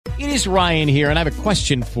It is Ryan here, and I have a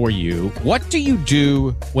question for you. What do you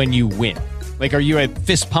do when you win? Like, are you a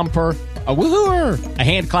fist pumper, a woohooer, a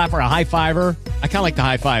hand clapper, a high fiver? I kind of like the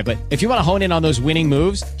high five, but if you want to hone in on those winning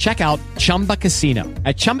moves, check out Chumba Casino.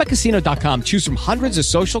 At ChumbaCasino.com, choose from hundreds of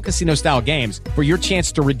social casino-style games for your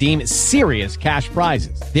chance to redeem serious cash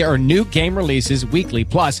prizes. There are new game releases weekly,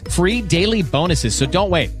 plus free daily bonuses. So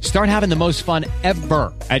don't wait. Start having the most fun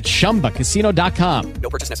ever at ChumbaCasino.com.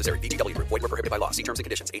 No purchase necessary. VGW. Void where prohibited by law. See terms and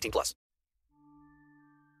conditions. 18 plus.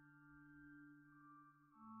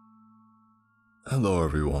 Hello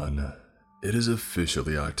everyone. It is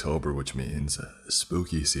officially October, which means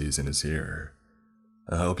spooky season is here.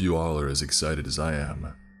 I hope you all are as excited as I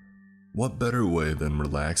am. What better way than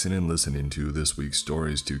relaxing and listening to this week's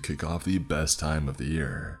stories to kick off the best time of the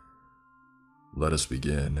year? Let us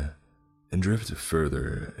begin and drift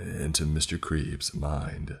further into Mr. Creep's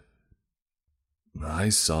mind. I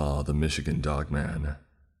Saw The Michigan Dogman.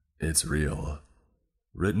 It's real.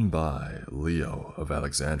 Written by Leo of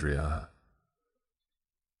Alexandria.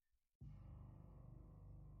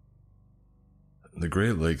 The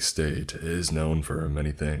Great Lakes State is known for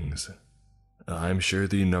many things. I'm sure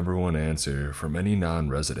the number one answer from any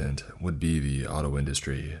non-resident would be the auto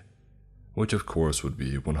industry, which of course would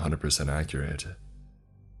be 100% accurate.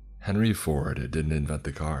 Henry Ford didn't invent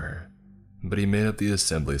the car, but he made up the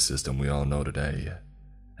assembly system we all know today,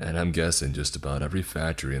 and I'm guessing just about every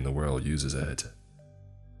factory in the world uses it.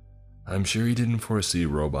 I'm sure he didn't foresee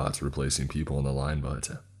robots replacing people on the line, but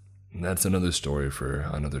that's another story for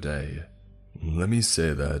another day. Let me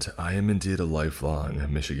say that I am indeed a lifelong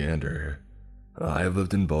Michigander. I have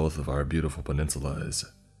lived in both of our beautiful peninsulas.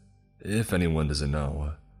 If anyone doesn't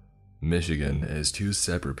know, Michigan is two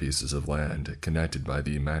separate pieces of land connected by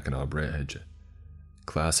the Mackinac Bridge,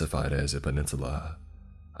 classified as a peninsula,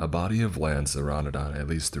 a body of land surrounded on at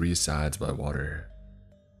least three sides by water.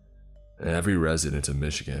 Every resident of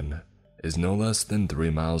Michigan is no less than 3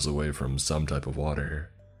 miles away from some type of water,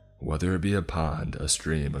 whether it be a pond, a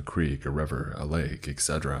stream, a creek, a river, a lake,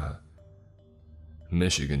 etc.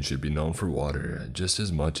 Michigan should be known for water just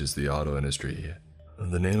as much as the auto industry.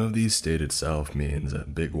 The name of the state itself means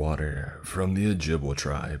big water, from the Ojibwa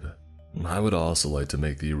tribe. I would also like to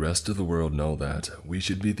make the rest of the world know that we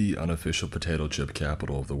should be the unofficial potato chip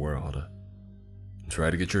capital of the world.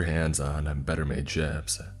 Try to get your hands on better made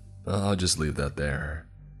chips. I'll just leave that there.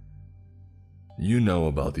 You know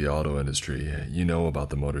about the auto industry, you know about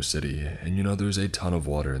the Motor City, and you know there's a ton of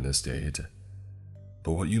water in this state.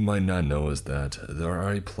 But what you might not know is that there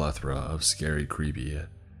are a plethora of scary, creepy,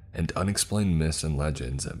 and unexplained myths and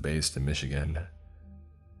legends based in Michigan.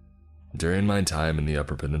 During my time in the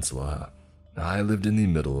Upper Peninsula, I lived in the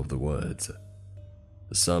middle of the woods.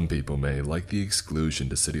 Some people may like the exclusion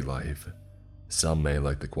to city life, some may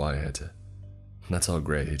like the quiet. That's all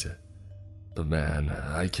great. But man,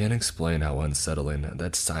 I can't explain how unsettling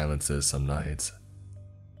that silence is some nights.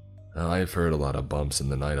 I've heard a lot of bumps in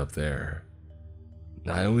the night up there.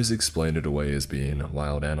 I always explained it away as being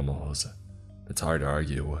wild animals. It's hard to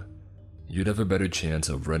argue. You'd have a better chance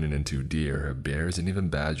of running into deer, bears, and even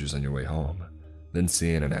badgers on your way home than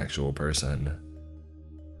seeing an actual person.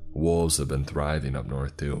 Wolves have been thriving up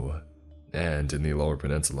north too, and in the Lower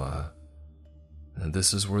Peninsula.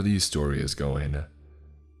 This is where the story is going.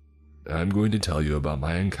 I'm going to tell you about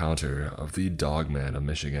my encounter of the Dogman of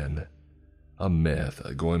Michigan, a myth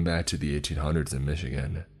going back to the 1800s in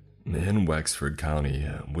Michigan, in Wexford County,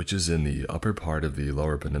 which is in the upper part of the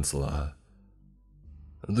Lower Peninsula.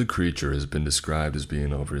 The creature has been described as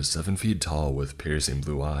being over 7 feet tall with piercing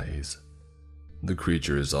blue eyes. The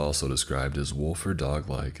creature is also described as wolf or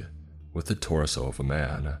dog-like, with the torso of a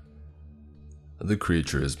man. The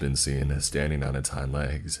creature has been seen standing on its hind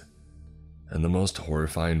legs, and the most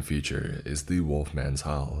horrifying feature is the Wolfman's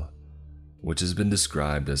howl, which has been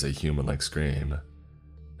described as a human-like scream.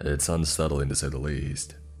 It's unsettling to say the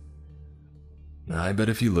least. I bet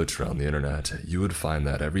if you looked around the internet, you would find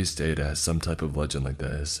that every state has some type of legend like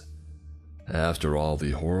this. After all,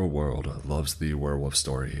 the horror world loves the werewolf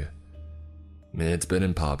story. It's been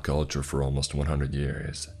in pop culture for almost 100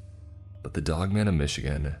 years. But the Dogman of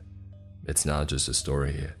Michigan, it's not just a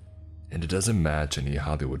story, and it doesn't match any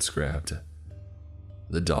Hollywood script.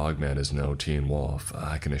 The Dogman is no teen wolf,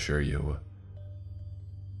 I can assure you.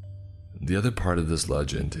 The other part of this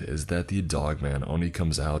legend is that the Dogman only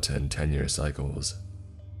comes out in 10-year cycles,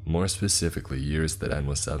 more specifically years that end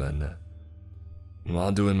with 7.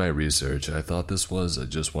 While doing my research, I thought this was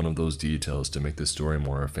just one of those details to make the story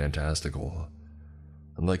more fantastical,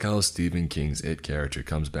 like how Stephen King's It character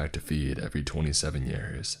comes back to feed every 27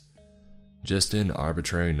 years. Just an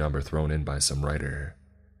arbitrary number thrown in by some writer.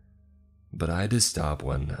 but I had to stop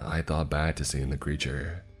when I thought back to seeing the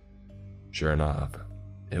creature. Sure enough,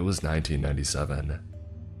 it was 1997,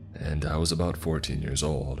 and I was about 14 years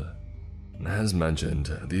old. As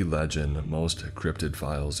mentioned, the legend most cryptid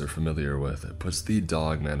files are familiar with puts the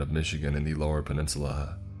Dogman of Michigan in the Lower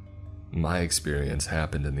Peninsula. My experience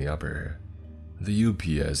happened in the Upper, the UP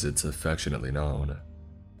as it's affectionately known.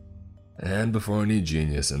 And before any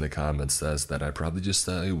genius in the comments says that I probably just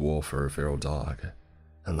saw a wolf or a feral dog,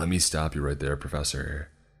 and let me stop you right there, Professor.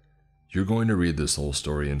 You're going to read this whole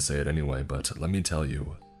story and say it anyway, but let me tell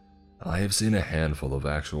you, I have seen a handful of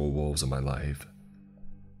actual wolves in my life.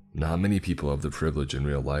 Not many people have the privilege in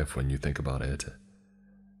real life when you think about it.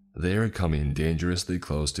 They are coming dangerously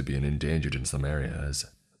close to being endangered in some areas,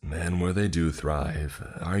 and where they do thrive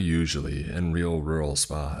are usually in real rural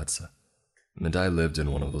spots. And I lived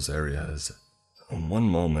in one of those areas. One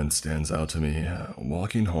moment stands out to me.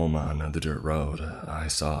 Walking home on the dirt road, I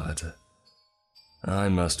saw it. I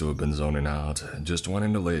must have been zoning out, just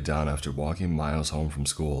wanting to lay down after walking miles home from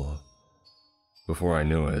school. Before I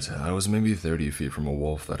knew it, I was maybe 30 feet from a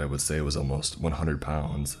wolf that I would say was almost 100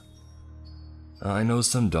 pounds. I know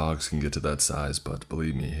some dogs can get to that size, but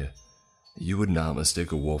believe me, you would not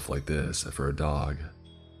mistake a wolf like this for a dog.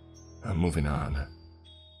 Moving on.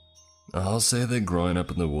 I'll say that growing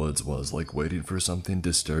up in the woods was like waiting for something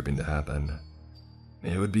disturbing to happen.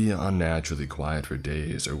 It would be unnaturally quiet for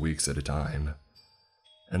days or weeks at a time,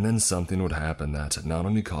 and then something would happen that not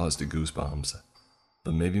only caused the goosebumps,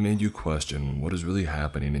 but maybe made you question what is really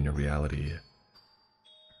happening in your reality.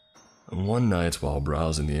 One night while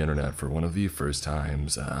browsing the internet for one of the first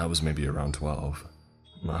times, I was maybe around 12,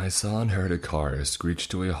 I saw and heard a car screech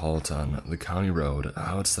to a halt on the county road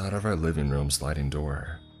outside of our living room sliding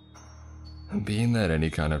door. Being that any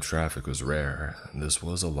kind of traffic was rare, this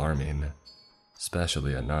was alarming,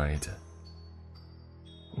 especially at night.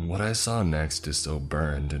 What I saw next is still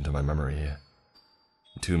burned into my memory.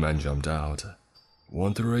 Two men jumped out.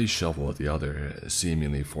 One threw a shovel at the other,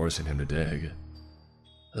 seemingly forcing him to dig.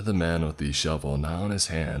 The man with the shovel now in his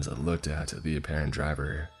hands looked at the apparent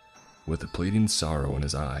driver, with pleading sorrow in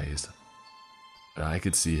his eyes. I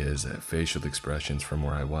could see his facial expressions from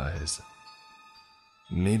where I was.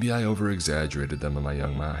 Maybe I over-exaggerated them in my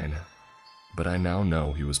young mind, but I now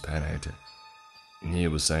know he was panicked. He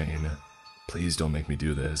was saying, "Please don't make me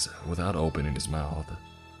do this," without opening his mouth.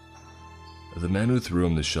 The man who threw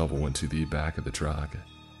him the shovel went to the back of the truck,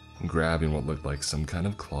 grabbing what looked like some kind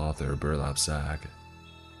of cloth or burlap sack.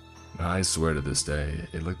 I swear to this day,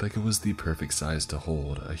 it looked like it was the perfect size to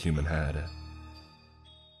hold a human head.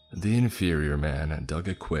 The inferior man dug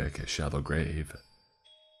a quick, shallow grave.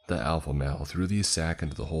 The alpha male threw the sack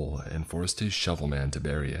into the hole and forced his shovel man to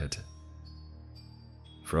bury it.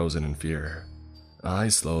 Frozen in fear, I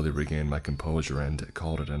slowly regained my composure and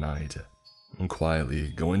called it a night. Quietly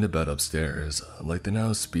going to bed upstairs, like the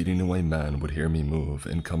now speeding away men would hear me move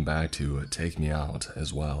and come back to take me out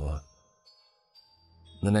as well.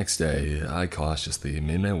 The next day, I cautiously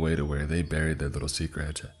made my way to where they buried their little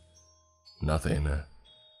secret. Nothing.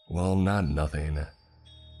 Well, not nothing.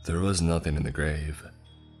 There was nothing in the grave,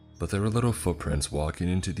 but there were little footprints walking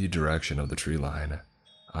into the direction of the tree line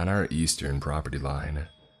on our eastern property line.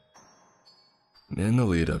 In the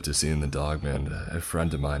lead up to seeing the Dogman, a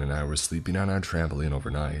friend of mine and I were sleeping on our trampoline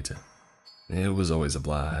overnight. It was always a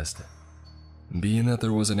blast. Being that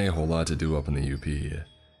there wasn't a whole lot to do up in the UP,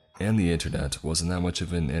 and the internet wasn't that much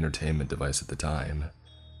of an entertainment device at the time,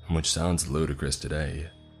 which sounds ludicrous today.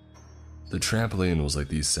 The trampoline was like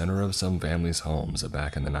the center of some families' homes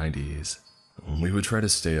back in the 90s. We would try to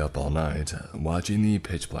stay up all night, watching the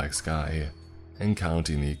pitch black sky, and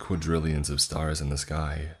counting the quadrillions of stars in the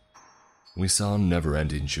sky. We saw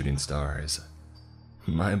never-ending shooting stars.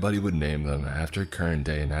 My buddy would name them after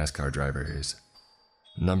current-day NASCAR drivers.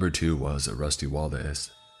 Number 2 was Rusty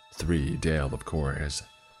Wallace, 3 Dale of course,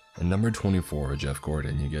 and number 24 Jeff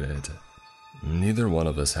Gordon, you get it. Neither one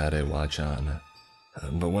of us had a watch on,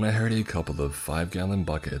 but when I heard a couple of 5-gallon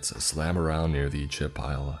buckets slam around near the chip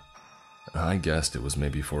pile, I guessed it was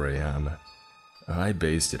maybe 4 a.m. I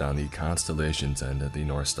based it on the constellations and the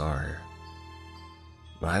North Star.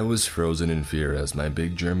 I was frozen in fear as my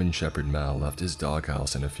big German Shepherd Mal left his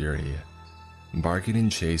doghouse in a fury, barking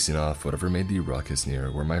and chasing off whatever made the ruckus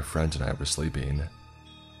near where my friend and I were sleeping.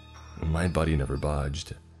 My buddy never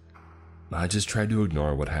budged. I just tried to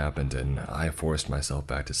ignore what happened and I forced myself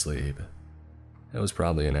back to sleep. It was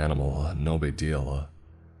probably an animal, no big deal.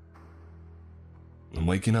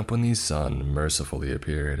 Waking up when the sun mercifully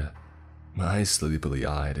appeared, I sleepily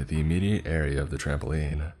eyed the immediate area of the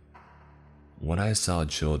trampoline. What I saw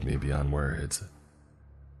chilled me beyond words.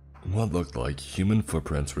 What looked like human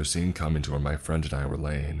footprints were seen coming to where my friend and I were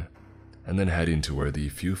laying, and then heading to where the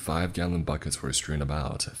few 5-gallon buckets were strewn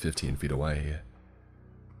about 15 feet away.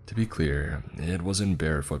 To be clear, it wasn't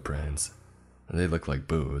bare footprints. They looked like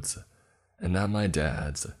boots, and not my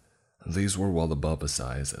dad's. These were well above a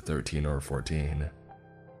size 13 or 14.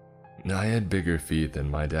 I had bigger feet than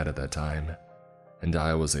my dad at that time, and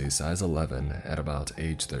I was a size 11 at about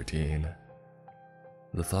age 13.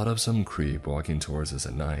 The thought of some creep walking towards us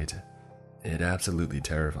at night, it absolutely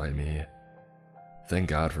terrified me. Thank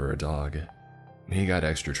God for a dog. He got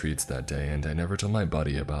extra treats that day, and I never told my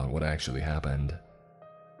buddy about what actually happened.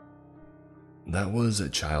 That was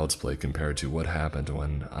child's play compared to what happened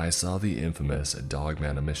when I saw the infamous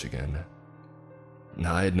Dogman of Michigan.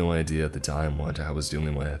 I had no idea at the time what I was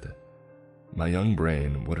dealing with. My young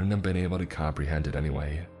brain wouldn't have been able to comprehend it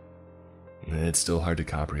anyway. It's still hard to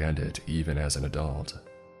comprehend it even as an adult.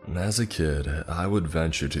 As a kid, I would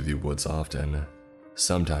venture to the woods often,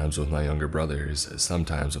 sometimes with my younger brothers,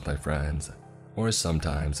 sometimes with my friends, or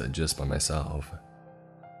sometimes just by myself.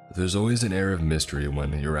 There's always an air of mystery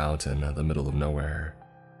when you're out in the middle of nowhere.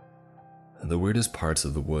 The weirdest parts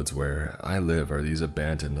of the woods where I live are these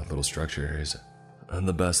abandoned little structures, and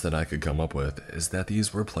the best that I could come up with is that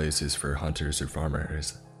these were places for hunters or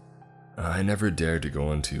farmers. I never dared to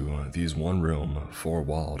go into these one-room,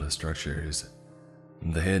 four-walled structures.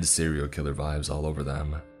 They had serial killer vibes all over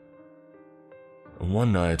them.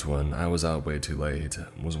 One night when I was out way too late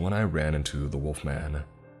was when I ran into the Wolfman.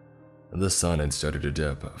 The sun had started to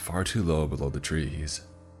dip far too low below the trees.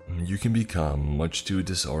 You can become much too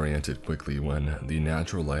disoriented quickly when the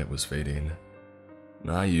natural light was fading.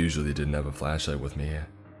 I usually didn't have a flashlight with me,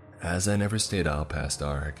 as I never stayed out past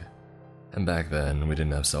dark, and back then we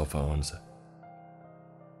didn't have cell phones.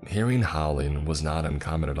 Hearing howling was not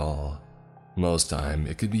uncommon at all. Most time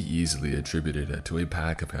it could be easily attributed to a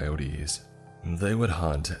pack of coyotes. They would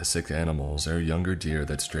hunt sick animals or younger deer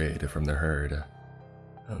that strayed from their herd.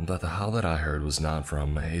 But the howl that I heard was not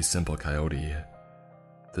from a simple coyote.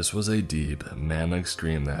 This was a deep, man-like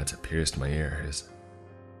scream that pierced my ears.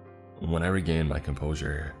 When I regained my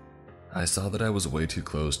composure, I saw that I was way too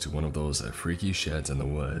close to one of those freaky sheds in the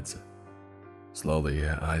woods. Slowly,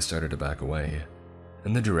 I started to back away,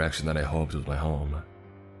 in the direction that I hoped was my home.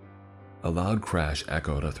 A loud crash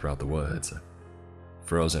echoed throughout the woods.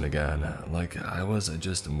 Frozen again, like I was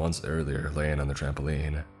just months earlier laying on the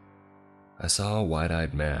trampoline, I saw a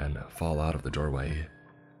wide-eyed man fall out of the doorway.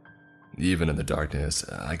 Even in the darkness,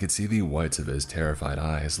 I could see the whites of his terrified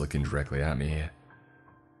eyes looking directly at me.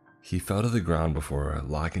 He fell to the ground before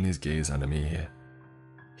locking his gaze onto me.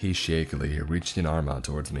 He shakily reached an arm out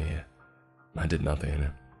towards me. I did nothing.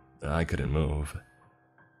 I couldn't move.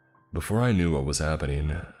 Before I knew what was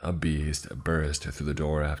happening, a beast burst through the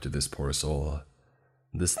door after this poor soul.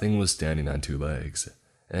 This thing was standing on two legs.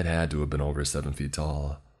 It had to have been over 7 feet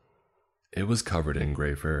tall. It was covered in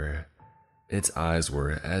gray fur. Its eyes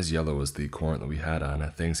were as yellow as the corn that we had on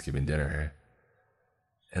Thanksgiving dinner.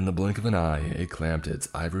 In the blink of an eye, it clamped its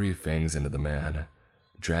ivory fangs into the man,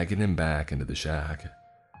 dragging him back into the shack.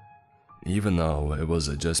 Even though it was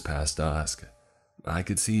just past dusk, I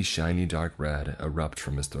could see shiny dark red erupt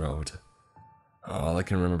from his throat. All I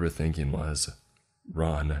can remember thinking was,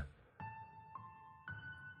 run.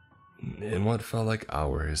 In what felt like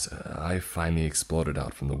hours, I finally exploded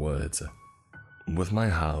out from the woods. With my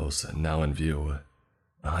house now in view,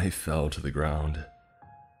 I fell to the ground.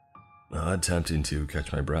 Attempting to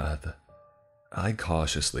catch my breath, I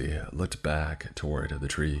cautiously looked back toward the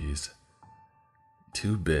trees.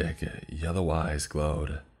 Two big, yellow eyes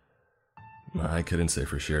glowed. I couldn't say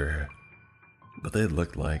for sure, but they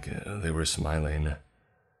looked like they were smiling.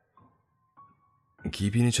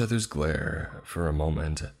 Keeping each other's glare for a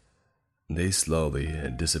moment, they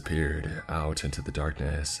slowly disappeared out into the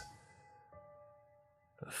darkness.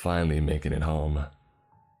 Finally making it home,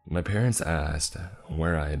 my parents asked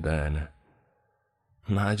where I had been.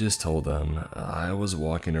 I just told them I was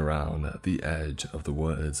walking around the edge of the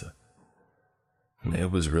woods.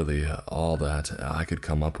 It was really all that I could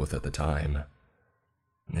come up with at the time.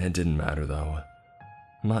 It didn't matter though.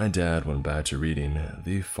 My dad went back to reading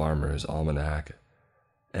the Farmer's Almanac,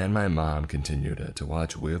 and my mom continued to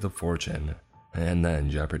watch Wheel of Fortune and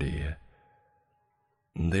then Jeopardy.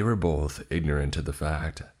 They were both ignorant of the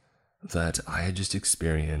fact that I had just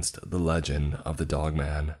experienced the legend of the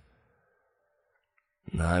Dogman.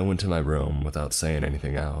 I went to my room without saying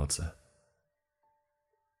anything else.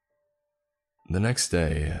 The next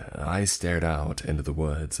day, I stared out into the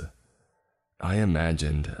woods. I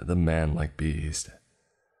imagined the man-like beast,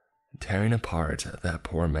 tearing apart that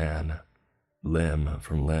poor man, limb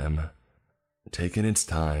from limb. taking its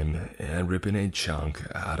time and ripping a chunk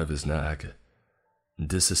out of his neck,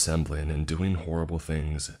 disassembling and doing horrible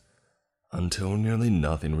things until nearly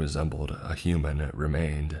nothing resembled a human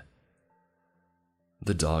remained.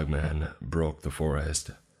 The dogman broke the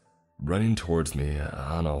forest, running towards me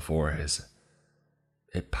on all fours.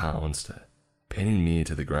 It pounced, pinning me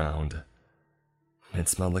to the ground. It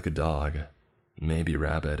smelled like a dog, maybe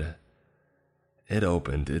rabid. It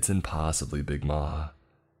opened its impossibly big maw,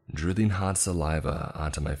 drooling hot saliva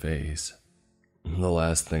onto my face. The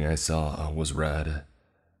last thing I saw was red,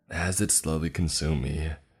 as it slowly consumed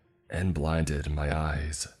me and blinded my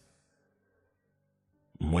eyes.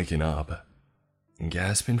 Waking up,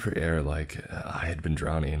 gasping for air like I had been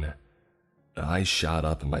drowning, I shot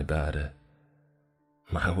up in my bed.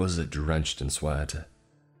 I was drenched in sweat.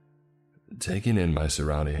 Taking in my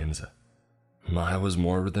surroundings, I was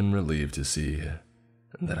more than relieved to see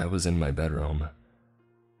that I was in my bedroom.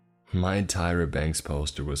 My Tyra Banks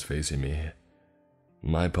poster was facing me.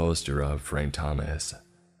 My poster of Frank Thomas,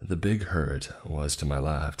 The Big Hurt, was to my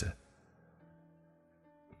left.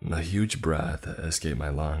 A huge breath escaped my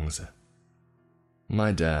lungs.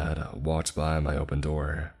 My dad walked by my open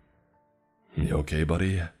door. "You okay,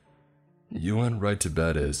 buddy? You went right to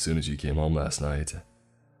bed as soon as you came home last night."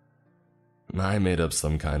 I made up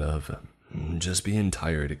some kind of just being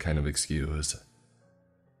tired kind of excuse.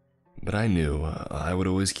 But I knew I would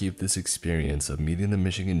always keep this experience of meeting the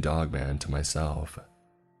Michigan Dogman to myself.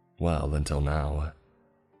 Well, until now.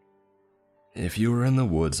 If you are in the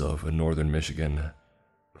woods of northern Michigan,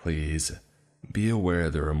 please be aware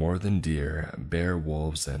there are more than deer, bear,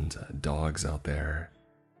 wolves, and dogs out there.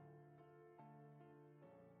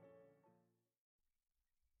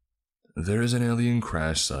 There is an alien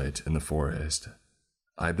crash site in the forest.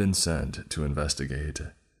 I've been sent to investigate.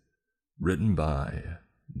 Written by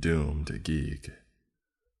Doomed Geek.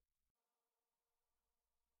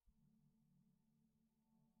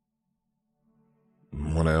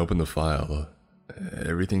 When I opened the file,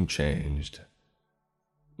 everything changed.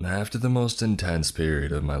 After the most intense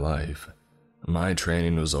period of my life, my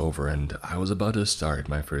training was over and I was about to start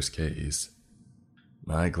my first case.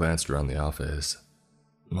 I glanced around the office.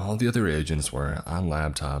 All the other agents were on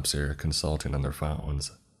laptops or consulting on their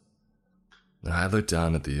phones. I looked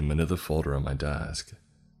down at the manila folder on my desk.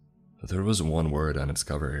 There was one word on its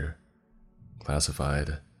cover: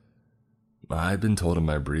 classified. I had been told in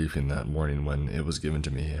my briefing that morning when it was given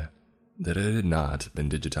to me that it had not been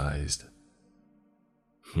digitized.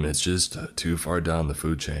 "It's just too far down the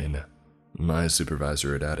food chain," my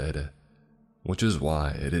supervisor had added, which is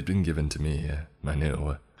why it had been given to me. I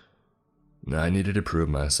knew. I needed to prove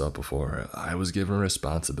myself before I was given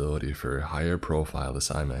responsibility for higher profile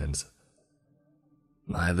assignments.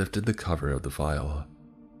 I lifted the cover of the file.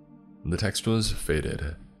 The text was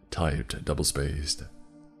faded, typed, double-spaced.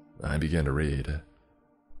 I began to read.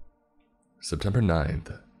 September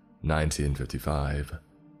 9th, 1955.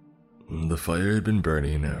 The fire had been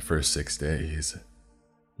burning for 6 days.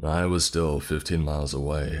 I was still 15 miles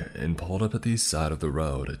away and pulled up at the side of the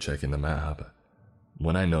road checking the map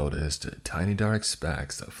when I noticed tiny dark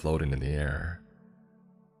specks floating in the air.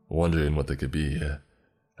 Wondering what they could be,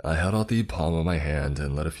 I held out the palm of my hand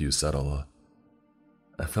and let a few settle.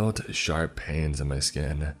 I felt sharp pains in my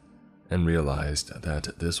skin and realized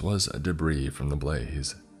that this was debris from the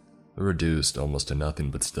blaze, reduced almost to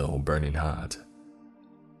nothing but still burning hot.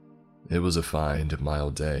 It was a fine,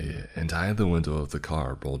 mild day, and I had the window of the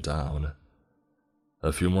car rolled down.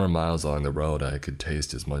 A few more miles along the road, I could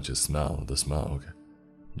taste as much as smell the smoke,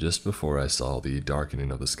 just before I saw the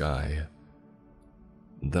darkening of the sky.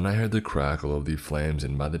 Then I heard the crackle of the flames,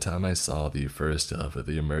 and by the time I saw the first of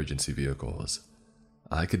the emergency vehicles,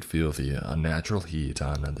 I could feel the unnatural heat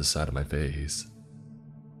on the side of my face.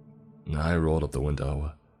 I rolled up the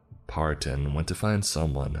window, parked, and went to find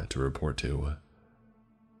someone to report to.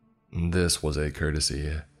 This was a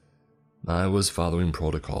courtesy. I was following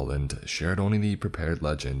protocol and shared only the prepared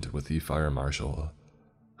legend with the fire marshal,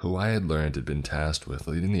 who I had learned had been tasked with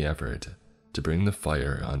leading the effort to bring the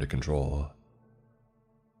fire under control.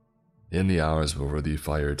 In the hours before the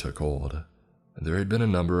fire took hold, there had been a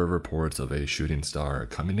number of reports of a shooting star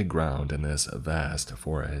coming to ground in this vast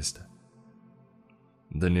forest.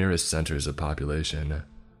 The nearest centers of population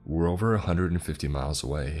were over 150 miles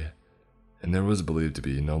away, and there was believed to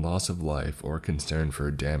be no loss of life or concern for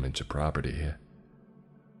damage to property.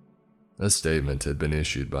 A statement had been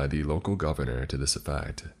issued by the local governor to this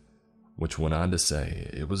effect, which went on to say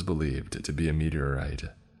it was believed to be a meteorite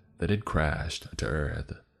that had crashed to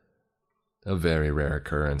Earth. A very rare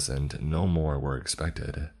occurrence, and no more were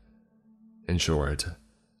expected. In short,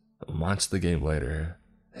 watch the game later,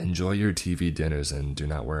 Enjoy your TV dinners and do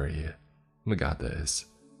not worry. We got this.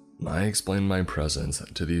 I explained my presence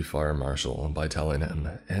to the fire marshal by telling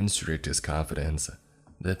him, in strictest confidence,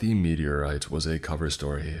 that the meteorite was a cover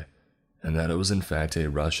story, and that it was in fact a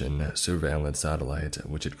Russian surveillance satellite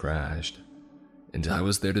which had crashed, and I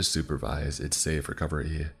was there to supervise its safe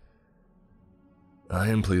recovery. I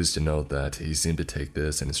am pleased to note that he seemed to take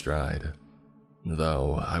this in stride,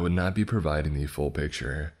 though I would not be providing the full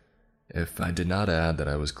picture if I did not add that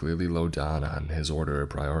I was clearly low down on his order of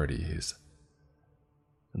priorities.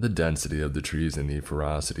 The density of the trees and the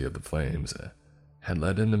ferocity of the flames had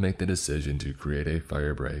led him to make the decision to create a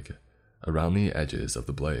firebreak around the edges of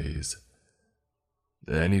the blaze.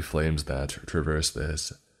 Any flames that traversed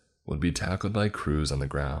this would be tackled by crews on the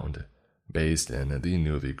ground, based in the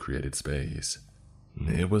newly created space.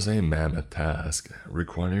 It was a mammoth task,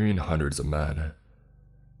 requiring hundreds of men.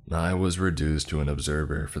 I was reduced to an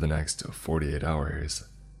observer for the next 48 hours.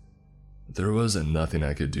 There was nothing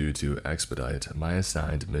I could do to expedite my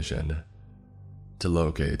assigned mission: to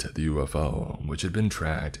locate the UFO, which had been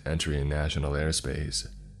tracked entering national airspace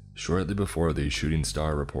shortly before the shooting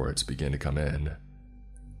star reports began to come in.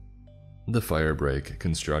 The firebreak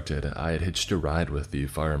constructed, I had hitched a ride with the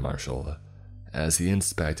fire marshal as he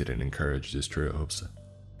inspected and encouraged his troops.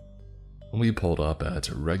 We pulled up at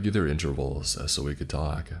regular intervals so we could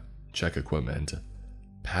talk, check equipment,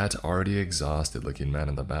 pat already exhausted looking men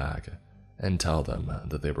in the back, and tell them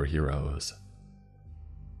that they were heroes.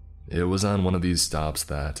 It was on one of these stops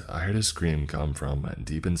that I heard a scream come from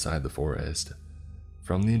deep inside the forest,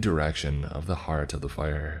 from the direction of the heart of the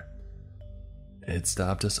fire. It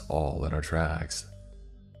stopped us all in our tracks.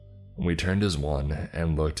 We turned as one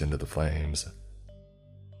and looked into the flames.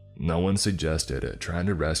 No one suggested trying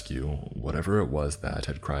to rescue whatever it was that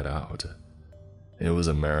had cried out. It was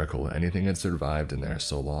a miracle anything had survived in there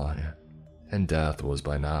so long, and death was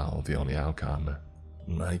by now the only outcome.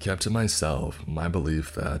 I kept to myself my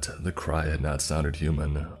belief that the cry had not sounded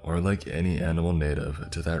human or like any animal native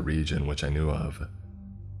to that region which I knew of.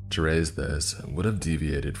 To raise this would have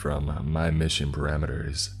deviated from my mission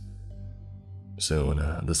parameters. Soon,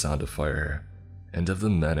 the sound of fire, and of the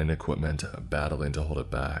men and equipment battling to hold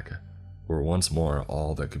it back, were once more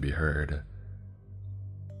all that could be heard.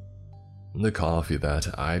 The coffee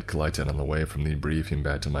that I had collected on the way from the briefing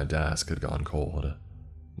back to my desk had gone cold,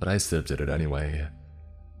 but I sipped at it anyway.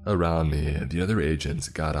 Around me, the other agents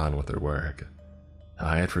got on with their work.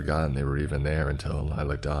 I had forgotten they were even there until I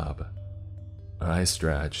looked up. I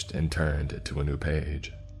stretched and turned to a new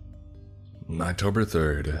page. October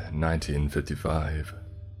 3rd, 1955.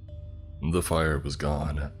 The fire was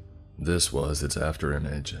gone. This was its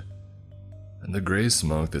afterimage. The gray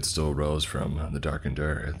smoke that still rose from the darkened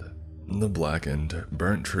earth. The blackened,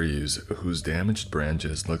 burnt trees whose damaged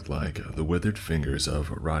branches looked like the withered fingers of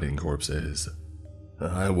rotting corpses.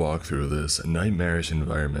 I walked through this nightmarish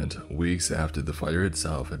environment weeks after the fire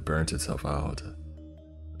itself had burnt itself out.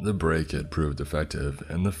 The break had proved effective,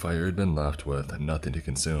 and the fire had been left with nothing to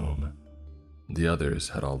consume. The others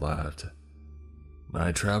had all left.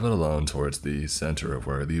 I traveled alone towards the center of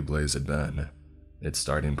where the blaze had been, its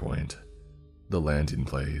starting point, the landing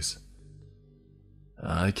place.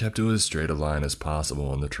 I kept to as straight a line as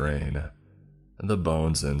possible in the terrain. The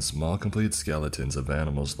bones and small complete skeletons of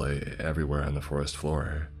animals lay everywhere on the forest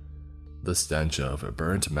floor. The stench of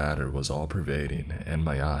burnt matter was all pervading, and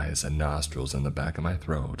my eyes and nostrils and the back of my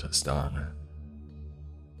throat stung.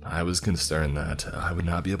 I was concerned that I would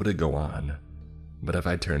not be able to go on, but if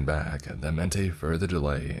I turned back, that meant a further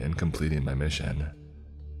delay in completing my mission.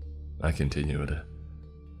 I continued.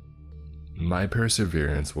 My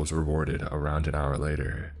perseverance was rewarded around an hour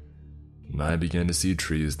later. I began to see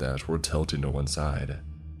trees that were tilting to one side.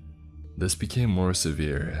 This became more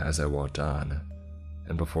severe as I walked on,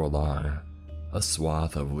 and before long, a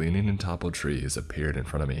swath of leaning and toppled trees appeared in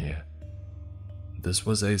front of me. This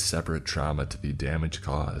was a separate trauma to the damage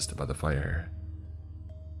caused by the fire.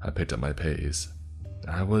 I picked up my pace.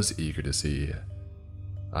 I was eager to see.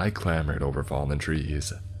 I clambered over fallen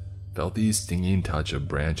trees, felt the stinging touch of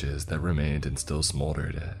branches that remained and still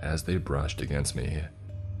smoldered as they brushed against me,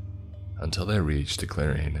 until I reached a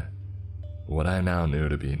clearing, what I now knew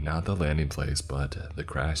to be not the landing place but the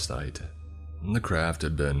crash site. The craft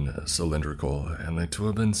had been cylindrical and looked to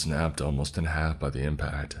have been snapped almost in half by the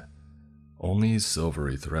impact. Only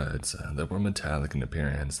silvery threads that were metallic in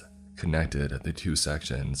appearance connected the two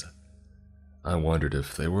sections. I wondered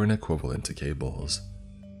if they were an equivalent to cables.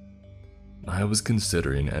 I was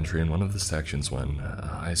considering entering one of the sections when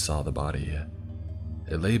I saw the body.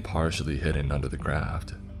 It lay partially hidden under the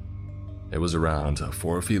craft. It was around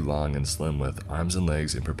 4 feet long and slim with arms and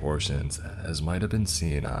legs in proportions as might have been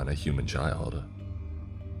seen on a human child.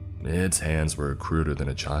 Its hands were cruder than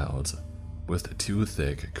a child's, with 2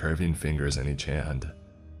 thick, curving fingers in each hand.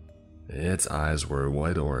 Its eyes were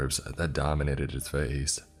white orbs that dominated its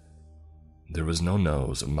face. There was no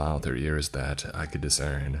nose, mouth, or ears that I could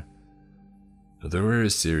discern. There were a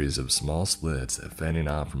series of small slits fanning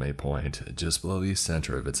out from a point just below the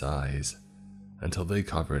center of its eyes, until they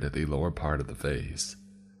covered the lower part of the face.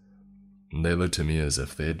 They looked to me as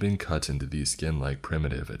if they had been cut into the skin-like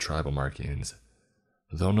primitive tribal markings,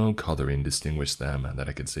 though no coloring distinguished them that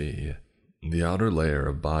I could see. The outer layer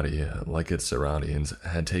of body, like its surroundings,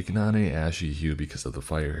 had taken on an ashy hue because of the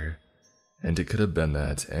fire, and it could have been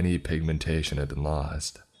that any pigmentation had been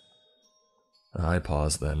lost. I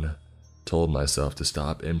paused then, told myself to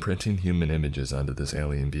stop imprinting human images onto this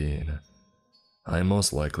alien being. I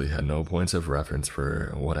most likely had no points of reference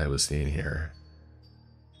for what I was seeing here.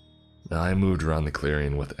 I moved around the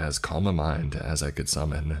clearing with as calm a mind as I could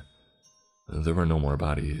summon. There were no more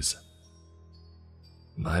bodies.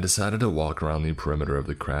 I decided to walk around the perimeter of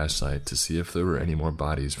the crash site to see if there were any more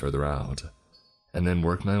bodies further out, and then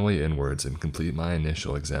work my way inwards and complete my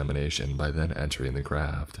initial examination by then entering the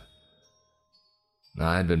craft.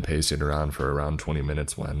 I had been pacing around for around 20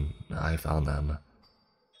 minutes when I found them.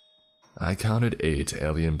 I counted 8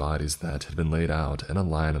 alien bodies that had been laid out in a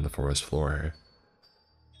line on the forest floor.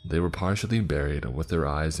 They were partially buried with their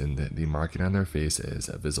eyes and the marking on their faces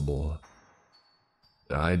visible.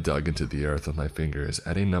 I dug into the earth with my fingers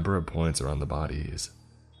at a number of points around the bodies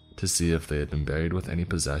to see if they had been buried with any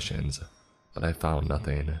possessions, but I found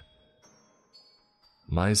nothing.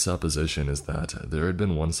 My supposition is that there had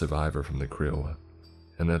been one survivor from the crew,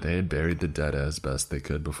 and that they had buried the dead as best they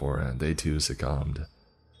could before they too succumbed,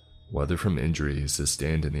 whether from injuries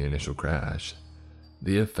sustained in the initial crash,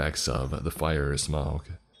 the effects of the fire or smoke,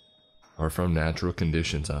 or from natural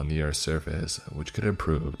conditions on the Earth's surface which could have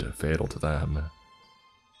proved fatal to them.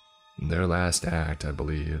 Their last act, I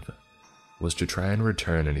believe, was to try and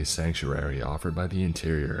return any sanctuary offered by the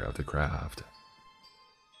interior of the craft.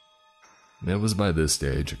 It was by this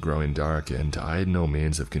stage growing dark and I had no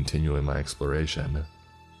means of continuing my exploration,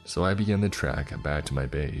 so I began the trek back to my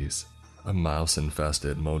base, a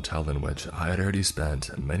mouse-infested motel in which I had already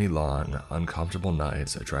spent many long, uncomfortable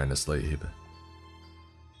nights trying to sleep.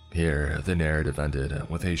 Here, the narrative ended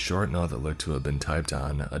with a short note that looked to have been typed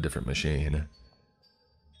on a different machine.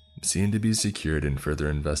 Seemed to be secured in further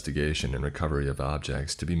investigation and recovery of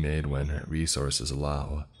objects to be made when resources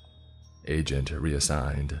allow. Agent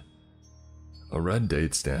reassigned. A red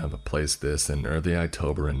date stamp placed this in early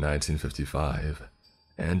October in 1955,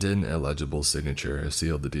 and an illegible signature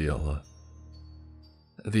sealed the deal.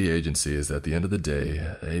 The agency is at the end of the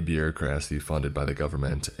day a bureaucracy funded by the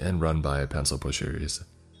government and run by pencil pushers.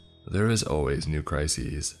 There is always new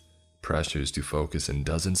crises, pressures to focus in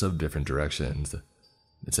dozens of different directions.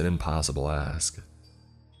 It's an impossible ask.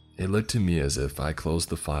 It looked to me as if I closed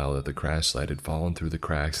the file that the crash site had fallen through the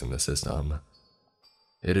cracks in the system.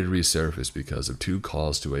 It had resurfaced because of 2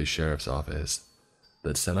 calls to a sheriff's office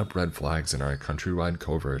that sent up red flags in our countrywide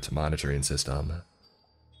covert monitoring system.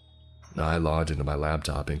 I logged into my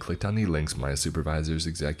laptop and clicked on the links my supervisor's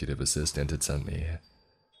executive assistant had sent me.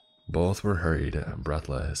 Both were hurried,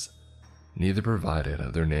 breathless. Neither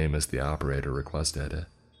provided their name as the operator requested.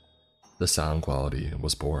 The sound quality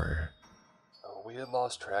was poor. We had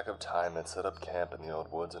lost track of time and set up camp in the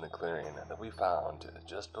old woods in a clearing that we found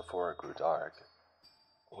just before it grew dark.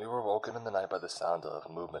 We were woken in the night by the sound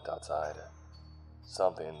of movement outside.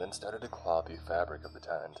 Something then started to claw the fabric of the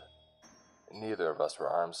tent. Neither of us were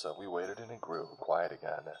armed, so we waited and it grew quiet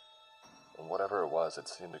again. And whatever it was, it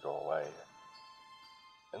seemed to go away.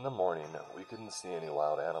 In the morning, we couldn't see any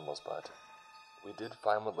wild animals, but we did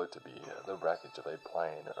find what looked to be the wreckage of a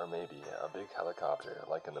plane or maybe a big helicopter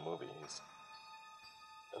like in the movies.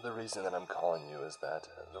 The reason that I'm calling you is that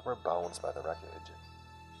there were bones by the wreckage.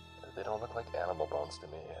 They don't look like animal bones to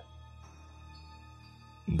me.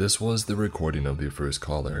 This was the recording of the first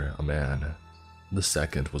caller, a man. The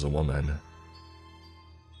second was a woman.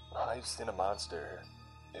 I've seen a monster.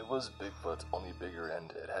 It was Bigfoot, only bigger,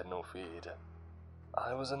 and it had no feet.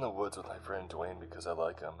 I was in the woods with my friend Dwayne because I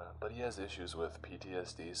like him, but he has issues with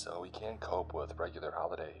PTSD, so he can't cope with regular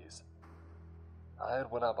holidays. I had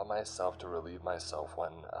went out by myself to relieve myself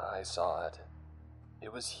when I saw it.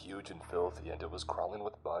 It was huge and filthy, and it was crawling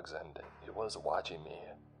with bugs, and it was watching me.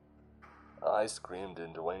 I screamed,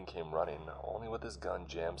 and Dwayne came running, only with his gun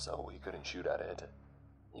jammed so he couldn't shoot at it.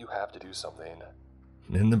 You have to do something.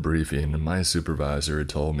 In the briefing, my supervisor had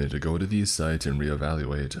told me to go to the site and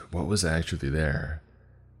reevaluate what was actually there.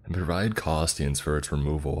 and provide costings for its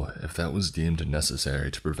removal if that was deemed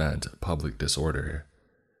necessary to prevent public disorder.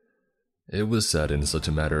 It was said in such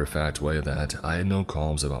a matter-of-fact way that I had no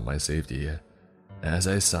qualms about my safety, as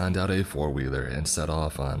I signed out a four-wheeler and set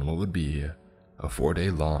off on what would be a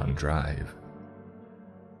 4-day-long drive.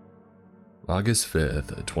 August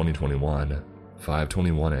 5th, 2021,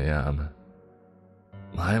 5:21 a.m.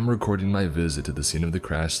 I am recording my visit to the scene of the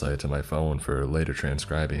crash site on my phone for later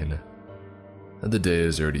transcribing. The day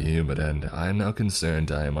is already humid and I am now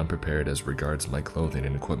concerned I am unprepared as regards my clothing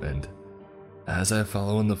and equipment, as I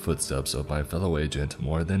follow in the footsteps of my fellow agent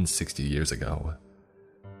more than 60 years ago.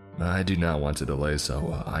 I do not want to delay,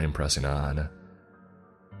 so I am pressing on.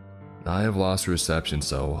 I have lost reception,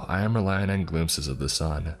 so I am relying on glimpses of the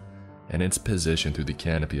sun and its position through the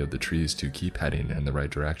canopy of the trees to keep heading in the right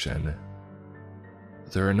direction.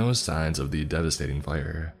 There are no signs of the devastating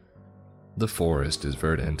fire. The forest is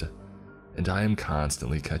verdant, and I am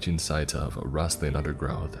constantly catching sight of rustling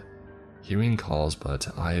undergrowth, hearing calls, but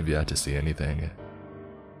I have yet to see anything.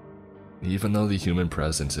 Even though the human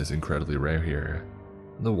presence is incredibly rare here,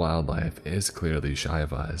 the wildlife is clearly shy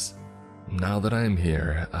of us. Now that I am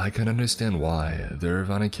here, I can understand why there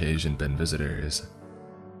have on occasion been visitors.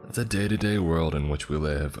 The day-to-day world in which we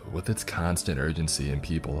live, with its constant urgency and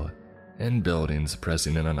people and buildings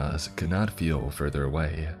pressing in on us, could not feel further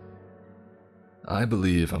away. I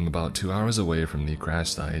believe I'm about 2 hours away from the crash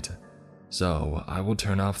site, so I will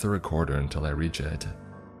turn off the recorder until I reach it.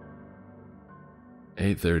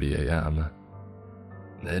 8:30 a.m.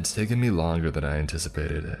 It's taken me longer than I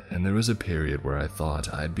anticipated, and there was a period where I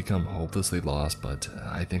thought I'd become hopelessly lost, but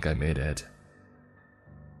I think I made it.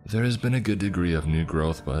 There has been a good degree of new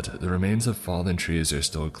growth, but the remains of fallen trees are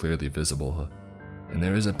still clearly visible, and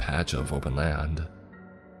there is a patch of open land.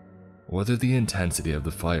 Whether the intensity of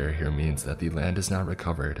the fire here means that the land is not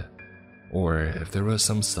recovered, or if there was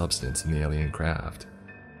some substance in the alien craft,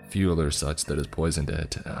 fuel or such that has poisoned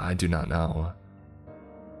it, I do not know.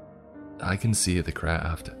 I can see the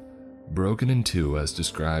craft, broken in two as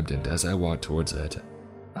described, and as I walk towards it,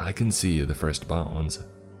 I can see the first bones.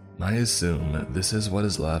 I assume this is what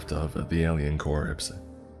is left of the alien corpse.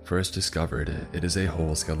 First discovered, it is a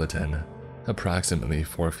whole skeleton, approximately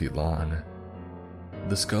 4 feet long.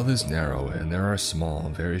 The skull is narrow and there are small,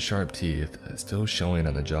 very sharp teeth still showing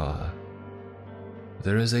on the jaw.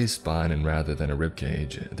 There is a spine, and rather than a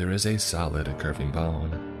ribcage, there is a solid curving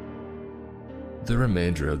bone. The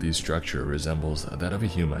remainder of the structure resembles that of a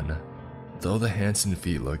human, though the hands and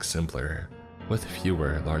feet look simpler, with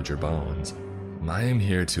fewer, larger bones. I am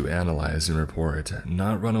here to analyze and report,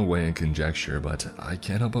 not run away and conjecture, but I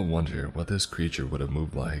can't help but wonder what this creature would have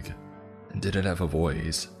moved like. Did it have a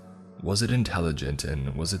voice? Was it intelligent,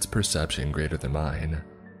 and was its perception greater than mine?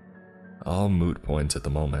 All moot points at the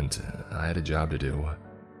moment. I had a job to do.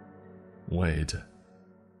 Wait.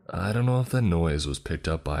 I don't know if the noise was picked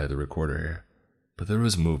up by the recorder, but there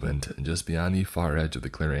was movement just beyond the far edge of the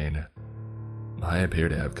clearing. I appear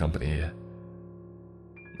to have company.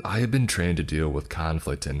 I have been trained to deal with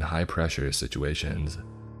conflict in high-pressure situations,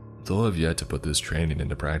 though I've yet to put this training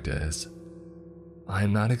into practice. I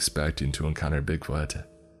am not expecting to encounter Bigfoot.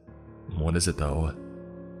 What is it, though?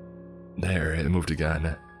 There, it moved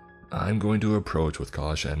again. I'm going to approach with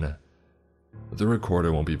caution. The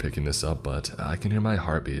recorder won't be picking this up, but I can hear my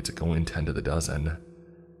heartbeat going 10 to the dozen.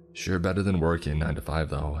 Sure better than working 9 to 5,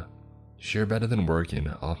 though. Sure better than working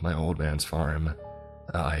off my old man's farm.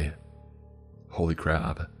 Holy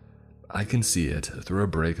crap. I can see it through a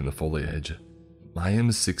break in the foliage. I am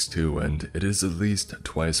 6'2", and it is at least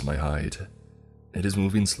twice my height. It is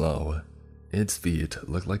moving slow. Its feet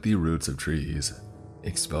look like the roots of trees,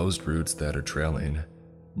 exposed roots that are trailing,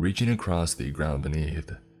 reaching across the ground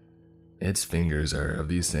beneath. Its fingers are of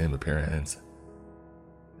the same appearance.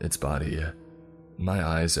 Its body. My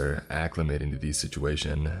eyes are acclimating to the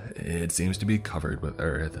situation. It seems to be covered with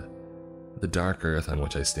earth, the dark earth on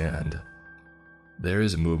which I stand. There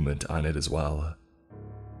is movement on it as well.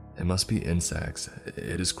 It must be insects.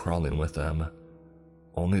 It is crawling with them.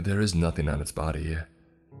 Only there is nothing on its body.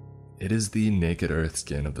 It is the naked earth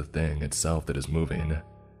skin of the thing itself that is moving.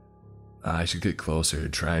 I should get closer,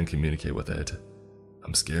 try and communicate with it.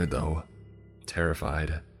 I'm scared though.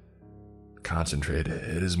 Terrified. Concentrate.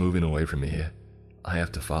 It is moving away from me. I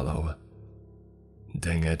have to follow.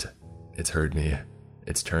 Dang it. It's heard me.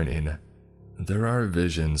 It's turning. There are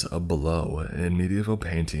visions of below in medieval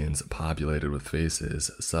paintings populated with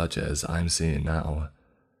faces such as I'm seeing now.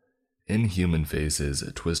 Inhuman faces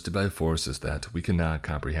twisted by forces that we cannot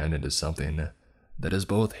comprehend into something that is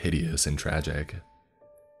both hideous and tragic.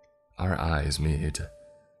 Our eyes meet.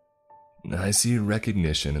 I see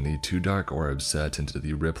recognition in the two dark orbs set into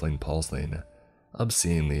the rippling, pulsing,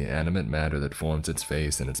 obscenely animate matter that forms its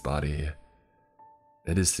face and its body.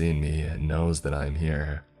 It has seen me, knows that I am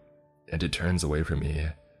here, and it turns away from me,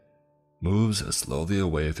 moves slowly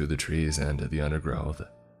away through the trees and the undergrowth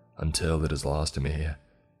until it is lost to me.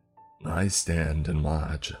 I stand and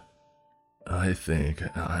watch. I think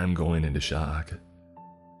I'm going into shock.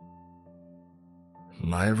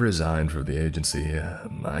 I have resigned from the agency.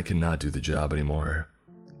 I cannot do the job anymore.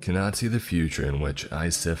 Cannot see the future in which I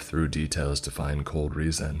sift through details to find cold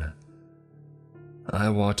reason. I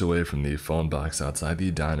walked away from the phone box outside the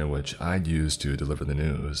diner which I'd used to deliver the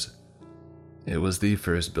news. It was the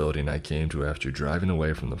first building I came to after driving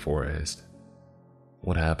away from the forest.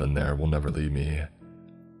 What happened there will never leave me.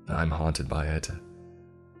 I'm haunted by it.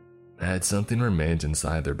 Had something remained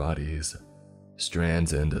inside their bodies,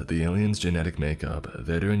 strands in the aliens' genetic makeup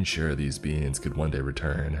there to ensure these beings could one day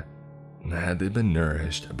return. Had they been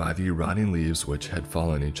nourished by the rotting leaves which had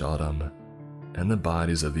fallen each autumn, and the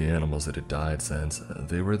bodies of the animals that had died since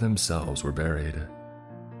they were themselves were buried?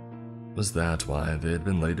 Was that why they had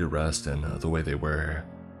been laid to rest in the way they were,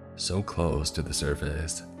 so close to the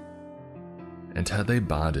surface? And had they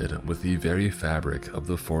bonded with the very fabric of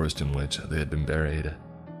the forest in which they had been buried?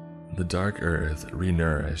 The dark earth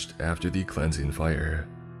renourished after the cleansing fire,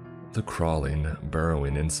 the crawling,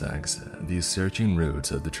 burrowing insects, the searching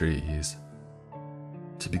roots of the trees.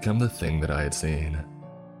 To become the thing that I had seen,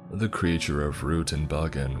 the creature of root and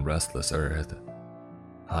bug and restless earth.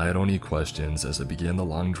 I had only questions as I began the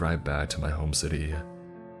long drive back to my home city,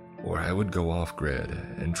 where I would go off-grid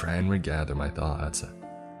and try and regather my thoughts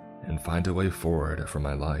and find a way forward for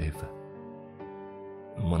my life.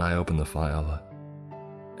 When I opened the file,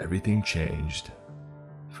 everything changed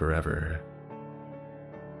forever.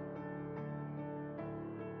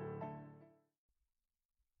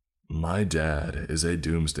 My dad is a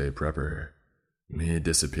doomsday prepper. He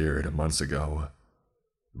disappeared months ago.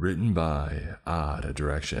 Written by Odd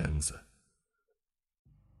Directions.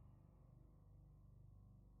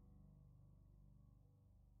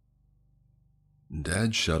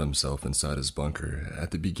 Dad shut himself inside his bunker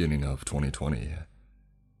at the beginning of 2020.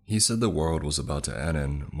 He said the world was about to end,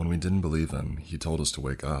 and when we didn't believe him, he told us to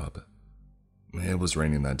wake up. It was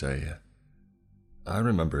raining that day. I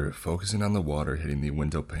remember focusing on the water hitting the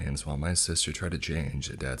window panes while my sister tried to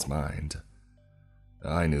change Dad's mind.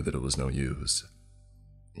 I knew that it was no use.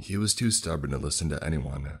 He was too stubborn to listen to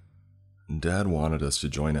anyone. Dad wanted us to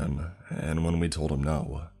join him, and when we told him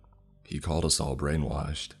no, he called us all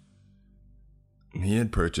brainwashed. He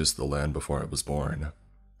had purchased the land before I was born,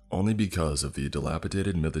 only because of the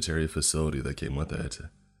dilapidated military facility that came with it.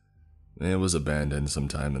 It was abandoned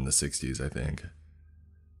sometime in the 60s, I think.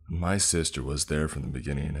 My sister was there from the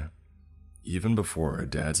beginning, even before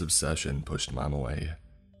Dad's obsession pushed Mom away.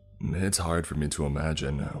 It's hard for me to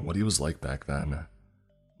imagine what he was like back then.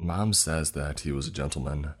 Mom says that he was a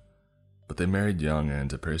gentleman, but they married young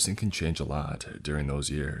and a person can change a lot during those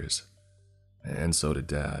years. And so did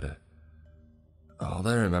Dad. All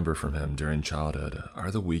I remember from him during childhood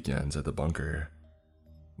are the weekends at the bunker,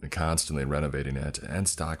 constantly renovating it and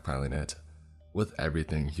stockpiling it with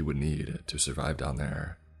everything he would need to survive down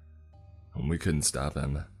there. We couldn't stop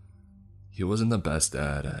him. He wasn't the best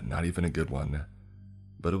dad, not even a good one,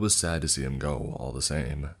 but it was sad to see him go all the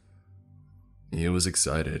same. He was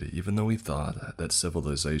excited even though he thought that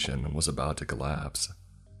civilization was about to collapse.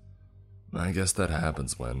 I guess that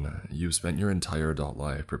happens when you've spent your entire adult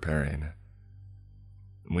life preparing.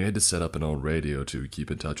 We had to set up an old radio to keep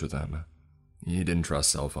in touch with him. He didn't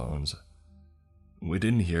trust cell phones. We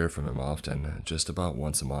didn't hear from him often, just about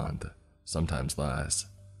once a month, sometimes less.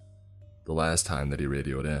 The last time that he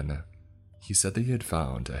radioed in, he said that he had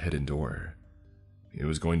found a hidden door. He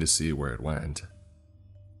was going to see where it went.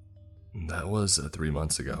 That was 3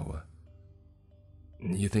 months ago.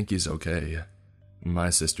 You think he's okay? My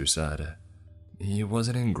sister said. He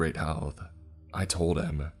wasn't in great health. I told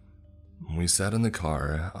him. We sat in the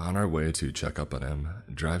car on our way to check up on him,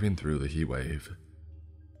 driving through the heat wave.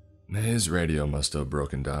 His radio must have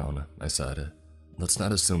broken down, I said. Let's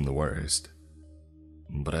not assume the worst.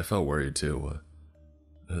 But I felt worried too.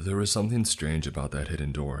 There was something strange about that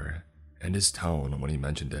hidden door, and his tone when he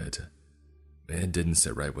mentioned it. It didn't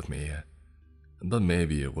sit right with me. But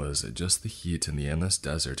maybe it was just the heat and the endless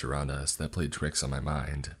desert around us that played tricks on my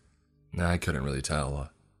mind. I couldn't really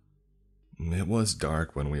tell. It was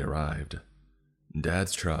dark when we arrived.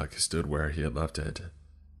 Dad's truck stood where he had left it,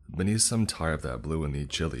 beneath some tarp that blew in the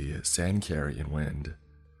chilly, sand-carrying wind.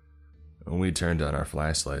 We turned on our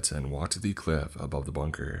flashlights and walked to the cliff above the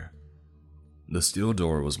bunker. The steel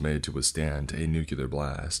door was made to withstand a nuclear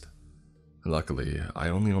blast. Luckily, I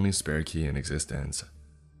own the only spare key in existence.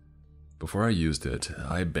 Before I used it,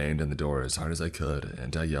 I banged on the door as hard as I could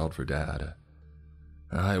and I yelled for Dad.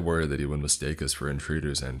 I worried that he would mistake us for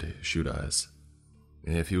intruders and shoot us.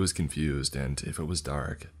 If he was confused and if it was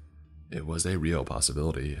dark, it was a real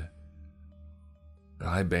possibility.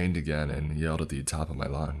 I banged again and yelled at the top of my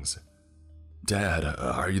lungs. Dad,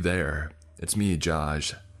 are you there? It's me,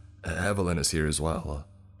 Josh. Evelyn is here as well.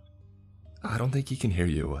 I don't think he can hear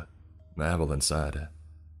you, Evelyn said.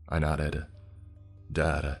 I nodded.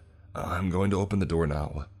 Dad, I'm going to open the door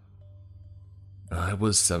now. I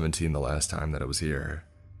was 17 the last time that I was here.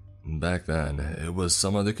 Back then, it was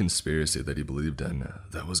some other conspiracy that he believed in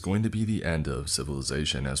that was going to be the end of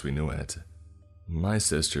civilization as we knew it. My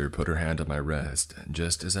sister put her hand on my wrist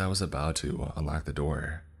just as I was about to unlock the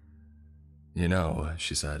door. You know,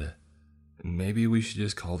 she said, maybe we should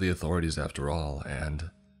just call the authorities after all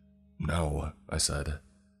and... No, I said.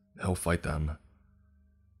 He'll fight them.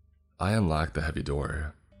 I unlocked the heavy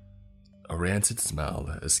door. A rancid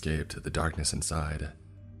smell escaped the darkness inside.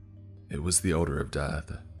 It was the odor of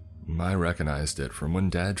death. I recognized it from when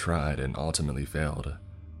Dad tried and ultimately failed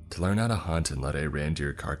to learn how to hunt and let a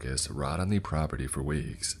reindeer carcass rot on the property for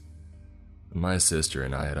weeks. My sister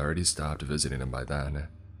and I had already stopped visiting him by then.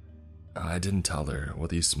 I didn't tell her what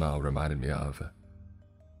the smell reminded me of.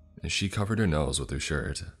 She covered her nose with her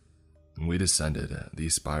shirt. We descended the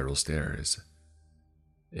spiral stairs.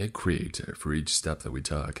 It creaked for each step that we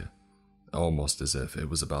took, almost as if it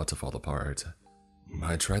was about to fall apart.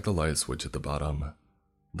 I tried the light switch at the bottom.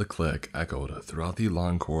 The click echoed throughout the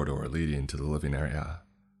long corridor leading to the living area.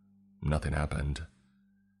 Nothing happened.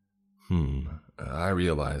 I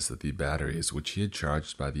realized that the batteries which he had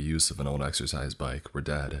charged by the use of an old exercise bike were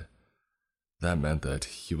dead. That meant that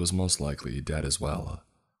he was most likely dead as well.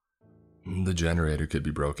 The generator could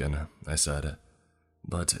be broken, I said,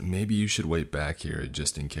 but maybe you should wait back here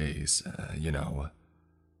just in case, you know.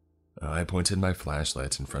 I pointed my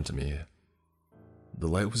flashlight in front of me. The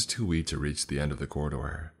light was too weak to reach the end of the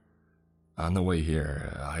corridor. On the way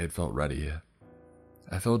here, I had felt ready.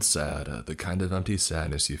 I felt sad, the kind of empty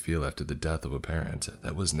sadness you feel after the death of a parent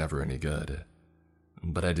that was never any good.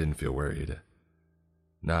 But I didn't feel worried.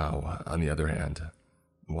 Now, on the other hand,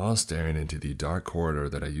 while staring into the dark corridor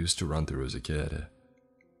that I used to run through as a kid,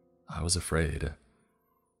 I was afraid.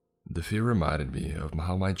 The fear reminded me of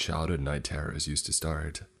how my childhood night terrors used to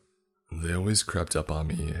start. They always crept up on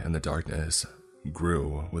me in the darkness,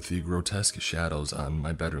 grew with the grotesque shadows on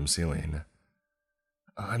my bedroom ceiling.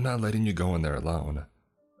 I'm not letting you go in there alone,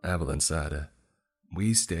 Evelyn said.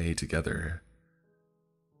 We stay together.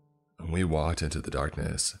 We walked into the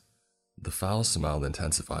darkness. The foul smell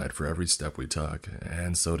intensified for every step we took,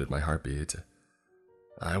 and so did my heartbeat.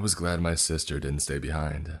 I was glad my sister didn't stay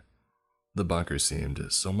behind. The bunker seemed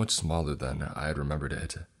so much smaller than I had remembered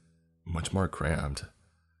it, much more cramped.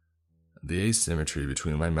 The asymmetry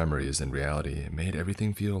between my memories and reality made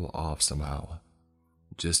everything feel off somehow,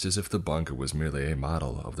 just as if the bunker was merely a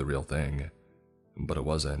model of the real thing, but it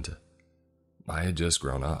wasn't. I had just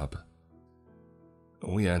grown up.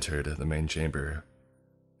 We entered the main chamber.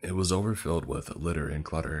 It was overfilled with litter and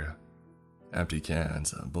clutter. Empty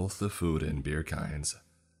cans, both the food and beer kinds,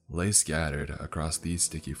 lay scattered across the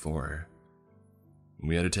sticky floor.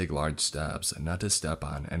 We had to take large steps not to step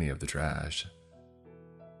on any of the trash.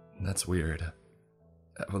 That's weird.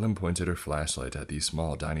 Evelyn pointed her flashlight at the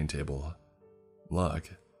small dining table. Look.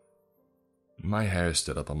 My hair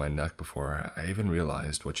stood up on my neck before I even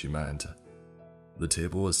realized what she meant. The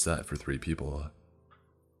table was set for 3 people.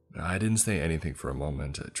 I didn't say anything for a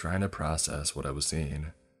moment, trying to process what I was seeing.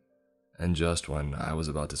 And just when I was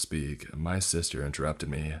about to speak, my sister interrupted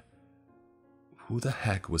me. Who the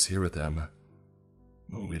heck was here with them?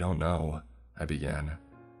 We don't know, I began.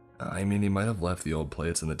 I mean, he might have left the old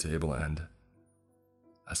plates on the table and...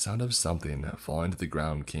 A sound of something falling to the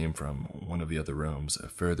ground came from one of the other rooms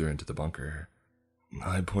further into the bunker.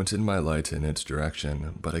 I pointed my light in its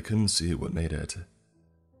direction, but I couldn't see what made it.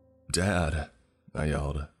 Dad, I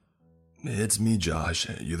yelled. It's me, Josh.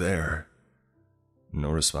 You there?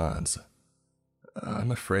 No response.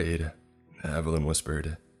 I'm afraid, Evelyn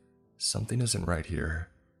whispered. Something isn't right here.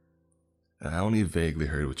 I only vaguely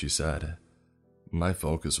heard what you said. My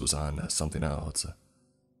focus was on something else.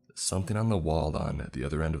 Something on the wall on the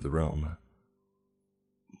other end of the room.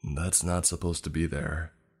 That's not supposed to be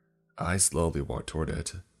there. I slowly walked toward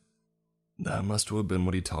it. That must have been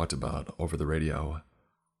what he talked about over the radio.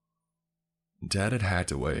 Dad had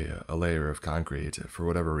hacked away a layer of concrete for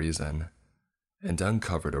whatever reason, and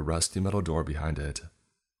uncovered a rusty metal door behind it.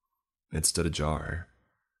 It stood ajar.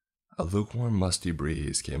 A lukewarm, musty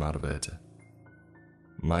breeze came out of it.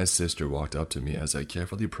 My sister walked up to me as I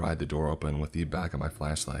carefully pried the door open with the back of my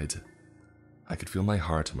flashlight. I could feel my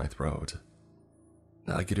heart in my throat.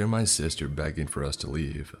 I could hear my sister begging for us to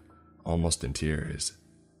leave, almost in tears.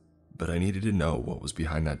 But I needed to know what was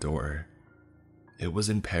behind that door. It was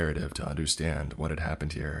imperative to understand what had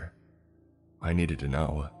happened here. I needed to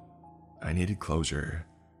know. I needed closure.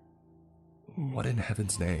 What in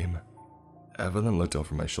heaven's name? Evelyn looked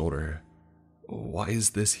over my shoulder. Why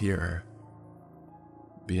is this here?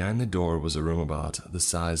 Behind the door was a room about the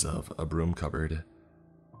size of a broom cupboard.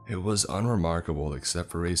 It was unremarkable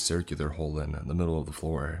except for a circular hole in the middle of the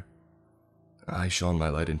floor. I shone my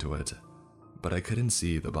light into it, but I couldn't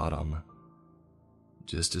see the bottom.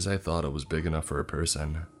 Just as I thought it was big enough for a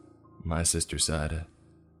person, my sister said,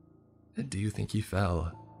 "Do you think he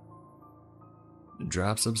fell?"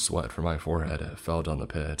 Drops of sweat from my forehead fell down the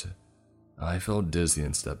pit. I felt dizzy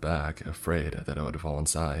and stepped back, afraid that I would fall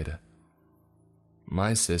inside.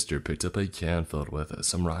 My sister picked up a can filled with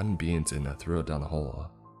some rotten beans and threw it down the hole.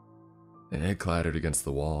 It clattered against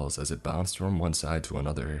the walls as it bounced from one side to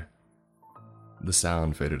another. The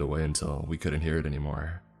sound faded away until we couldn't hear it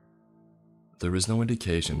anymore. There was no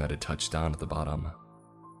indication that it touched down at the bottom.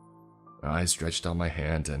 I stretched out my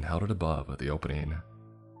hand and held it above the opening.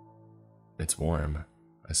 "It's warm,"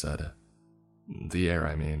 I said. "The air,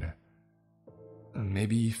 I mean."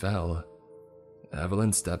 "Maybe he fell."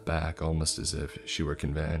 Evelyn stepped back almost as if she were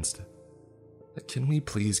convinced. "Can we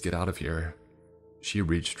please get out of here?" She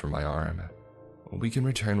reached for my arm. "We can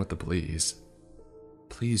return with the police."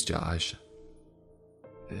 "Please, Josh."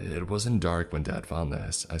 "It wasn't dark when Dad found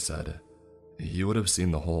this," I said. "You would have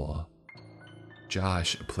seen the hole."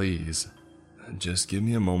 "Josh, please. Just give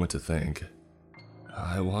me a moment to think."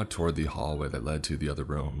 I walked toward the hallway that led to the other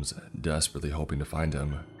rooms, desperately hoping to find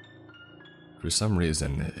him. For some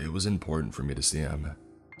reason, it was important for me to see him,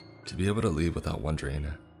 to be able to leave without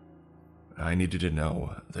wondering. I needed to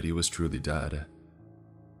know that he was truly dead.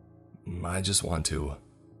 I just want to.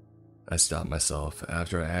 I stopped myself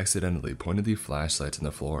after I accidentally pointed the flashlight on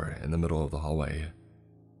the floor in the middle of the hallway,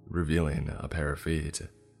 revealing a pair of feet.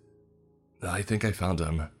 "I think I found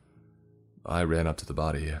him." I ran up to the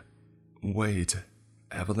body. "Wait."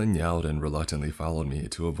 Evelyn yelled and reluctantly followed me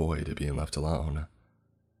to avoid being left alone.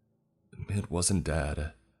 It wasn't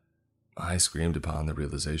dead. I screamed upon the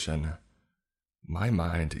realization. My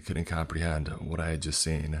mind couldn't comprehend what I had just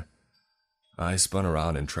seen. I spun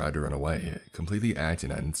around and tried to run away, completely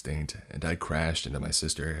acting on instinct, and I crashed into my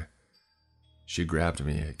sister. She grabbed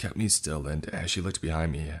me, kept me still, and as she looked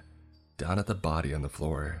behind me, down at the body on the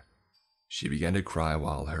floor, she began to cry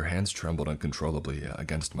while her hands trembled uncontrollably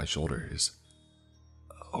against my shoulders.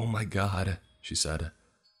 "Oh my God," she said.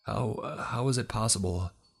 How is it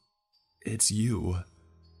possible?" "It's you."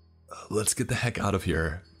 "Let's get the heck out of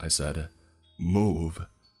here," I said. "Move."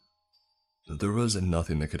 There was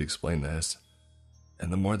nothing that could explain this,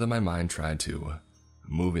 and the more that my mind tried to,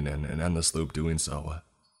 moving in an endless loop doing so,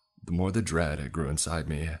 the more the dread grew inside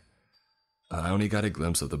me. I only got a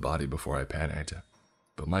glimpse of the body before I panicked,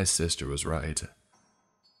 but my sister was right.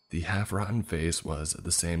 The half-rotten face was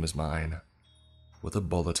the same as mine, with a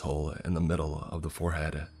bullet hole in the middle of the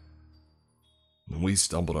forehead. We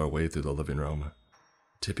stumbled our way through the living room,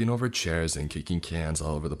 tipping over chairs and kicking cans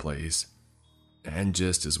all over the place. And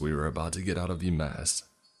just as we were about to get out of the mess,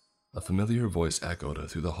 a familiar voice echoed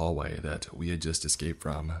through the hallway that we had just escaped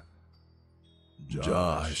from.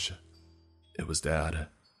 "Josh." It was Dad.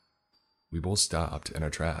 We both stopped in our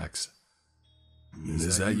tracks.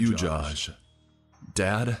 Is that you, Josh?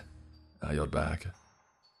 "Dad?" I yelled back.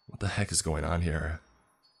 What the heck is going on here?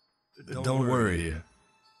 Don't worry.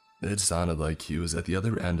 It sounded like he was at the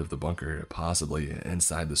other end of the bunker, possibly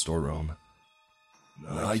inside the storeroom.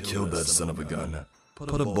 "I killed that son of a gun.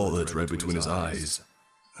 Put a bullet right between his eyes."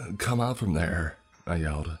 "Come out from there," I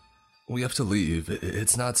yelled. "We have to leave.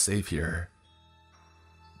 It's not safe here."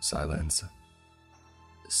 Silence.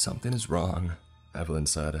 "Something is wrong," Evelyn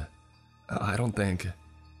said. "I don't think..."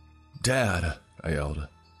 "Dad," I yelled.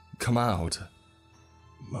 "Come out."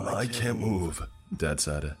 "I can't move," Dad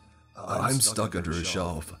said. "I'm stuck under a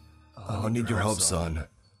shelf. I'll need your help, son."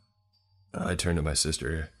 I turned to my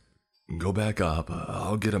sister. "Go back up.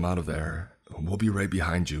 I'll get him out of there. We'll be right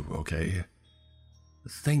behind you, okay?"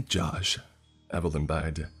 "Think, Josh," Evelyn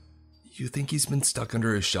begged. "You think he's been stuck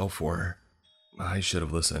under a shelf for..." I should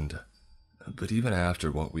have listened. But even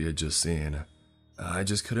after what we had just seen, I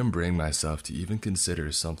just couldn't bring myself to even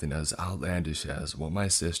consider something as outlandish as what my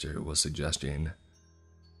sister was suggesting.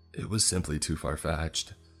 It was simply too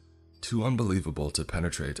far-fetched, too unbelievable to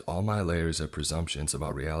penetrate all my layers of presumptions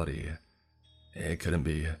about reality. It couldn't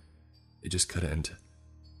be. It just couldn't.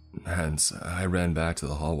 Hence, I ran back to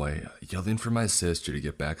the hallway, yelling for my sister to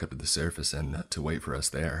get back up to the surface and to wait for us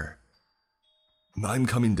there. "I'm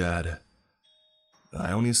coming, Dad."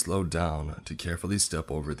 I only slowed down to carefully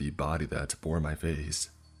step over the body that bore my face.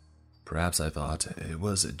 Perhaps I thought it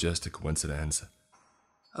was just a coincidence.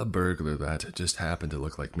 A burglar that just happened to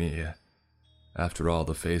look like me. After all,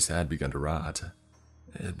 the face had begun to rot.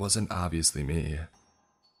 It wasn't obviously me.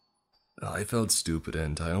 I felt stupid,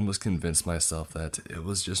 and I almost convinced myself that it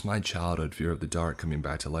was just my childhood fear of the dark coming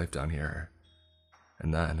back to life down here.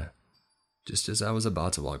 And then, just as I was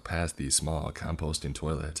about to walk past the small composting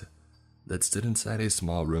toilet that stood inside a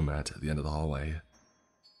small room at the end of the hallway,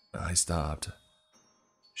 I stopped.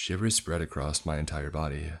 Shivers spread across my entire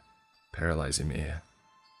body, paralyzing me.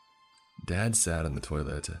 Dad sat on the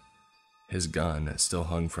toilet. His gun still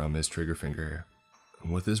hung from his trigger finger,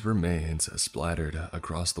 with his remains splattered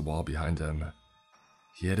across the wall behind him.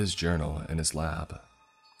 He had his journal in his lap,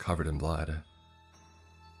 covered in blood.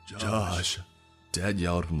 "Josh!" Dad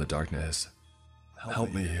yelled from the darkness.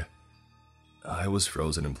 "Help me!" I was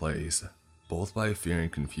frozen in place, both by fear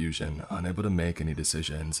and confusion, unable to make any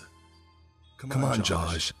decisions. Come on,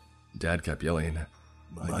 Josh!" Dad kept yelling.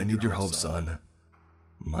 "I need your help, son."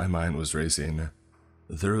 My mind was racing.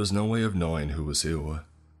 There was no way of knowing who was who.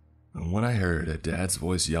 When I heard Dad's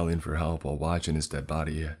voice yelling for help while watching his dead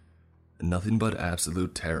body, nothing but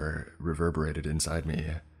absolute terror reverberated inside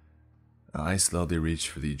me. I slowly reached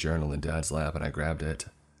for the journal in Dad's lap and I grabbed it,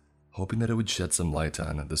 hoping that it would shed some light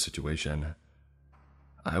on the situation.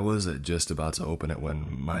 I was just about to open it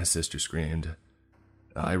when my sister screamed.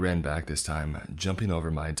 I ran back this time, jumping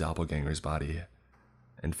over my doppelganger's body,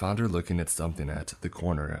 and found her looking at something at the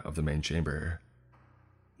corner of the main chamber.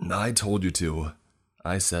 "I told you to,"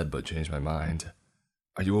 I said, but changed my mind.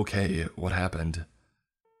 "Are you okay? What happened?"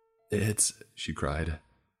 She cried.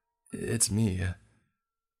 "It's me."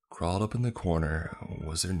 Crawled up in the corner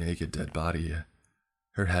was her naked dead body.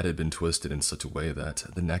 Her head had been twisted in such a way that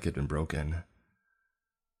the neck had been broken.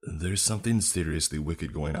 "There's something seriously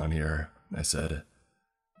wicked going on here," I said.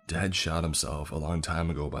 "Dad shot himself a long time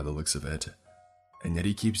ago by the looks of it, and yet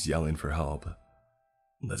he keeps yelling for help.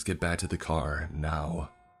 Let's get back to the car, now."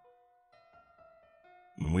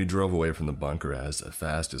 We drove away from the bunker as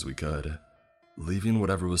fast as we could, leaving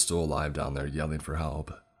whatever was still alive down there yelling for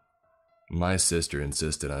help. My sister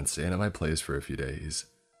insisted on staying at my place for a few days,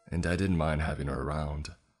 and I didn't mind having her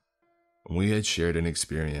around. We had shared an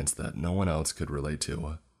experience that no one else could relate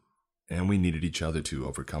to, and we needed each other to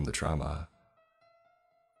overcome the trauma.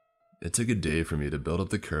 It took a day for me to build up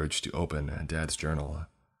the courage to open Dad's journal.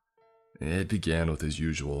 It began with his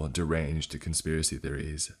usual deranged conspiracy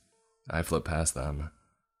theories. I flipped past them,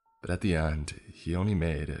 but at the end, he only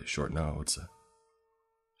made short notes.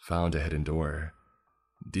 Found a hidden door.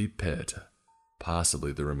 Deep pit.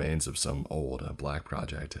 Possibly the remains of some old black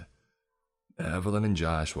project. Evelyn and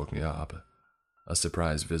Josh woke me up. A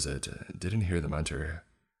surprise visit. Didn't hear them enter.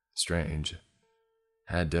 Strange.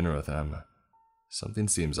 Had dinner with them. Something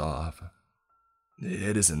seems off.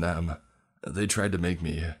 It isn't them. They tried to make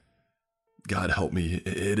me. God help me,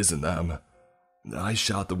 it isn't them. I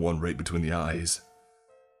shot the one right between the eyes.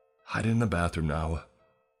 Hiding in the bathroom now.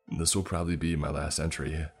 This will probably be my last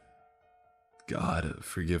entry. God,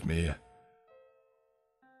 forgive me.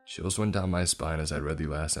 Chills went down my spine as I read the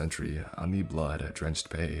last entry on the blood-drenched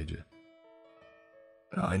page.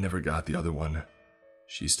 I never got the other one.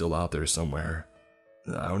 She's still out there somewhere.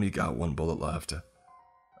 I only got one bullet left.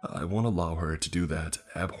 I won't allow her to do that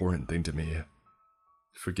abhorrent thing to me.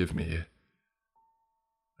 Forgive me.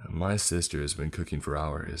 My sister has been cooking for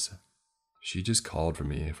hours. She just called for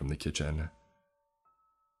me from the kitchen.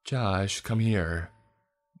 "Josh, come here.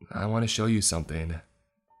 I want to show you something."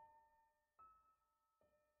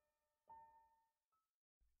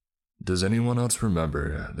 Does anyone else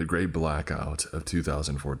remember the Great Blackout of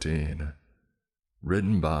 2014?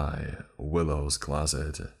 Written by Willow's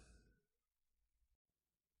Closet.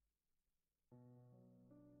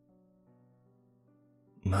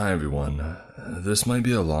 Hi everyone, this might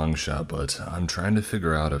be a long shot, but I'm trying to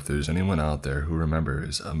figure out if there's anyone out there who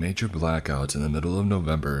remembers a major blackout in the middle of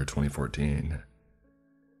November 2014.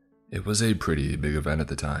 It was a pretty big event at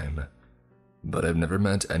the time, but I've never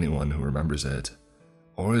met anyone who remembers it,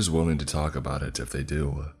 or is willing to talk about it if they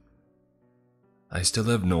do. I still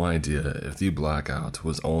have no idea if the blackout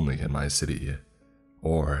was only in my city,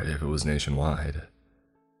 or if it was nationwide.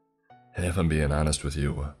 If I'm being honest with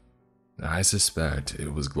you, I suspect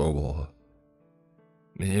it was global.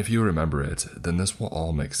 If you remember it, then this will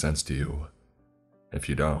all make sense to you. If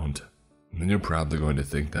you don't, then you're probably going to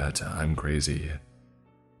think that I'm crazy.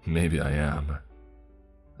 Maybe I am.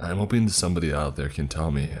 I'm hoping somebody out there can tell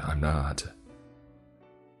me I'm not.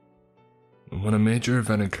 When a major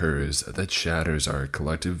event occurs that shatters our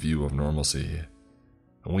collective view of normalcy,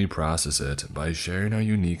 we process it by sharing our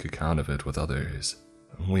unique account of it with others.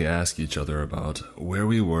 We ask each other about where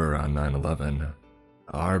we were on 9/11,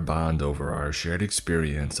 our bond over our shared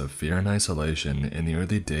experience of fear and isolation in the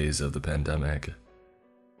early days of the pandemic.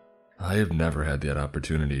 I have never had that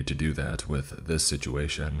opportunity to do that with this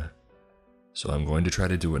situation, so I'm going to try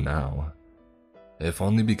to do it now, if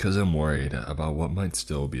only because I'm worried about what might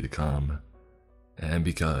still be to come, and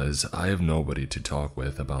because I have nobody to talk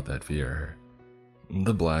with about that fear.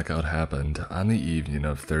 The blackout happened on the evening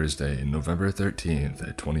of Thursday, November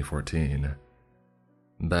 13th, 2014.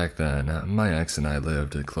 Back then, my ex and I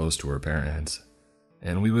lived close to her parents,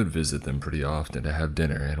 and we would visit them pretty often to have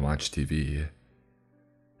dinner and watch TV.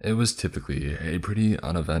 It was typically a pretty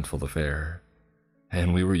uneventful affair,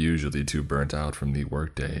 and we were usually too burnt out from the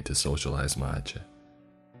workday to socialize much.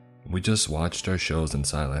 We just watched our shows in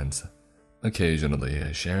silence,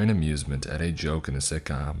 occasionally sharing amusement at a joke in a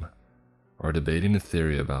sitcom, or debating a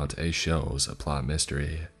theory about a show's plot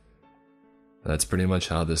mystery. That's pretty much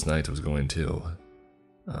how this night was going too,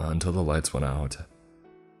 until the lights went out.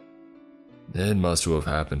 It must have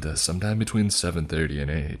happened sometime between 7:30 and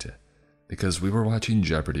 8, because we were watching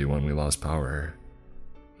Jeopardy when we lost power.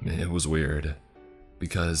 It was weird,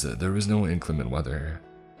 because there was no inclement weather,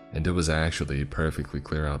 and it was actually perfectly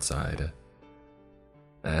clear outside.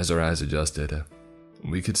 As our eyes adjusted,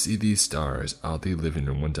 we could see these stars out the living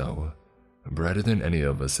room window, brighter than any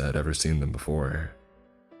of us had ever seen them before.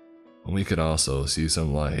 We could also see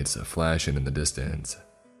some lights flashing in the distance.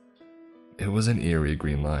 It was an eerie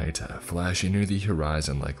green light flashing near the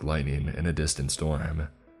horizon like lightning in a distant storm.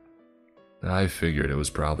 I figured it was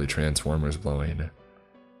probably transformers blowing,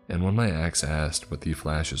 and when my ex asked what the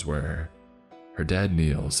flashes were, her dad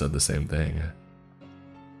Neil said the same thing.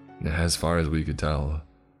 As far as we could tell,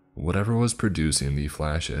 whatever was producing the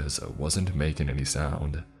flashes wasn't making any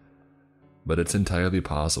sound, but it's entirely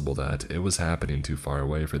possible that it was happening too far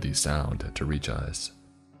away for the sound to reach us.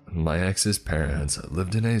 My ex's parents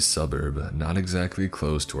lived in a suburb not exactly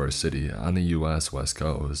close to our city on the US West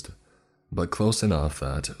Coast, but close enough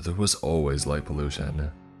that there was always light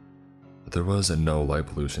pollution. There was no light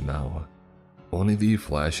pollution now, only the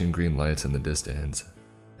flashing green lights in the distance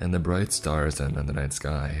and the bright stars in the night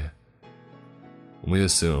sky. We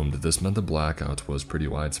assumed this meant the blackout was pretty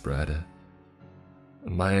widespread.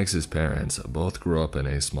 My ex's parents both grew up in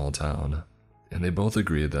a small town, and they both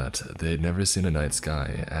agreed that they had never seen a night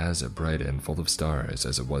sky as bright and full of stars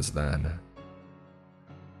as it was then.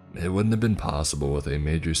 It wouldn't have been possible with a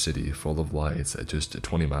major city full of lights at just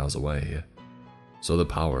 20 miles away, so the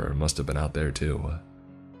power must have been out there too.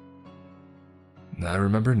 I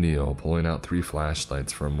remember Neil pulling out 3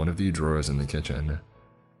 flashlights from one of the drawers in the kitchen,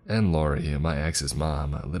 and Laurie, my ex's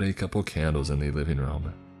mom, lit a couple candles in the living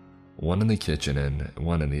room, one in the kitchen and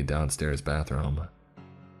one in the downstairs bathroom.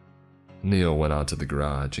 Neil went out to the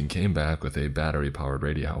garage and came back with a battery-powered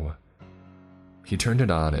radio. He turned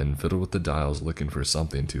it on and fiddled with the dials looking for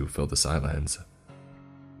something to fill the silence.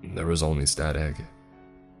 There was only static.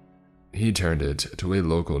 He turned it to a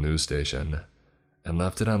local news station and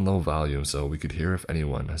left it on low volume so we could hear if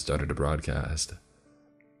anyone started to broadcast.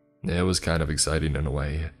 It was kind of exciting in a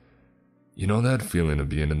way. You know that feeling of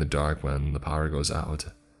being in the dark when the power goes out,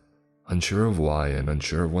 unsure of why and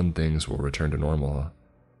unsure of when things will return to normal.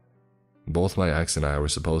 Both my ex and I were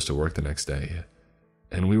supposed to work the next day,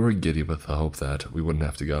 and we were giddy with the hope that we wouldn't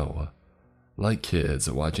have to go, like kids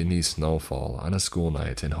watching the snow fall on a school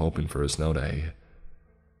night and hoping for a snow day.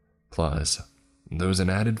 Plus, there was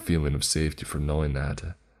an added feeling of safety from knowing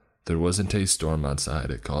that there wasn't a storm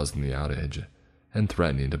outside causing the outage and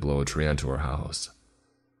threatening to blow a tree onto our house.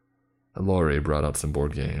 Laurie brought out some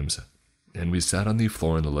board games, and we sat on the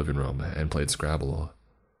floor in the living room and played Scrabble.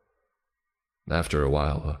 After a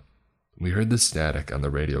while, we heard the static on the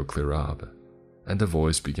radio clear up, and a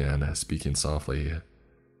voice began speaking softly.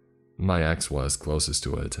 My ex was closest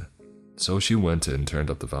to it, so she went and turned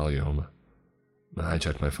up the volume. I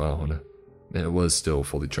checked my phone. It was still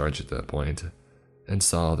fully charged at that point, and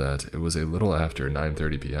saw that it was a little after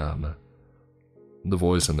 9:30 p.m. The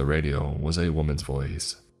voice on the radio was a woman's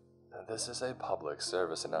voice. This is a public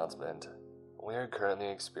service announcement. We are currently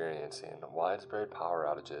experiencing widespread power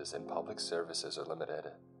outages and public services are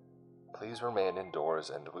limited. Please remain indoors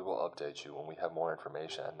and we will update you when we have more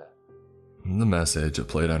information. The message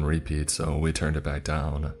played on repeat, so we turned it back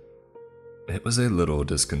down. It was a little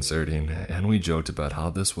disconcerting, and we joked about how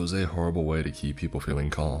this was a horrible way to keep people feeling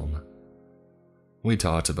calm. We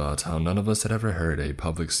talked about how none of us had ever heard a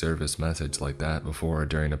public service message like that before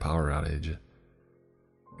during a power outage.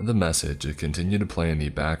 The message continued to play in the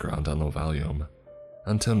background on low volume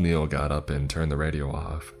until Neil got up and turned the radio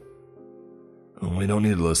off. "We don't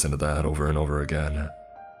need to listen to that over and over again.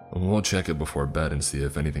 We'll check it before bed and see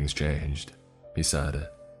if anything's changed," he said.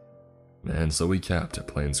 And so we kept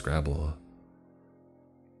playing Scrabble.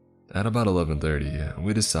 At about 11:30,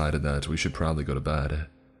 we decided that we should probably go to bed.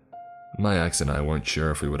 My ex and I weren't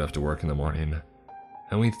sure if we would have to work in the morning,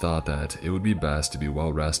 and we thought that it would be best to be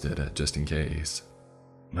well rested just in case.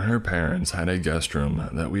 Her parents had a guest room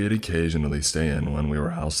that we'd occasionally stay in when we were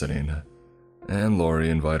house sitting, and Lori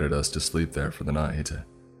invited us to sleep there for the night.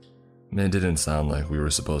 It didn't sound like we were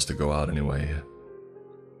supposed to go out anyway.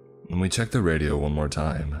 When we checked the radio one more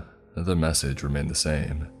time, the message remained the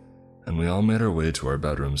same, and we all made our way to our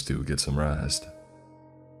bedrooms to get some rest.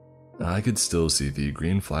 I could still see the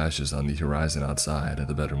green flashes on the horizon outside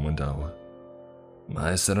the bedroom window.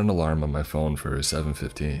 I set an alarm on my phone for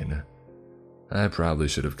 7:15. I probably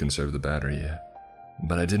should have conserved the battery,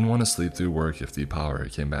 but I didn't want to sleep through work if the power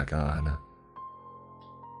came back on.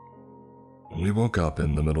 We woke up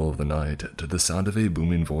in the middle of the night to the sound of a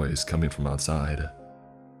booming voice coming from outside.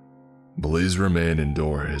 "Please remain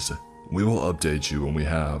indoors. We will update you when we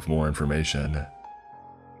have more information."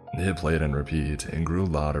 It played on repeat and grew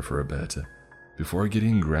louder for a bit, before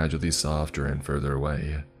getting gradually softer and further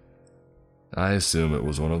away. I assume it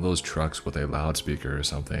was one of those trucks with a loudspeaker or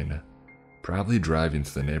something, probably driving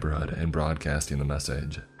through the neighborhood and broadcasting the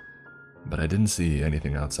message. But I didn't see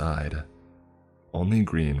anything outside, only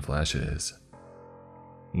green flashes.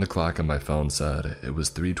 The clock on my phone said it was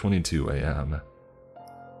 3:22 a.m.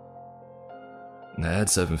 At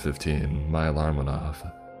 7:15, my alarm went off.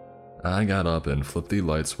 I got up and flipped the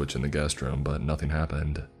light switch in the guest room, but nothing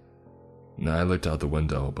happened. I looked out the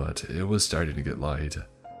window, but it was starting to get light,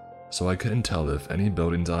 so I couldn't tell if any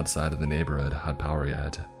buildings outside of the neighborhood had power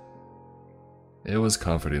yet. It was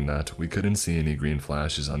comforting that we couldn't see any green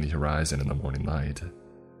flashes on the horizon in the morning light.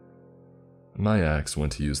 My ex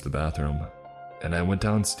went to use the bathroom, and I went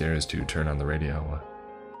downstairs to turn on the radio.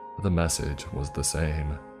 The message was the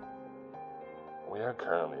same. "We are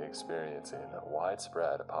currently experiencing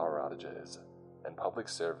widespread power outages, and public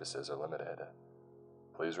services are limited.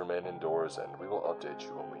 Please remain indoors and we will update you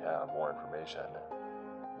when we have more information.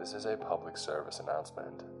 This is a public service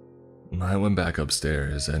announcement." I went back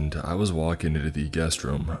upstairs, and I was walking into the guest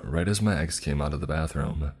room right as my ex came out of the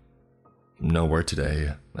bathroom. "No work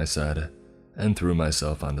today," I said, and threw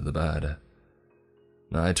myself onto the bed.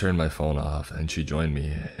 I turned my phone off, and she joined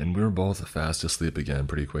me, and we were both fast asleep again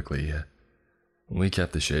pretty quickly. We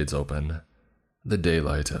kept the shades open. The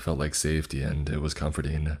daylight felt like safety, and it was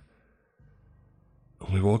comforting.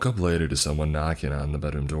 We woke up later to someone knocking on the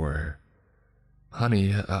bedroom door.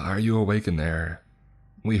 "Honey, are you awake in there?"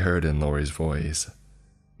 we heard in Lori's voice.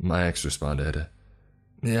 My ex responded,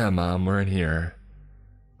 "Yeah, Mom, we're in here."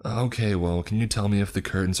 "Okay, well, can you tell me if the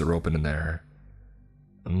curtains are open in there?"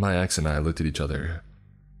 My ex and I looked at each other.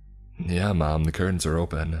 "Yeah, Mom, the curtains are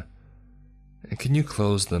open." "Can you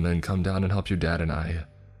close them and come down and help your dad and I?"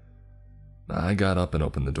 I got up and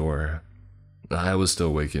opened the door. I was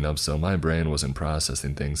still waking up, so my brain wasn't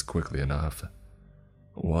processing things quickly enough.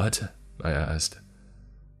 "What?" I asked.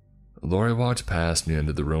 Lori walked past me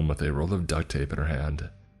into the room with a roll of duct tape in her hand.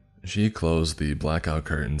 She closed the blackout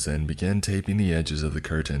curtains and began taping the edges of the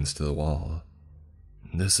curtains to the wall.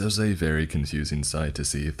 This was a very confusing sight to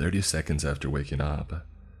see 30 seconds after waking up.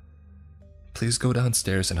 "Please go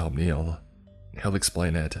downstairs and help Neil. He'll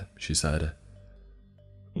explain it," she said.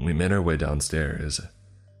 We made our way downstairs.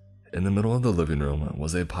 In the middle of the living room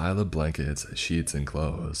was a pile of blankets, sheets, and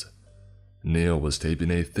clothes. Neil was taping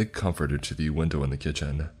a thick comforter to the window in the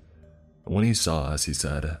kitchen. When he saw us, he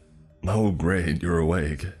said, "Oh great, you're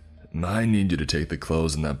awake. I need you to take the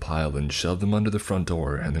clothes in that pile and shove them under the front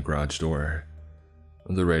door and the garage door."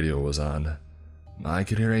 The radio was on. I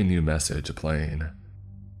could hear a new message playing.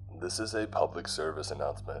 "This is a public service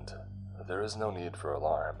announcement. There is no need for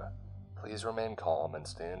alarm. Please remain calm and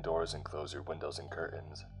stay indoors and close your windows and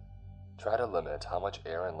curtains. Try to limit how much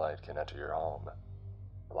air and light can enter your home.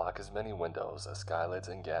 Block as many windows, skylights,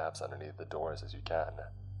 and gaps underneath the doors as you can.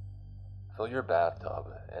 Fill your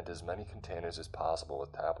bathtub and as many containers as possible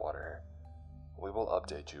with tap water. We will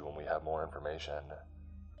update you when we have more information."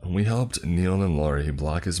 We helped Neil and Lori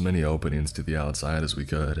block as many openings to the outside as we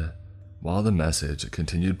could, while the message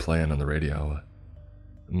continued playing on the radio.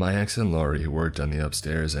 My ex and Lori worked on the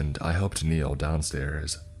upstairs, and I helped Neil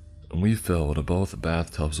downstairs. We filled both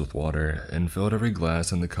bathtubs with water and filled every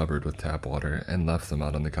glass in the cupboard with tap water and left them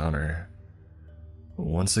out on the counter.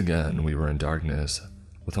 Once again, we were in darkness,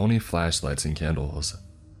 with only flashlights and candles.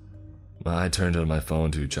 I turned on my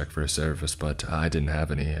phone to check for service, but I didn't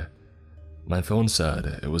have any. My phone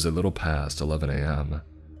said it was a little past 11 a.m.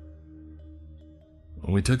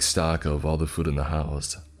 We took stock of all the food in the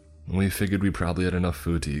house. We figured we probably had enough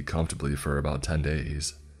food to eat comfortably for about 10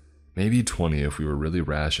 days. Maybe 20 if we were really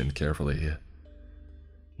rationed carefully.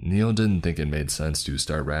 Neil didn't think it made sense to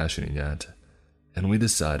start rationing yet, and we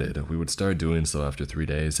decided we would start doing so after 3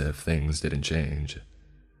 days if things didn't change.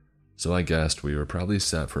 So I guessed we were probably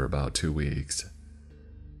set for about 2 weeks.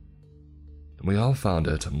 We all found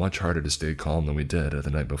it much harder to stay calm than we did the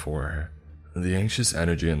night before. The anxious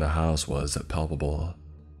energy in the house was palpable.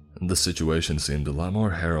 The situation seemed a lot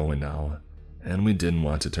more harrowing now, and we didn't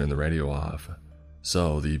want to turn the radio off,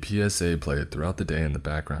 so the PSA played throughout the day in the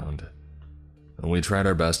background. We tried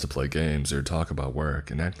our best to play games or talk about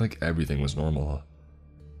work and act like everything was normal.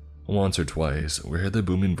 Once or twice, we heard the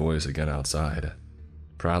booming voice again outside,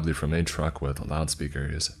 probably from a truck with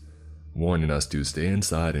loudspeakers, warning us to stay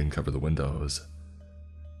inside and cover the windows.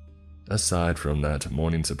 Aside from that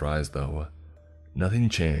morning surprise though, nothing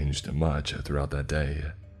changed much throughout that day,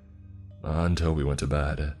 until we went to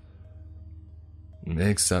bed.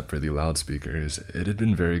 Except for the loudspeakers, it had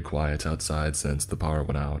been very quiet outside since the power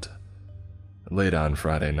went out. Late on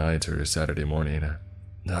Friday night or Saturday morning,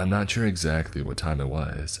 I'm not sure exactly what time it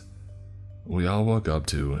was, we all woke up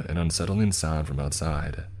to an unsettling sound from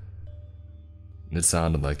outside. It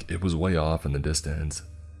sounded like it was way off in the distance,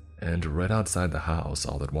 and right outside the house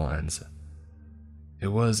all at once. It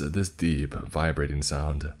was this deep, vibrating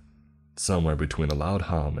sound, somewhere between a loud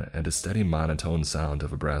hum and a steady monotone sound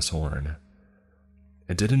of a brass horn.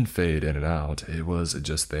 It didn't fade in and out, it was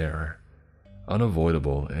just there,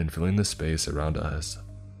 unavoidable and filling the space around us.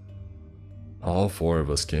 All 4 of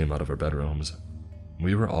us came out of our bedrooms.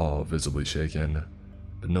 We were all visibly shaken,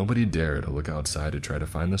 but nobody dared to look outside to try to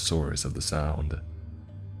find the source of the sound.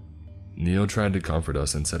 Neil tried to comfort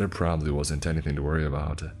us and said it probably wasn't anything to worry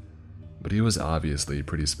about, but he was obviously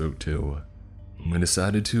pretty spooked too. We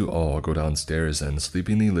decided to all go downstairs and sleep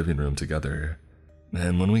in the living room together,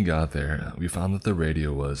 and when we got there, we found that the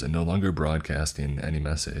radio was no longer broadcasting any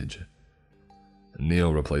message.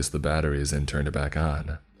 Neil replaced the batteries and turned it back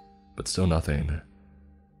on, but still nothing.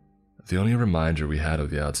 The only reminder we had of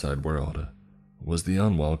the outside world was the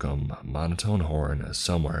unwelcome, monotone horn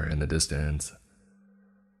somewhere in the distance.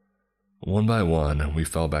 One by one, we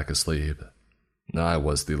fell back asleep. I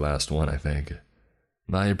was the last one, I think.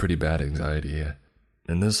 I had pretty bad anxiety,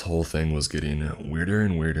 and this whole thing was getting weirder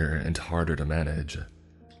and weirder and harder to manage.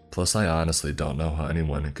 Plus, I honestly don't know how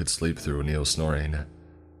anyone could sleep through Neil's snoring,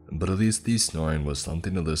 but at least the snoring was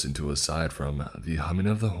something to listen to aside from the humming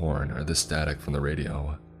of the horn or the static from the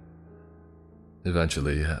radio.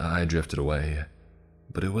 Eventually, I drifted away,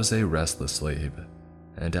 but it was a restless sleep,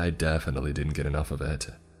 and I definitely didn't get enough of it.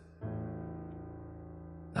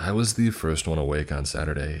 I was the first one awake on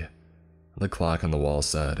Saturday. The clock on the wall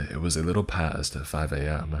said it was a little past 5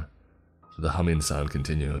 a.m. The humming sound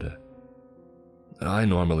continued. I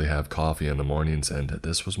normally have coffee in the mornings, and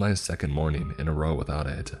this was my second morning in a row without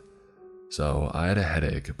it. So I had a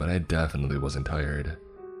headache, but I definitely wasn't tired.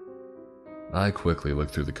 I quickly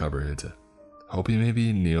looked through the cupboard, hoping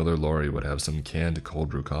maybe Neil or Lori would have some canned cold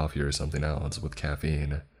brew coffee or something else with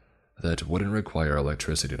caffeine that wouldn't require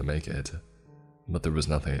electricity to make it, but there was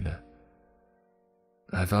nothing.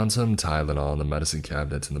 I found some Tylenol in the medicine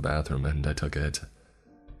cabinets in the bathroom and I took it,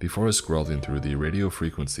 before scrolling through the radio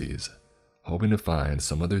frequencies, hoping to find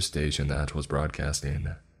some other station that was broadcasting.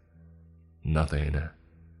 Nothing.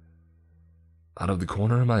 Out of the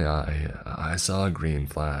corner of my eye, I saw a green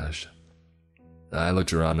flash. I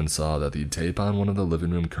looked around and saw that the tape on one of the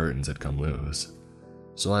living room curtains had come loose,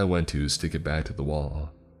 so I went to stick it back to the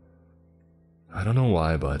wall. I don't know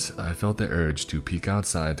why, but I felt the urge to peek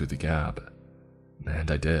outside through the gap,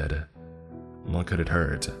 and I did. What could it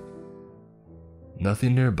hurt?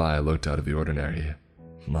 Nothing nearby looked out of the ordinary.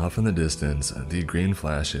 Off in the distance, the green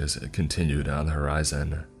flashes continued on the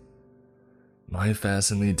horizon. I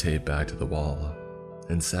fastened the tape back to the wall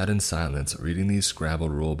and sat in silence reading the Scrabble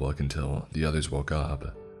rulebook until the others woke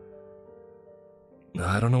up.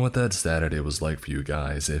 I don't know what that Saturday was like for you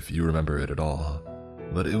guys, if you remember it at all,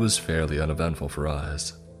 but it was fairly uneventful for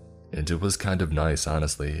us, and it was kind of nice,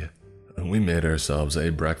 honestly. We made ourselves a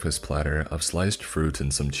breakfast platter of sliced fruit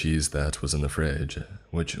and some cheese that was in the fridge,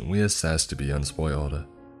 which we assessed to be unspoiled.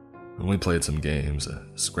 We played some games,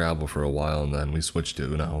 Scrabble for a while, and then we switched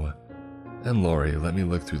to Uno. And Lori let me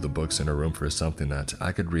look through the books in her room for something that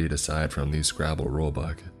I could read aside from the Scrabble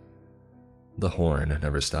rulebook. The horn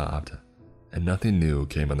never stopped, and nothing new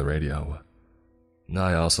came on the radio.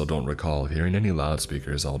 I also don't recall hearing any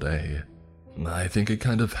loudspeakers all day. I think it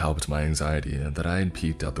kind of helped my anxiety that I had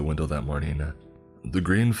peeked out the window that morning. The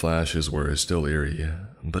green flashes were still eerie,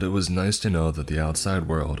 but it was nice to know that the outside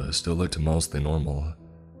world still looked mostly normal,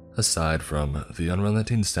 aside from the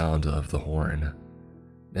unrelenting sound of the horn.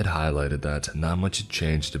 It highlighted that not much had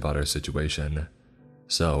changed about our situation,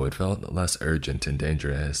 so it felt less urgent and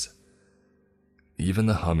dangerous. Even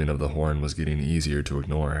the humming of the horn was getting easier to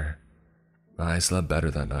ignore. I slept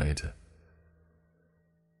better that night.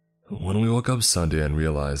 When we woke up Sunday and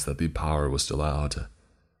realized that the power was still out,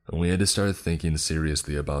 we had to start thinking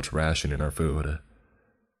seriously about rationing our food.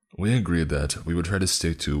 We agreed that we would try to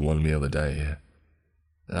stick to one meal a day.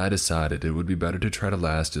 I decided it would be better to try to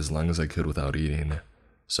last as long as I could without eating,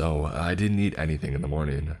 so I didn't eat anything in the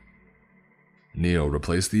morning. Neo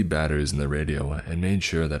replaced the batteries in the radio and made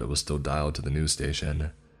sure that it was still dialed to the news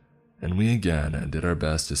station, and we again did our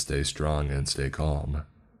best to stay strong and stay calm.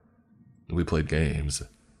 We played games.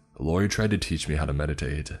 Lori tried to teach me how to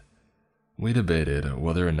meditate. We debated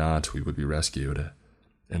whether or not we would be rescued,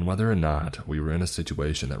 and whether or not we were in a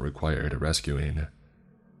situation that required rescuing.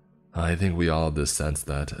 I think we all had this sense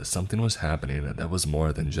that something was happening that was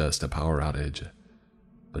more than just a power outage,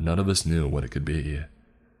 but none of us knew what it could be.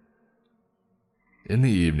 In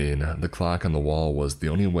the evening, the clock on the wall was the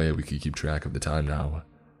only way we could keep track of the time now,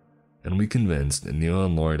 and we convinced Neil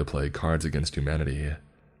and Lori to play Cards Against Humanity.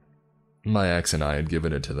 My ex and I had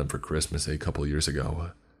given it to them for Christmas a couple years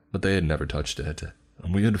ago, but they had never touched it.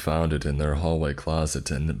 We had found it in their hallway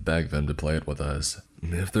closet and begged them to play it with us.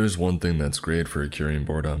 If there's one thing that's great for curing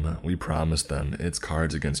boredom, we promised them it's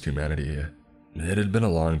Cards Against Humanity. It had been a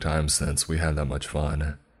long time since we had that much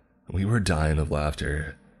fun. We were dying of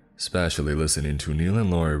laughter, especially listening to Neil and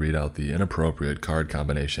Lori read out the inappropriate card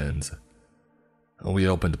combinations. We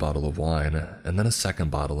opened a bottle of wine, and then a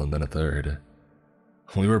second bottle, and then a third.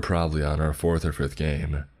 We were probably on our fourth or fifth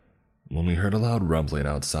game when we heard a loud rumbling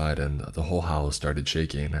outside and the whole house started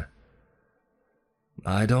shaking.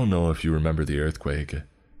 I don't know if you remember the earthquake,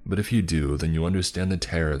 but if you do, then you understand the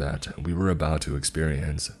terror that we were about to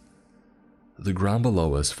experience. The ground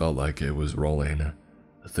below us felt like it was rolling.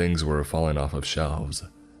 Things were falling off of shelves.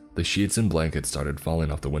 The sheets and blankets started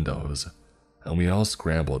falling off the windows, and we all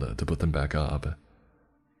scrambled to put them back up.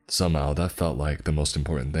 Somehow that felt like the most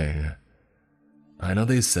important thing. I know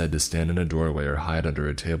they said to stand in a doorway or hide under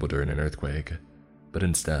a table during an earthquake, but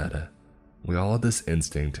instead, we all had this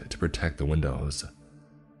instinct to protect the windows.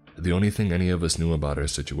 The only thing any of us knew about our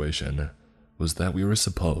situation was that we were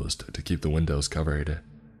supposed to keep the windows covered.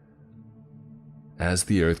 As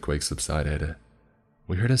the earthquake subsided,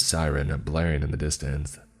 we heard a siren blaring in the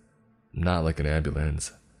distance. Not like an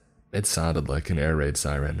ambulance. It sounded like an air raid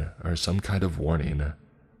siren or some kind of warning.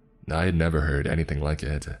 I had never heard anything like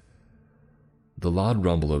it. The loud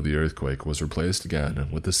rumble of the earthquake was replaced again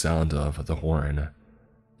with the sound of the horn,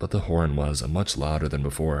 but the horn was much louder than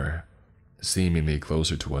before, seemingly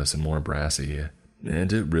closer to us and more brassy,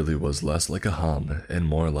 and it really was less like a hum and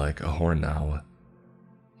more like a horn now.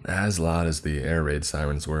 As loud as the air raid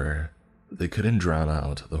sirens were, they couldn't drown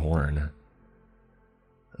out the horn.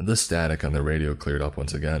 The static on the radio cleared up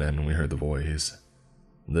once again, and we heard the voice.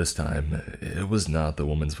 This time, it was not the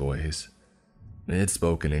woman's voice. It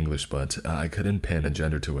spoke in English, but I couldn't pin a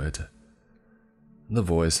gender to it. The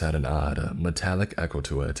voice had an odd, metallic echo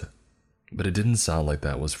to it, but it didn't sound like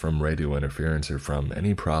that was from radio interference or from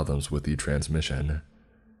any problems with the transmission.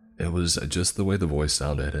 It was just the way the voice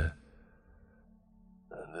sounded.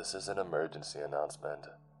 This is an emergency announcement.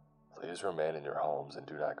 Please remain in your homes and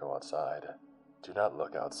do not go outside. Do not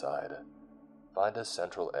look outside. Find a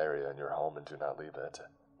central area in your home and do not leave it.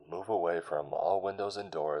 Move away from all windows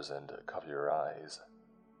and doors and cover your eyes.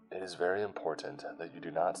 It is very important that you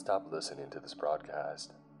do not stop listening to this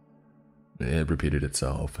broadcast. It repeated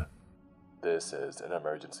itself. This is an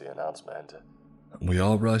emergency announcement. We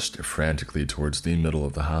all rushed frantically towards the middle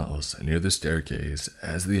of the house, near the staircase,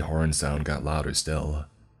 as the horn sound got louder still.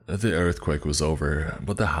 The earthquake was over,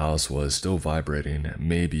 but the house was still vibrating,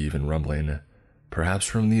 maybe even rumbling, perhaps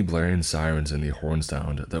from the blaring sirens and the horn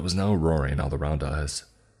sound that was now roaring all around us.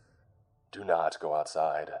 Do not go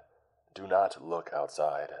outside. Do not look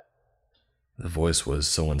outside. The voice was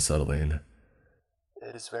so unsettling.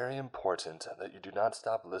 It is very important that you do not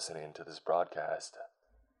stop listening to this broadcast.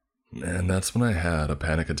 And that's when I had a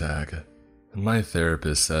panic attack. My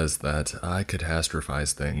therapist says that I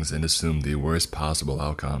catastrophize things and assume the worst possible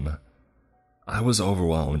outcome. I was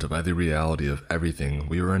overwhelmed by the reality of everything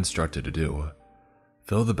we were instructed to do.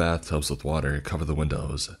 Fill the bathtubs with water, cover the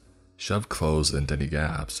windows, shove clothes into any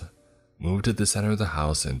gaps, move to the center of the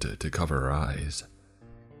house and to cover our eyes.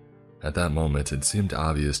 At that moment, it seemed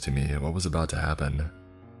obvious to me what was about to happen.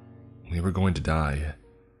 We were going to die.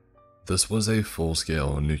 This was a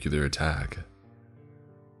full-scale nuclear attack.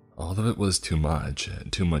 All of it was too much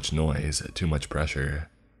noise, too much pressure,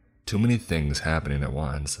 too many things happening at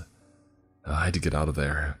once. I had to get out of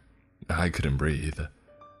there. I couldn't breathe.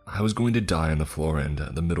 I was going to die on the floor in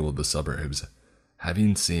the middle of the suburbs,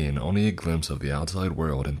 having seen only a glimpse of the outside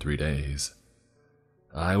world in 3 days.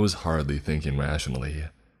 I was hardly thinking rationally.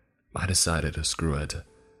 I decided to screw it,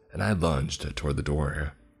 and I lunged toward the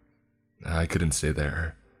door. I couldn't stay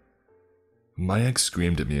there. My ex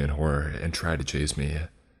screamed at me in horror and tried to chase me,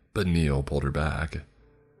 but Neil pulled her back.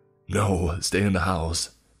 "No, stay in the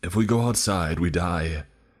house. If we go outside, we die."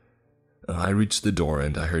 I reached the door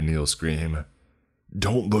and I heard Neil scream,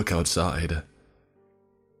 "Don't look outside."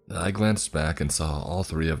 I glanced back and saw all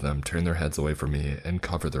 3 of them turn their heads away from me and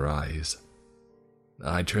cover their eyes.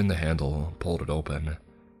 I turned the handle, pulled it open,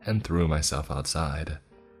 and threw myself outside.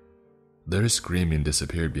 Their screaming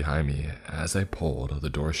disappeared behind me as I pulled the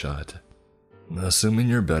door shut. Assuming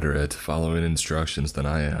you're better at following instructions than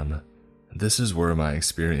I am, this is where my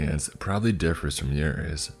experience probably differs from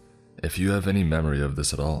yours, if you have any memory of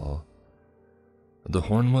this at all. The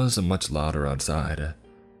horn was much louder outside,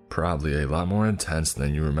 probably a lot more intense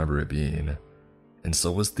than you remember it being, and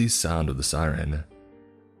so was the sound of the siren.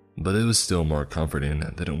 But it was still more comforting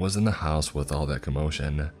that it was in the house with all that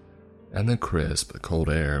commotion, and the crisp, cold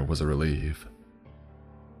air was a relief.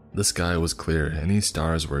 The sky was clear and the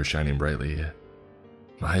stars were shining brightly.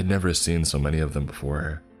 I had never seen so many of them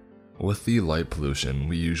before, with the light pollution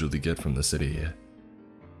we usually get from the city.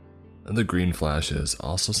 The green flashes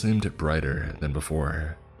also seemed brighter than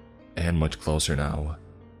before, and much closer now,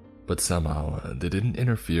 but somehow they didn't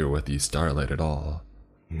interfere with the starlight at all.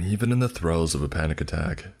 Even in the throes of a panic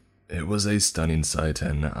attack, it was a stunning sight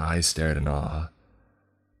and I stared in awe.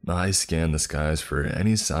 I scanned the skies for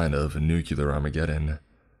any sign of nuclear Armageddon,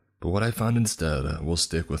 but what I found instead will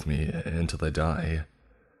stick with me until I die.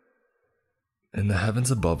 In the heavens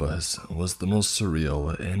above us was the most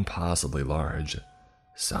surreal, impossibly large,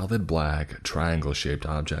 solid black, triangle-shaped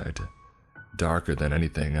object, darker than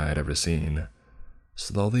anything I had ever seen,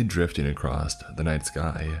 slowly drifting across the night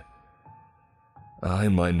sky. I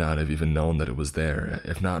might not have even known that it was there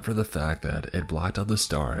if not for the fact that it blocked out the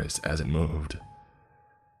stars as it moved.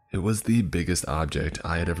 It was the biggest object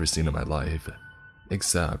I had ever seen in my life,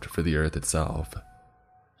 except for the Earth itself.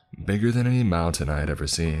 Bigger than any mountain I had ever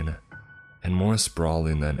seen, and more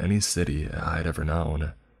sprawling than any city I had ever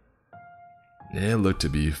known. It looked to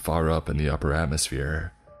be far up in the upper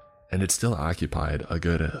atmosphere, and it still occupied a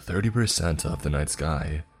good 30% of the night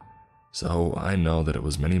sky, so I know that it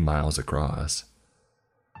was many miles across.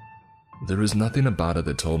 There was nothing about it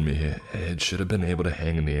that told me it should have been able to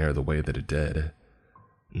hang in the air the way that it did.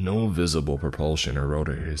 No visible propulsion or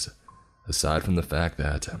rotors, aside from the fact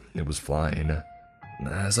that it was flying.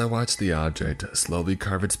 As I watched the object slowly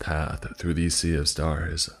carve its path through the sea of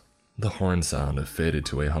stars, the horn sound faded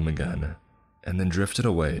to a hum again, and then drifted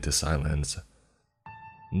away to silence.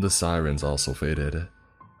 The sirens also faded,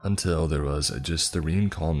 until there was just serene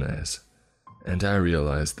calmness, and I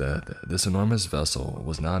realized that this enormous vessel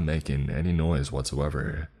was not making any noise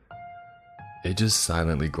whatsoever. It just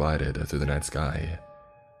silently glided through the night sky,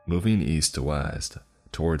 moving east to west,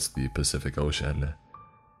 towards the Pacific Ocean.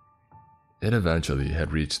 It eventually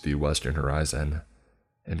had reached the western horizon,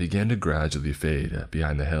 and began to gradually fade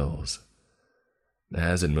behind the hills.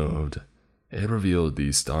 As it moved, it revealed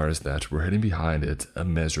the stars that were hidden behind its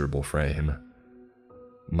immeasurable frame.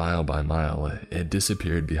 Mile by mile, it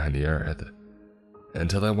disappeared behind the earth,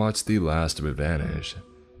 until I watched the last of it vanish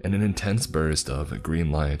in an intense burst of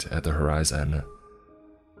green light at the horizon.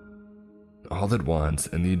 All at once,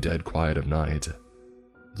 in the dead quiet of night,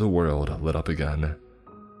 the world lit up again.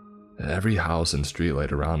 Every house and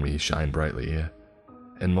streetlight around me shined brightly,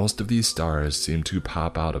 and most of these stars seemed to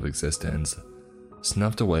pop out of existence,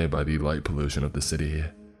 snuffed away by the light pollution of the city.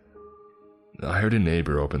 I heard a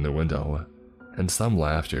neighbor open their window, and some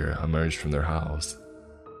laughter emerged from their house.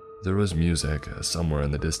 There was music somewhere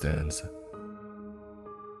in the distance.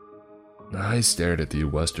 I stared at the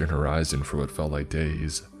western horizon for what felt like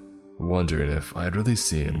days, wondering if I had really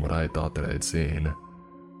seen what I thought that I had seen.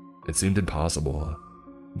 It seemed impossible,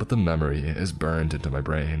 but the memory is burned into my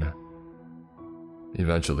brain.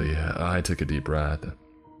 Eventually, I took a deep breath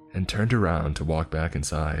and turned around to walk back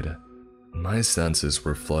inside. My senses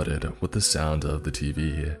were flooded with the sound of the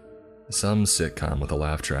TV, some sitcom with a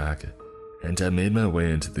laugh track, and I made my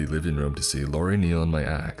way into the living room to see Lori, Neil, and my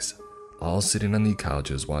ex, all sitting on the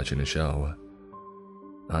couches watching a show.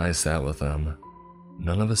 I sat with them.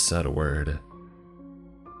 None of us said a word.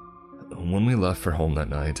 When we left for home that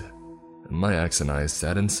night, my ex and I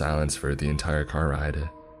sat in silence for the entire car ride,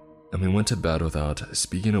 and we went to bed without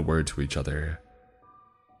speaking a word to each other.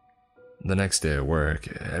 The next day at work,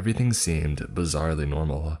 everything seemed bizarrely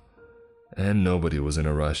normal, and nobody was in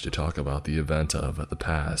a rush to talk about the event of the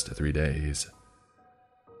past 3 days.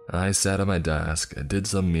 I sat at my desk, did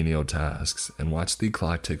some menial tasks, and watched the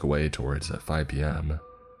clock tick away towards 5 p.m.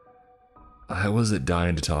 I was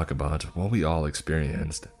dying to talk about what we all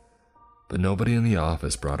experienced, but nobody in the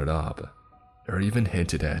office brought it up, or even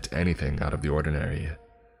hinted at anything out of the ordinary.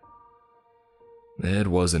 It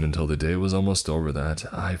wasn't until the day was almost over that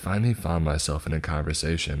I finally found myself in a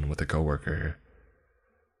conversation with a coworker.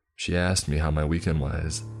 She asked me how my weekend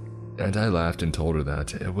was, and I laughed and told her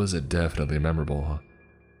that it was definitely memorable.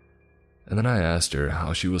 And then I asked her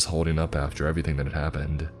how she was holding up after everything that had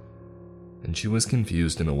happened, and she was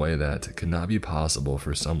confused in a way that could not be possible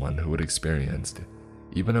for someone who had experienced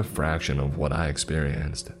even a fraction of what I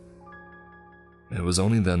experienced. It was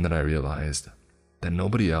only then that I realized that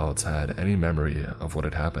nobody else had any memory of what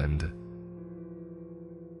had happened.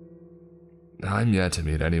 I'm yet to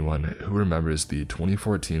meet anyone who remembers the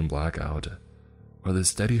 2014 blackout, or the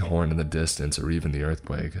steady horn in the distance, or even the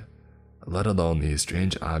earthquake, let alone the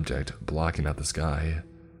strange object blocking out the sky.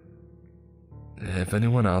 If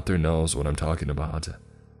anyone out there knows what I'm talking about,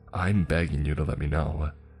 I'm begging you to let me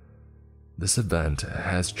know. This event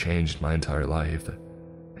has changed my entire life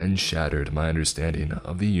and shattered my understanding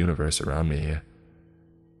of the universe around me,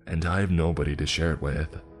 and I have nobody to share it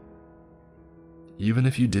with. Even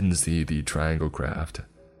if you didn't see the triangle craft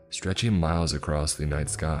stretching miles across the night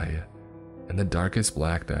sky in the darkest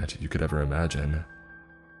black that you could ever imagine,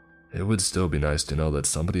 it would still be nice to know that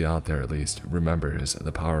somebody out there at least remembers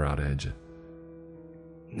the power outage.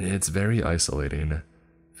 It's very isolating,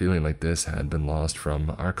 feeling like this had been lost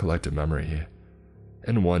from our collective memory,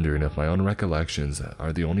 and wondering if my own recollections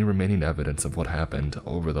are the only remaining evidence of what happened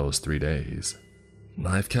over those 3 days.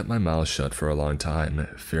 I've kept my mouth shut for a long time,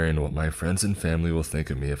 fearing what my friends and family will think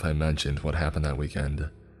of me if I mentioned what happened that weekend.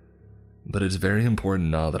 But it's very important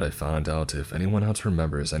now that I found out if anyone else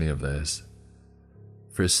remembers any of this.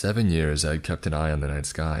 For 7 years, I'd kept an eye on the night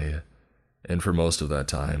sky, and for most of that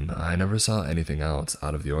time, I never saw anything else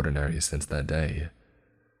out of the ordinary since that day.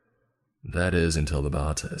 That is until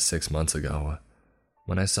about 6 months ago,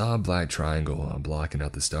 when I saw a black triangle blocking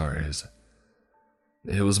out the stars.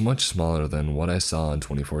 It was much smaller than what I saw in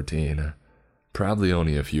 2014, probably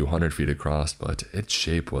only a few hundred feet across, but its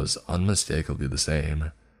shape was unmistakably the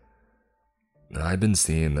same. I've been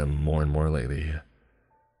seeing them more and more lately.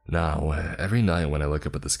 Now, every night when I look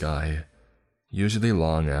up at the sky, usually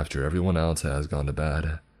long after everyone else has gone to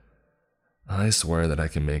bed, I swear that I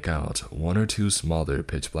can make out 1 or 2 smaller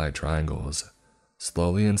pitch-black triangles,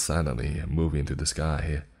 slowly and silently moving through the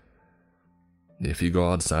sky. If you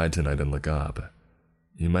go outside tonight and look up,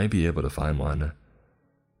 you might be able to find one.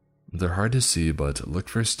 They're hard to see, but look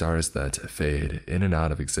for stars that fade in and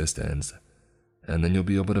out of existence, and then you'll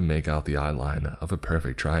be able to make out the outline of a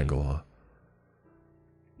perfect triangle.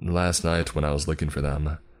 Last night when I was looking for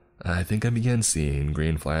them, I think I began seeing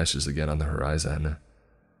green flashes again on the horizon.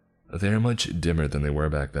 They're much dimmer than they were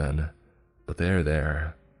back then, but they're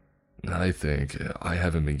there. I think I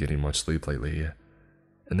haven't been getting much sleep lately,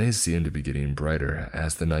 and they seem to be getting brighter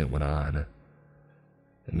as the night went on.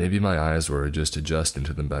 Maybe my eyes were just adjusting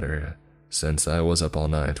to them better, since I was up all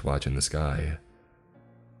night watching the sky.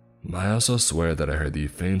 I also swear that I heard the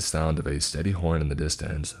faint sound of a steady horn in the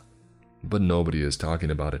distance, but nobody is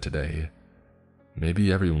talking about it today.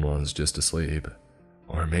 Maybe everyone's just asleep,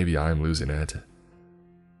 or maybe I'm losing it.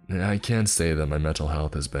 I can't say that my mental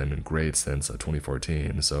health has been great since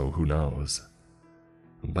 2014, so who knows.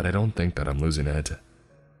 But I don't think that I'm losing it.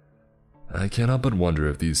 I cannot but wonder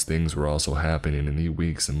if these things were also happening in the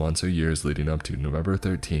weeks and months or years leading up to November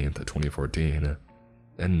 13th, 2014,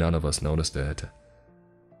 and none of us noticed it.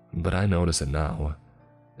 But I notice it now,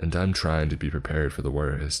 and I'm trying to be prepared for the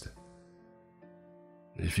worst.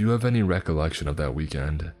 If you have any recollection of that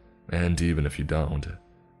weekend, and even if you don't,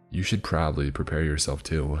 you should probably prepare yourself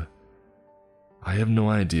too. I have no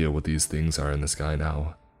idea what these things are in the sky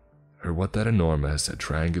now, or what that enormous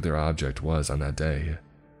triangular object was on that day,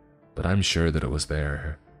 but I'm sure that it was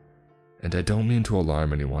there. And I don't mean to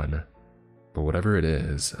alarm anyone, but whatever it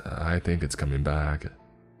is, I think it's coming back.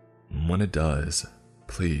 When it does,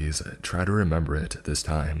 please try to remember it this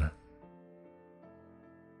time.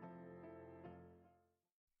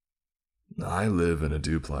 I live in a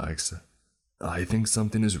duplex. I think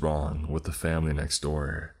something is wrong with the family next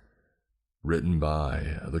door. Written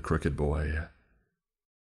by the Crooked Boy.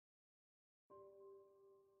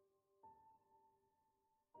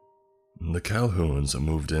 The Calhouns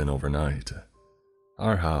moved in overnight.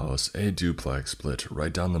 Our house, a duplex split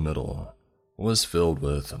right down the middle, was filled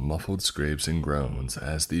with muffled scrapes and groans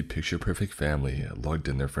as the picture-perfect family lugged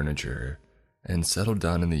in their furniture and settled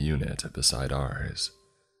down in the unit beside ours.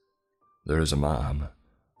 There's a mom,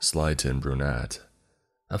 slight and brunette,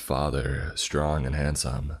 a father, strong and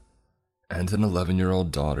handsome, and an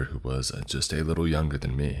 11-year-old daughter who was just a little younger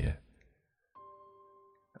than me.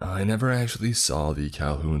 I never actually saw the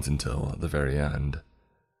Calhouns until the very end.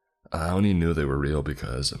 I only knew they were real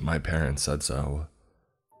because my parents said so.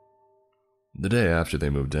 The day after they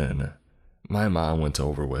moved in, my mom went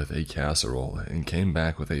over with a casserole and came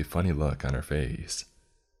back with a funny look on her face.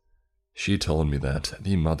 She told me that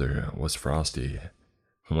the mother was frosty,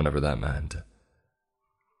 whatever that meant.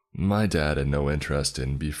 My dad had no interest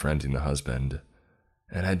in befriending the husband,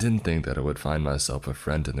 and I didn't think that I would find myself a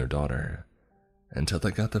friend in their daughter until I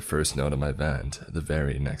got the first note of my vent the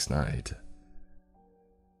very next night.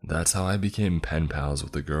 That's how I became pen pals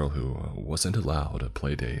with the girl who wasn't allowed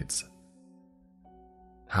play dates.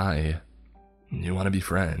 Hi, you want to be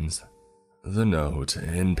friends? The note,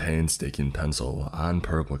 in painstaking pencil on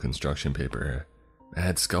purple construction paper,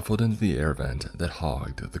 had scuffled into the air vent that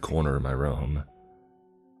hogged the corner of my room.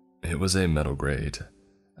 It was a metal grate,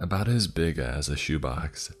 about as big as a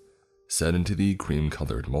shoebox, set into the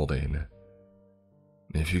cream-colored molding.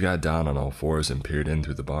 If you got down on all fours and peered in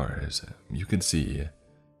through the bars, you could see,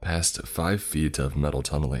 past 5 feet of metal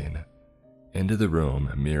tunneling, into the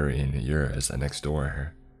room mirroring yours next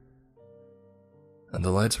door. The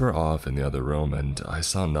lights were off in the other room and I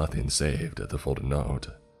saw nothing save the folded note,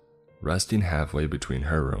 resting halfway between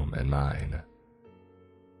her room and mine.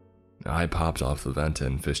 I popped off the vent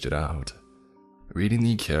and fished it out, reading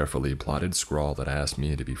the carefully plotted scrawl that asked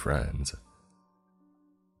me to be friends.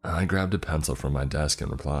 I grabbed a pencil from my desk and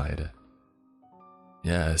replied,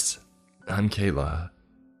 "Yes, I'm Kayla.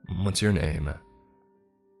 What's your name?"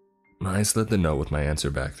 I slid the note with my answer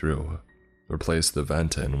back through, replaced the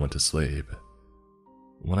vent and went to sleep.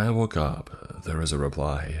 When I woke up, there was a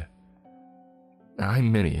reply.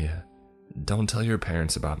 "I'm Minnie. Don't tell your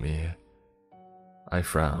parents about me." I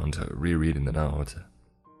frowned, rereading the note.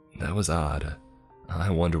 That was odd. I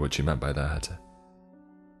wonder what she meant by that.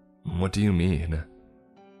 "What do you mean?"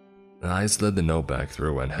 I slid the note back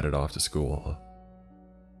through and headed off to school.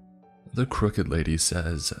 "The crooked lady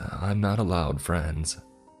says I'm not allowed friends."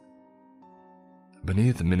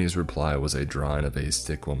 Beneath Minnie's reply was a drawing of a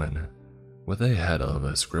stick woman, with a head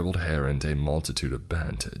of scribbled hair and a multitude of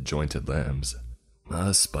bent, jointed limbs.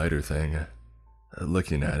 A spider thing.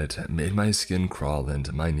 Looking at it made my skin crawl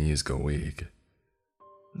and my knees go weak.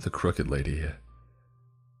 The crooked lady.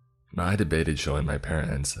 I debated showing my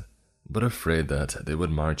parents, but afraid that they would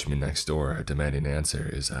march me next door demanding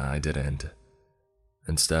answers, I didn't.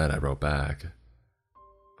 Instead, I wrote back,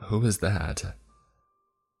 "Who is that?"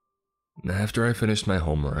 After I finished my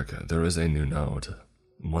homework, there was a new note,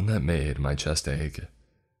 one that made my chest ache.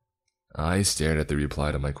 I stared at the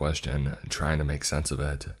reply to my question, trying to make sense of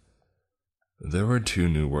it. There were 2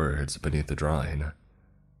 new words beneath the drawing.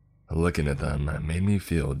 Looking at them made me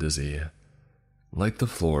feel dizzy, like the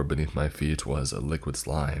floor beneath my feet was a liquid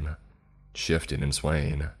slime, shifting and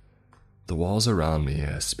swaying, the walls around me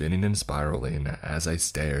spinning and spiraling as I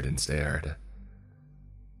stared and stared.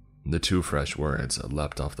 The 2 fresh words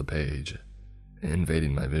leapt off the page,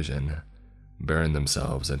 invading my vision, burying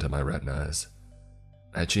themselves into my retinas,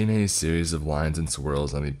 etching a series of lines and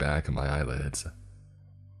swirls on the back of my eyelids.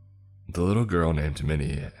 The little girl named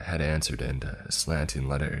Minnie had answered in slanting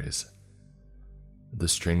letters. The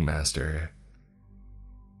String Master.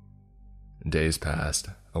 Days passed,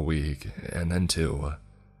 a week, and then 2.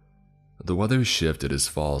 The weather shifted as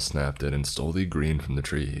fall snapped in and stole the green from the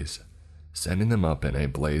trees, sending them up in a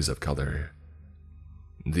blaze of color.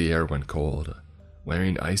 The air went cold,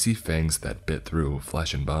 wearing icy fangs that bit through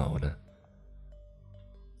flesh and bone.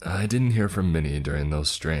 I didn't hear from Minnie during those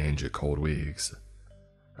strange, cold weeks.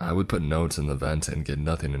 I would put notes in the vent and get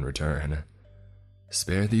nothing in return.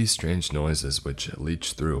 Spare these strange noises which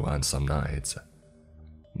leached through on some nights.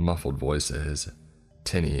 Muffled voices,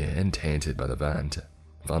 tinny and tainted by the vent,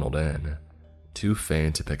 funneled in, too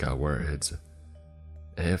faint to pick out words.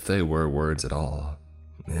 If they were words at all.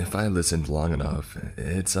 If I listened long enough,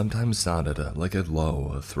 it sometimes sounded like a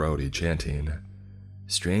low, throaty chanting.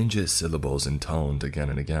 Strange syllables intoned again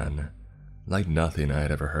and again, like nothing I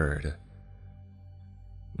had ever heard.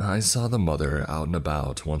 I saw the mother out and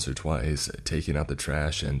about once or twice, taking out the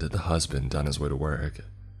trash, and the husband on his way to work.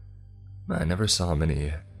 I never saw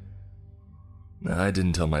Minnie. I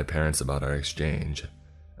didn't tell my parents about our exchange.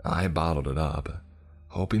 I bottled it up,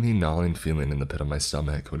 hoping the gnawing feeling in the pit of my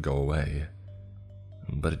stomach would go away.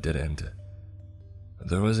 But it didn't.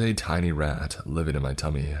 There was a tiny rat living in my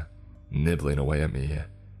tummy, nibbling away at me,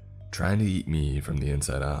 trying to eat me from the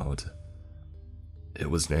inside out. It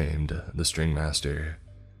was named the String Master.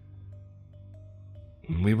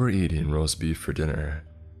 We were eating roast beef for dinner.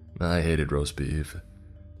 I hated roast beef.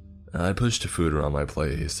 I pushed food around my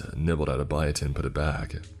plate, nibbled at a bite and put it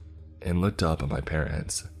back, and looked up at my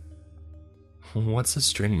parents. "What's a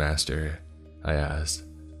String Master?" I asked.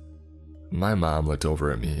 My mom looked over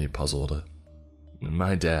at me, puzzled.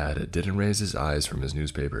 My dad didn't raise his eyes from his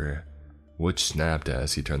newspaper, which snapped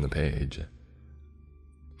as he turned the page.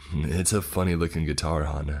 "It's a funny-looking guitar,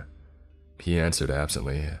 hon," he answered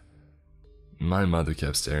absently. My mother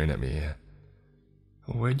kept staring at me.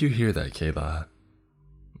 "Where'd you hear that, Kayla?"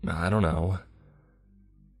 "I don't know."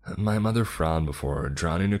 My mother frowned before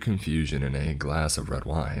drowning her confusion in a glass of red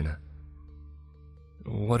wine.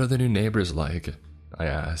 "What are the new neighbors like?" I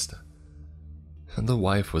asked. "The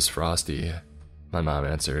wife was frosty," my mom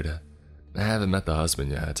answered. "I haven't met the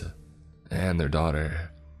husband yet, and their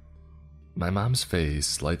daughter." My mom's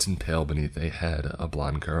face, light and pale beneath a head of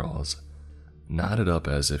blonde curls, nodded up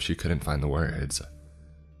as if she couldn't find the words.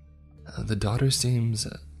 "The daughter seems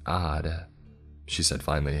odd," she said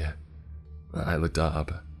finally. I looked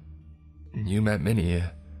up. "You met Minnie."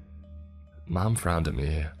 Mom frowned at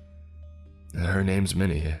me. "Her name's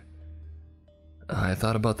Minnie." I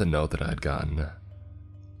thought about the note that I had gotten.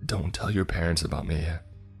 "Don't tell your parents about me,"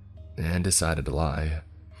 and decided to lie.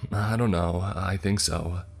 "I don't know, I think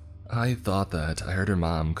so. I thought that I heard her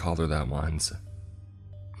mom call her that once."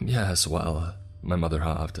 "Yes, well," my mother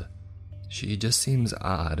huffed. "She just seems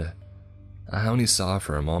odd. I only saw her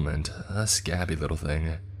for a moment, a scabby little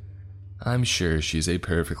thing. I'm sure she's a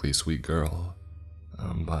perfectly sweet girl.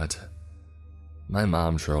 But..." My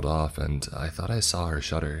mom trailed off and I thought I saw her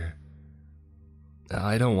shudder.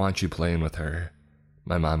 "I don't want you playing with her,"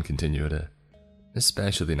 my mom continued.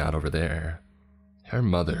 "Especially not over there. Her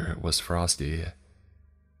mother was frosty."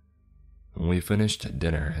 We finished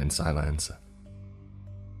dinner in silence.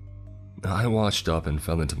 I washed up and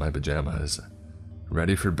fell into my pajamas,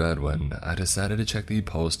 ready for bed when I decided to check the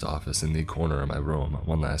post office in the corner of my room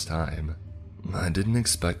one last time. I didn't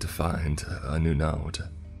expect to find a new note,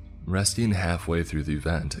 resting halfway through the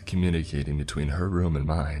vent communicating between her room and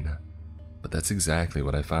mine, but that's exactly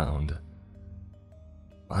what I found.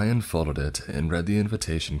 I unfolded it and read the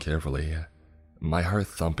invitation carefully, my heart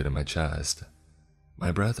thumping in my chest,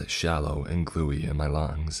 my breath shallow and gluey in my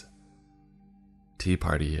lungs. "Tea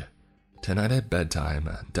party, tonight at bedtime,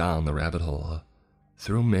 down the rabbit hole,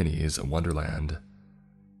 through Minnie's Wonderland."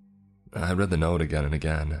 I read the note again and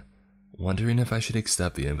again, wondering if I should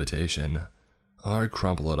accept the invitation or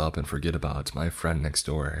crumple it up and forget about my friend next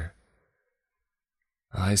door.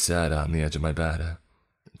 I sat on the edge of my bed,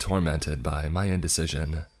 tormented by my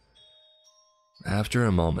indecision. After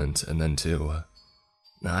a moment and then two,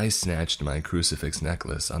 I snatched my crucifix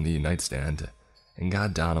necklace on the nightstand and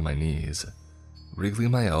got down on my knees,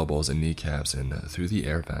 wriggling my elbows and kneecaps in through the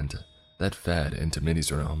air vent that fed into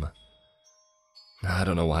Minnie's room. I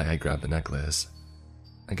don't know why I grabbed the necklace.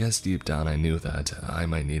 I guess deep down I knew that I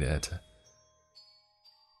might need it.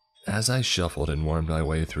 As I shuffled and wormed my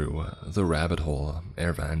way through the rabbit hole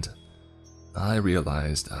air vent, I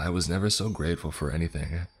realized I was never so grateful for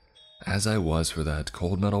anything as I was for that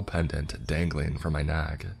cold metal pendant dangling from my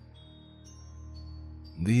neck.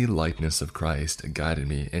 The likeness of Christ guided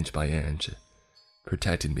me inch by inch,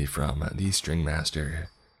 protecting me from the String Master,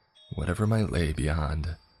 whatever might lay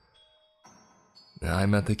beyond. I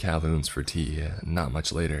met the Calhouns for tea not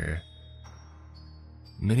much later.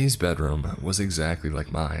 Minnie's bedroom was exactly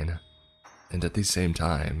like mine, and at the same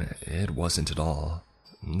time, it wasn't at all.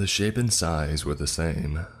 The shape and size were the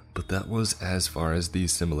same, but that was as far as the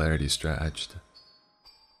similarity stretched.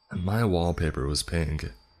 My wallpaper was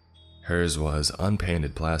pink. Hers was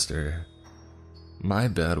unpainted plaster. My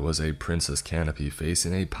bed was a princess canopy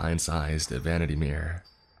facing a pint-sized vanity mirror.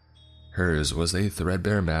 Hers was a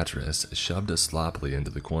threadbare mattress shoved sloppily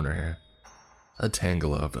into the corner, a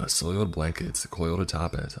tangle of soiled blankets coiled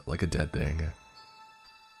atop it like a dead thing.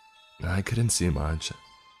 I couldn't see much.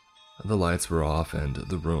 The lights were off and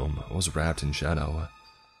the room was wrapped in shadow,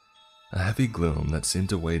 a heavy gloom that seemed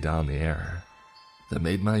to weigh down the air, that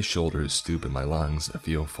made my shoulders stoop and my lungs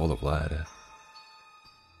feel full of lead.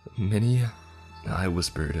 "Minnie?" I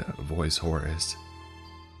whispered, voice hoarse.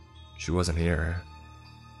 She wasn't here.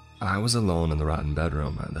 I was alone in the rotten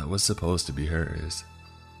bedroom that was supposed to be hers.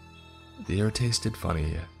 The air tasted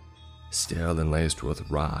funny, stale and laced with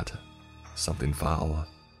rot, something foul.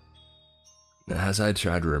 As I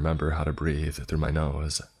tried to remember how to breathe through my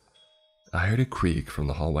nose, I heard a creak from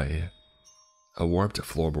the hallway, a warped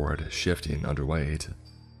floorboard shifting under weight.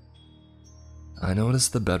 I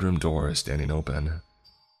noticed the bedroom door standing open,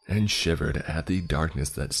 and shivered at the darkness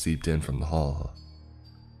that seeped in from the hall.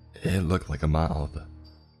 It looked like a mouth,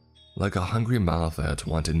 like a hungry mouth that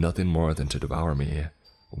wanted nothing more than to devour me,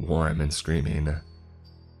 warm and screaming.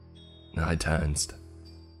 I tensed.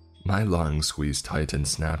 My lungs squeezed tight and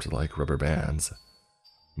snapped like rubber bands.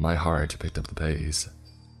 My heart picked up the pace,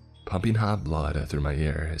 pumping hot blood through my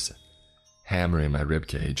ears, hammering my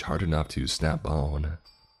ribcage hard enough to snap bone.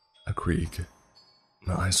 A creak.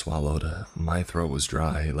 I swallowed. My throat was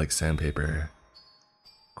dry like sandpaper.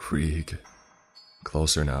 Creak.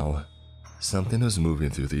 Closer now. Something was moving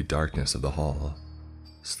through the darkness of the hall,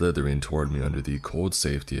 slithering toward me under the cold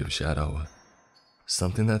safety of shadow.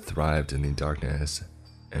 Something that thrived in the darkness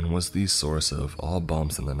and was the source of all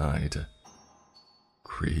bumps in the night.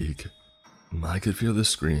 Creak. I could feel the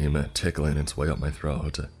scream tickling its way up my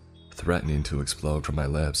throat, threatening to explode from my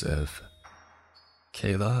lips if...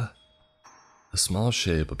 Kayla? A small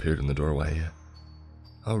shape appeared in the doorway.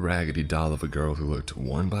 A raggedy doll of a girl who looked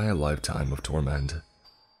worn by a lifetime of torment.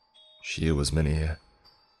 She was Minnie,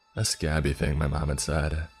 a scabby thing my mom had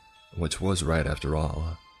said, which was right after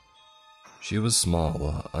all. She was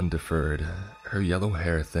small, undeferred, her yellow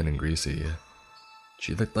hair thin and greasy.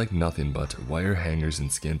 She looked like nothing but wire hangers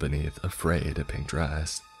and skin beneath a frayed pink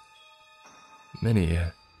dress. Minnie,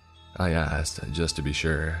 I asked, just to be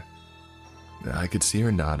sure. I could see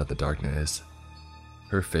her nod at the darkness.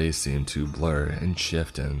 Her face seemed to blur and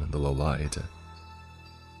shift in the low light.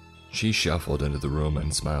 She shuffled into the room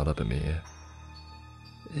and smiled up at me.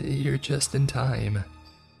 "You're just in time,"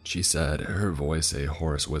 she said, her voice a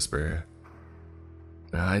hoarse whisper.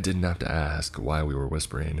 I didn't have to ask why we were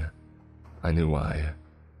whispering. I knew why.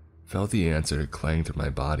 Felt the answer clang through my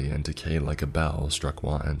body and decay like a bell struck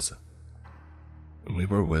once. We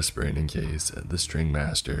were whispering in case the string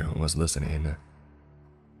master was listening.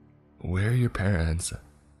 "Where are your parents?"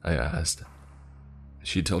 I asked.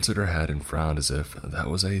 She tilted her head and frowned as if that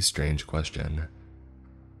was a strange question.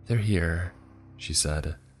 "They're here," she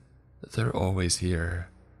said. "They're always here."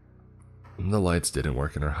 The lights didn't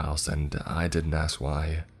work in her house, and I didn't ask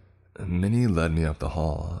why. Minnie led me up the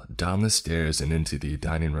hall, down the stairs and into the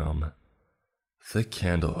dining room. Thick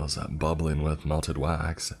candles, bubbling with melted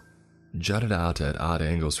wax, jutted out at odd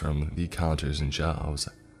angles from the counters and shelves,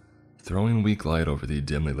 throwing weak light over the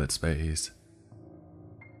dimly lit space.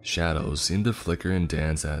 Shadows seemed to flicker and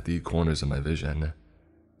dance at the corners of my vision,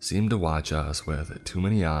 seemed to watch us with too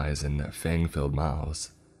many eyes and fang-filled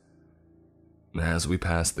mouths. As we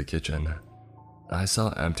passed the kitchen, I saw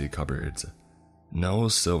empty cupboards, no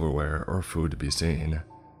silverware or food to be seen,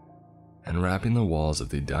 and wrapping the walls of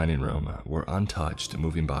the dining room were untouched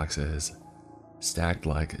moving boxes, stacked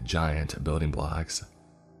like giant building blocks.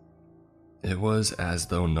 It was as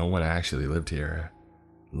though no one actually lived here,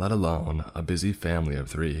 let alone a busy family of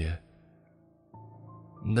 3.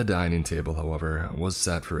 The dining table, however, was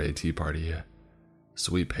set for a tea party.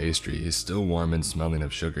 Sweet pastry, still warm and smelling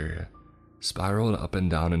of sugar, spiraled up and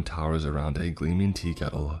down in towers around a gleaming tea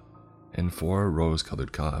kettle and 4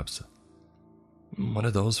 rose-colored cups. "What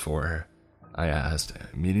are those for?" I asked,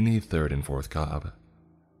 meeting the 3rd and 4th cup.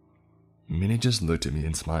 Minnie just looked at me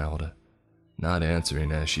and smiled, not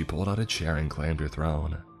answering as she pulled out a chair and claimed her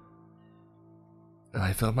throne.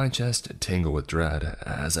 I felt my chest tingle with dread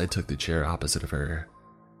as I took the chair opposite of her.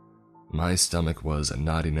 My stomach was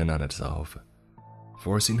knotting in on itself,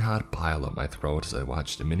 forcing hot bile up my throat as I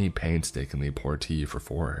watched Minnie painstakingly pour tea for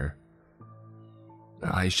 4.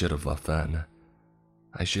 I should have left then.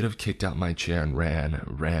 I should have kicked out my chair and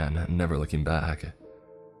ran, never looking back.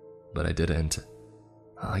 But I didn't.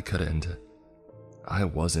 I couldn't. I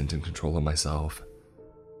wasn't in control of myself.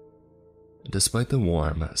 Despite the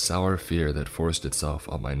warm, sour fear that forced itself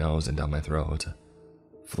up my nose and down my throat,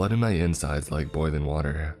 flooding my insides like boiling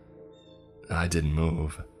water, I didn't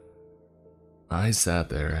move. I sat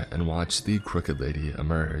there and watched the crooked lady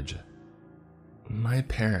emerge. "My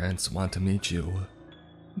parents want to meet you,"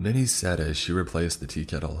 Minnie said as she replaced the tea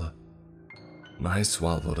kettle. I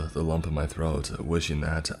swallowed the lump in my throat, wishing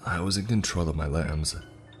that I was in control of my limbs,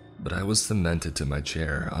 but I was cemented to my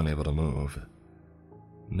chair, unable to move.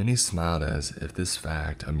 Minnie smiled as if this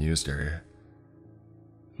fact amused her.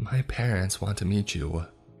 "My parents want to meet you,"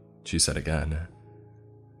 she said again.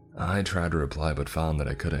 I tried to reply but found that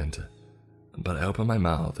I couldn't, but I opened my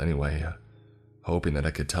mouth anyway, hoping that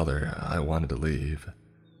I could tell her I wanted to leave.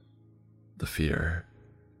 The fear,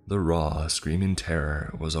 the raw, screaming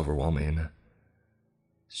terror was overwhelming.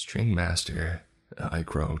 "String master," I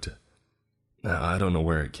croaked. I don't know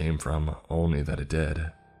where it came from, only that it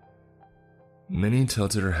did. Minnie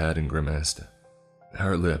tilted her head and grimaced.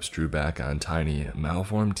 Her lips drew back on tiny,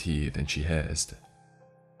 malformed teeth and she hissed,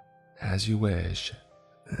 "As you wish."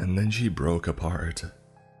 And then she broke apart.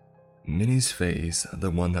 Minnie's face, the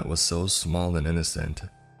one that was so small and innocent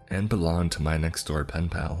and belonged to my next-door pen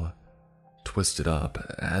pal, twisted up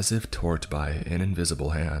as if torqued by an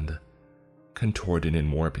invisible hand, contorting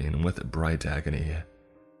and warping with bright agony.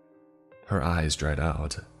 Her eyes dried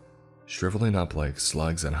out, shriveling up like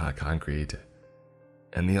slugs on hot concrete,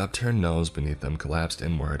 and the upturned nose beneath them collapsed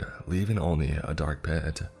inward, leaving only a dark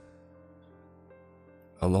pit.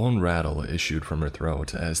 A lone rattle issued from her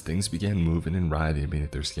throat as things began moving and writhing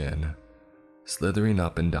beneath her skin, slithering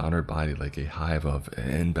up and down her body like a hive of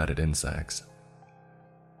embedded insects.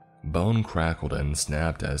 Bone crackled and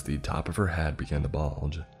snapped as the top of her head began to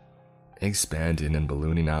bulge, expanding and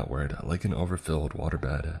ballooning outward like an overfilled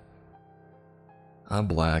waterbed. A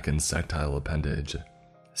black insectile appendage,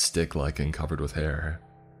 stick-like and covered with hair,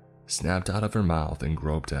 snapped out of her mouth and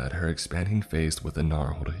groped at her expanding face with a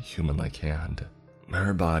gnarled, human-like hand.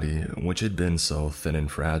 Her body, which had been so thin and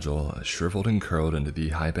fragile, shriveled and curled into the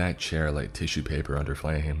high-backed chair like tissue paper under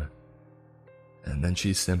flame. And then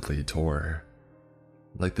she simply tore,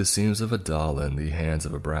 like the seams of a doll in the hands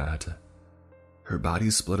of a brat. Her body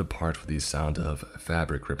split apart with the sound of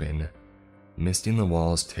fabric ripping, misting the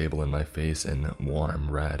walls, table, and my face in warm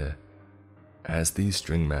red, as the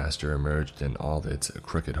string master emerged in all its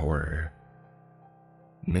crooked horror.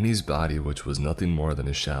 Minnie's body, which was nothing more than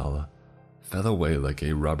a shell, fell away like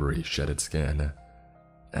a rubbery, shedded skin,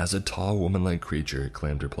 as a tall woman-like creature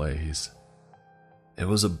claimed her place. It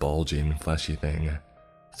was a bulging, fleshy thing,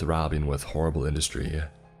 throbbing with horrible industry,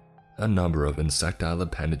 a number of insectile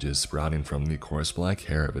appendages sprouting from the coarse black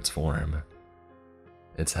hair of its form.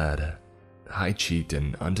 Its head, high-cheeked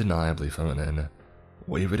and undeniably feminine,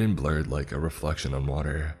 wavered and blurred like a reflection on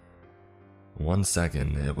water. 1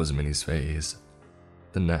 second, it was Minnie's face.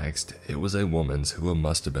 The next, it was a woman's who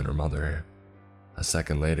must have been her mother. A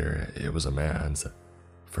second later, it was a man's,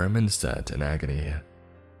 firm and set in agony.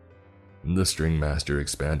 The string master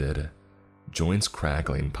expanded, joints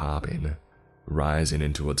crackling, popping, rising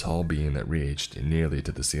into a tall being that reached nearly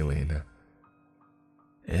to the ceiling.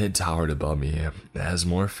 It towered above me as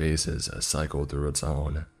more faces cycled through its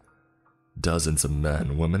own. Dozens of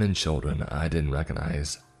men, women, and children I didn't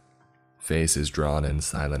recognize. Faces drawn in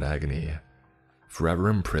silent agony, forever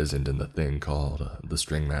imprisoned in the thing called the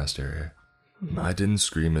string master. I didn't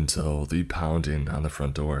scream until the pounding on the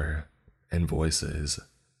front door, and voices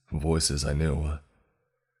I knew.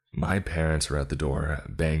 My parents were at the door,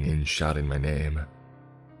 banging, shouting my name.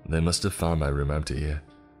 They must have found my room empty,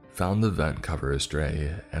 found the vent cover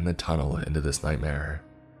astray, and the tunnel into this nightmare.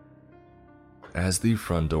 As the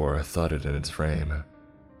front door thudded in its frame,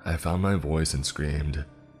 I found my voice and screamed.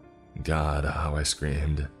 God, how I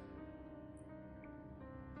screamed.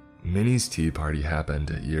 Minnie's tea party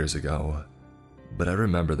happened years ago, but I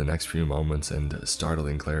remember the next few moments in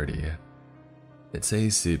startling clarity. It's a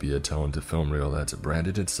sepia-toned film reel that's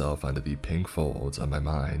branded itself onto the pink folds of my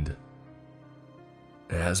mind.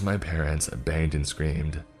 As my parents banged and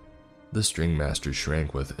screamed, the string master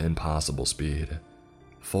shrank with impossible speed,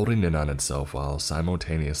 folding in on itself while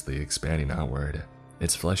simultaneously expanding outward.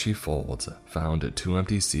 Its fleshy folds found 2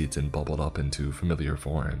 empty seats and bubbled up into familiar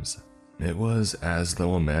forms. It was as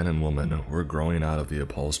though a man and woman were growing out of the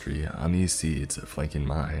upholstery on these seats flanking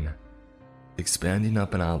mine, expanding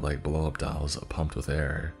up and out like blow-up dolls pumped with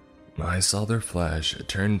air. I saw their flesh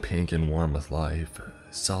turn pink and warm with life,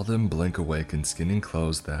 saw them blink awake in skin and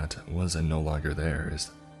clothes that was no longer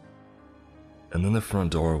theirs. And then the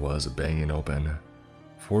front door was banging open,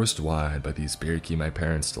 forced wide by the spirit key my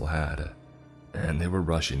parents still had, and they were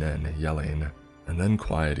rushing in, yelling, and then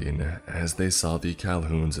quieting as they saw the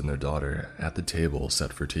Calhouns and their daughter at the table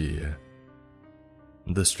set for tea.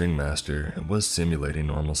 The string master was simulating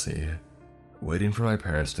normalcy, waiting for my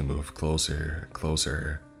parents to move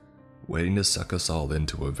closer, waiting to suck us all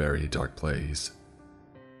into a very dark place.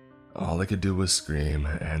 All I could do was scream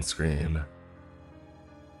and scream.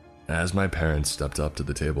 As my parents stepped up to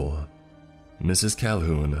the table, Mrs.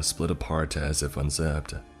 Calhoun split apart as if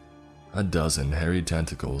unzipped, a dozen hairy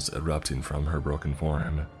tentacles erupting from her broken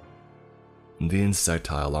form. The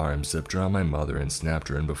insectile arm zipped around my mother and snapped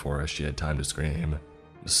her in before she had time to scream,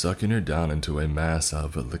 sucking her down into a mass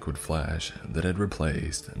of liquid flesh that had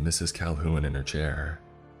replaced Mrs. Calhoun in her chair.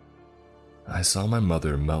 I saw my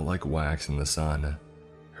mother melt like wax in the sun,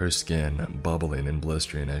 her skin bubbling and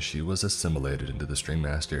blistering as she was assimilated into the string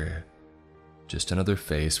master. Just another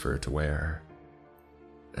face for her to wear.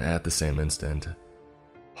 At the same instant,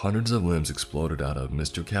 Hundreds of limbs exploded out of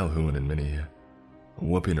Mr. Calhoun and Minnie,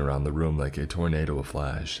 whooping around the room like a tornado of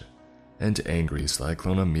flesh, and angry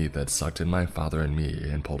cyclone of meat that sucked in my father and me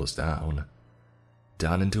and pulled us down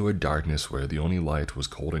into a darkness where the only light was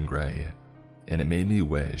cold and gray, and it made me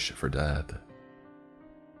wish for death.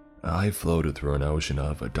 I floated through an ocean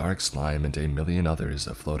of dark slime, and a million others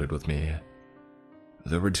floated with me.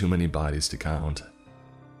 There were too many bodies to count.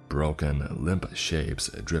 Broken, limp shapes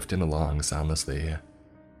drifting along soundlessly.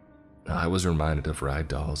 I was reminded of rag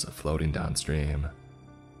dolls floating downstream.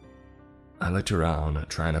 I looked around,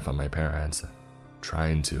 trying to find my parents.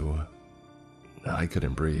 I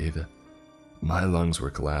couldn't breathe. My lungs were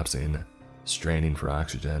collapsing, straining for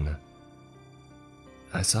oxygen.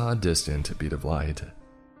 I saw a distant bead of light,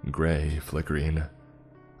 gray, flickering,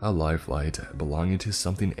 a lifelight belonging to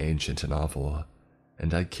something ancient and awful,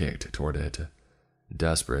 and I kicked toward it,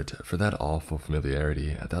 desperate for that awful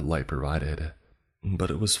familiarity that light provided.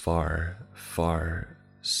 But it was far,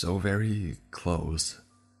 so very close.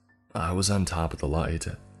 I was on top of the light.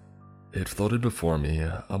 It floated before me,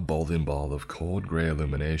 a bowling ball of cold gray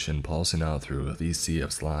illumination pulsing out through the sea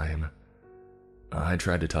of slime. I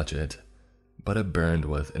tried to touch it, but it burned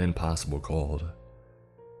with an impossible cold.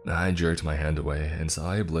 I jerked my hand away and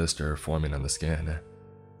saw a blister forming on the skin.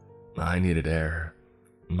 I needed air.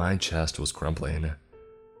 My chest was crumpling.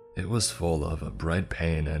 It was full of bright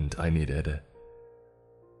pain, and I needed.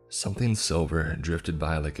 Something silver drifted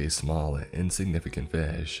by like a small, insignificant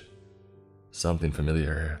fish. Something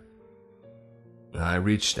familiar. I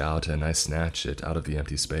reached out and I snatched it out of the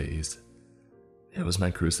empty space. It was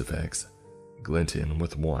my crucifix, glinting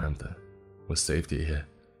with warmth, with safety.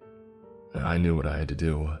 I knew what I had to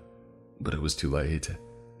do, but it was too late.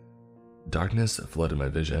 Darkness flooded my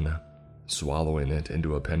vision, swallowing it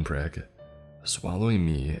into a pinprick, swallowing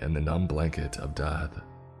me in the numb blanket of death.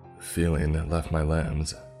 Feeling left my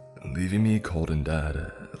limbs, leaving me cold and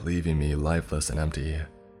dead, leaving me lifeless and empty.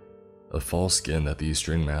 A false skin that the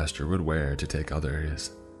string master would wear to take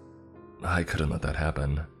others. I couldn't let that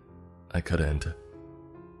happen. I couldn't.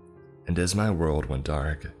 And as my world went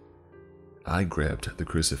dark, I gripped the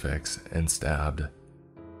crucifix and stabbed.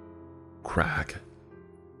 Crack.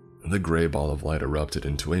 The gray ball of light erupted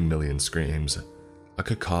into a million screams, a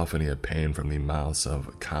cacophony of pain from the mouths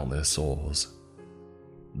of countless souls.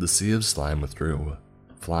 The sea of slime withdrew,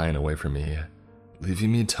 flying away from me,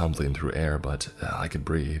 leaving me tumbling through air, but I could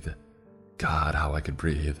breathe. God, how I could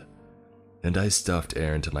breathe. And I stuffed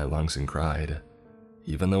air into my lungs and cried.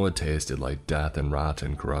 Even though it tasted like death and rot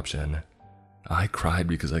and corruption, I cried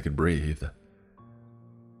because I could breathe.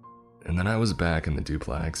 And then I was back in the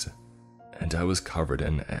duplex, and I was covered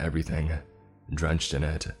in everything, drenched in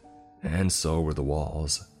it, and so were the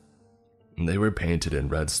walls. They were painted in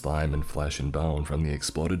red slime and flesh and bone from the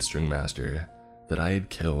exploded stringmaster that I had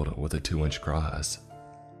killed with a 2-inch cross.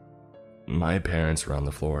 My parents were on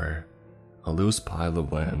the floor, a loose pile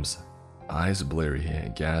of limbs, eyes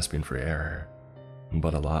blurry, gasping for air,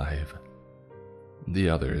 but alive. The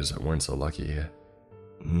others weren't so lucky.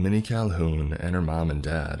 Minnie Calhoun and her mom and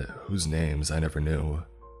dad, whose names I never knew,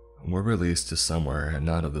 were released to somewhere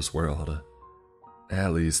not of this world.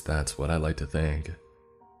 At least that's what I like to think.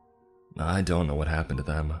 I don't know what happened to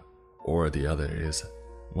them, or the others,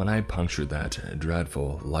 when I punctured that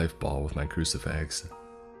dreadful life ball with my crucifix.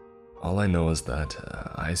 All I know is that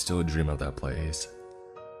I still dream of that place.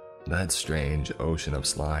 That strange ocean of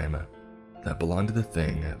slime that belonged to the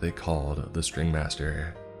thing they called the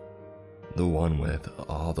Stringmaster. The one with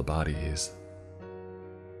all the bodies.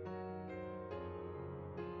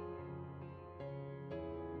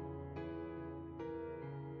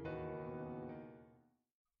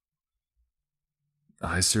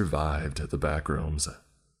 I survived the Backrooms.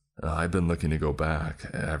 I've been looking to go back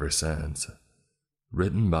ever since.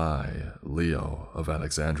 Written by Leo of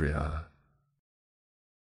Alexandria.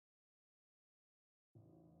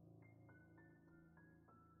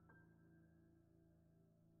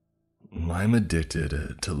 I'm addicted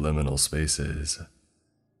to liminal spaces.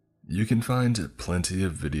 You can find plenty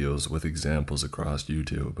of videos with examples across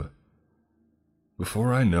YouTube.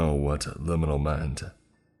 Before I know what liminal meant,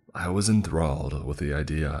 I was enthralled with the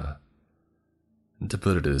idea. To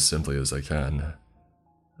put it as simply as I can,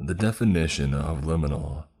 the definition of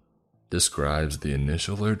liminal describes the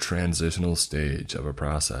initial or transitional stage of a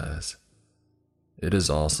process. It is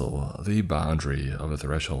also the boundary of a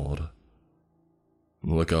threshold.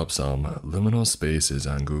 Look up some liminal spaces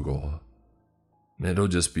on Google. It'll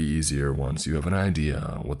just be easier once you have an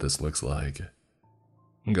idea what this looks like.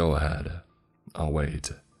 Go ahead, I'll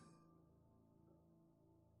wait.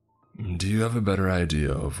 Do you have a better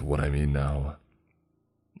idea of what I mean now?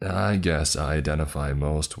 I guess I identify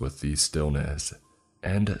most with the stillness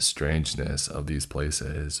and strangeness of these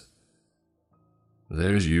places.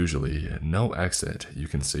 There's usually no exit you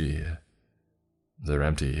can see. They're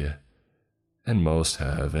empty, and most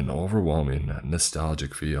have an overwhelming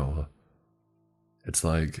nostalgic feel. It's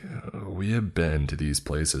like we have been to these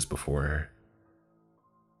places before.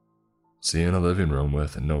 Seeing a living room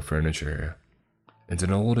with no furniture and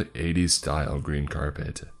an old 80s style green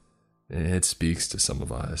carpet, it speaks to some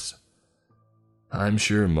of us. I'm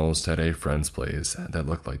sure most had a friend's place that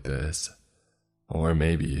looked like this, or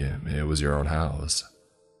maybe it was your own house.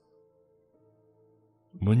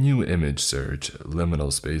 When you image search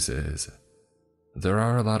liminal spaces, there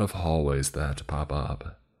are a lot of hallways that pop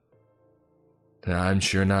up. I'm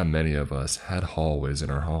sure not many of us had hallways in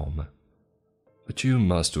our home, but you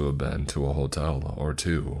must have been to a hotel or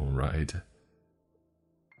two, right?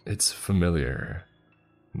 It's familiar,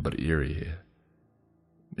 but eerie.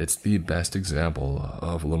 It's the best example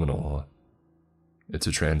of liminal. It's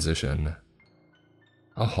a transition.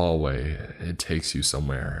 A hallway, it takes you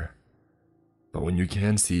somewhere. But when you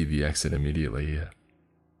can't see the exit immediately,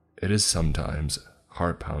 it is sometimes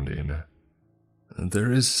heart-pounding.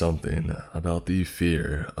 There is something about the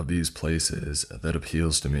fear of these places that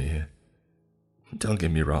appeals to me. Don't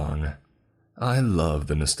get me wrong, I love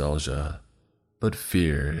the nostalgia, but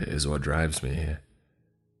fear is what drives me.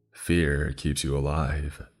 Fear keeps you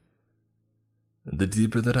alive. The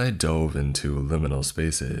deeper that I dove into liminal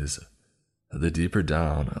spaces, the deeper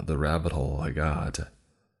down the rabbit hole I got.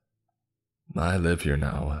 I live here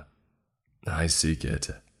now. I seek it.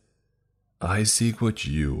 I seek what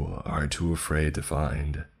you are too afraid to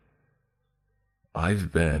find.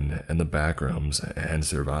 I've been in the backrooms and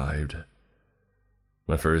survived.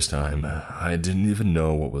 My first time, I didn't even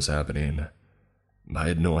know what was happening. I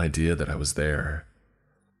had no idea that I was there.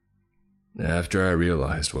 After I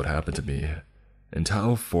realized what happened to me and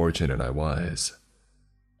how fortunate I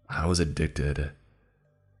was addicted.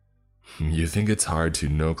 You think it's hard to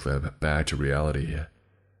no-clip back to reality.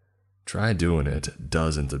 Try doing it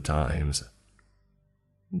dozens of times.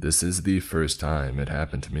 This is the first time it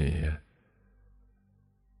happened to me.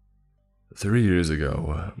 3 years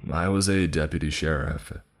ago, I was a deputy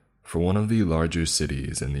sheriff for one of the larger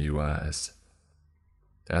cities in the US.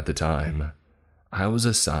 At the time, I was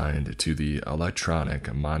assigned to the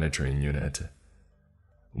electronic monitoring unit.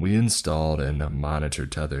 We installed and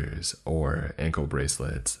monitored tethers or ankle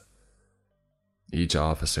bracelets. Each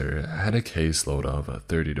officer had a caseload of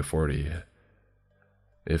 30 to 40.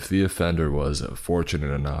 If the offender was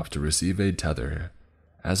fortunate enough to receive a tether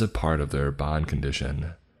as a part of their bond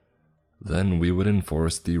condition, then we would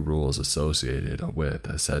enforce the rules associated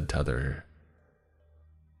with said tether.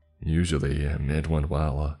 Usually, it went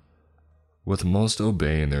well, with most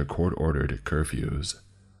obeying their court-ordered curfews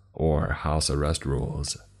or house arrest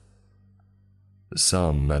rules.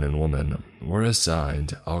 Some men and women were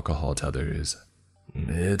assigned alcohol tethers.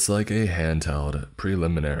 It's like a handheld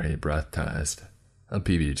preliminary breath test, a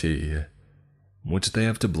PBT, which they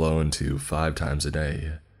have to blow into 5 times a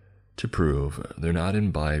day to prove they're not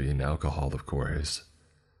imbibing alcohol, of course.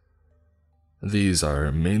 These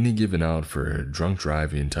are mainly given out for drunk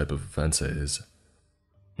driving type of offenses.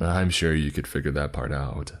 I'm sure you could figure that part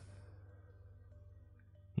out.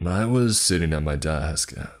 I was sitting at my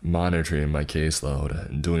desk, monitoring my caseload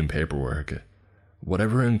and doing paperwork,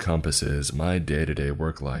 whatever encompasses my day-to-day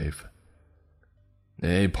work life.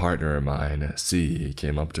 A partner of mine, C,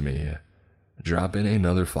 came up to me, dropping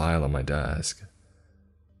another file on my desk.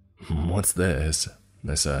 "What's this?"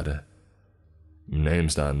 I said.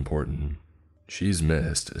 "Name's not important. She's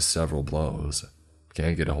missed several blows.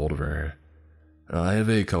 Can't get a hold of her. I have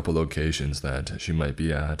a couple locations that she might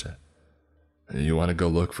be at. You want to go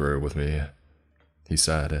look for her with me?" he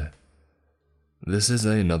said. This is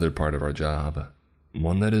another part of our job,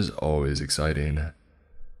 one that is always exciting.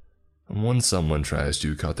 When someone tries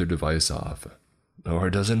to cut their device off, or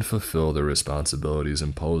doesn't fulfill the responsibilities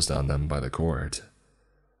imposed on them by the court,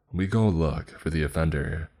 we go look for the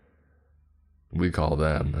offender. We call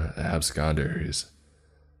them absconders.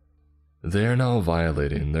 They are now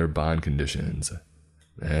violating their bond conditions,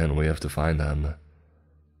 and we have to find them.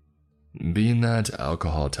 Being that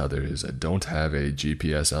alcohol tethers don't have a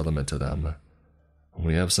GPS element to them,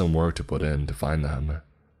 we have some work to put in to find them.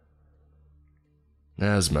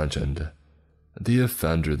 As mentioned, the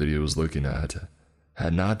offender that he was looking at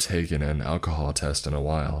had not taken an alcohol test in a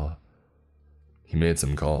while. He made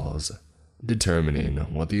some calls, determining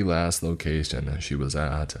what the last location she was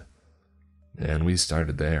at, and we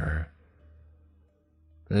started there.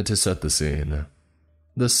 To set the scene,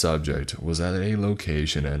 the subject was at a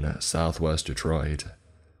location in southwest Detroit,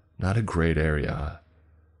 not a great area.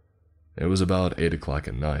 It was about 8 o'clock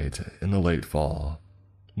at night in the late fall,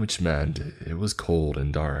 which meant it was cold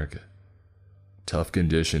and dark. Tough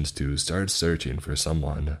conditions to start searching for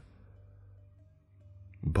someone.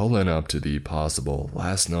 Pulling up to the possible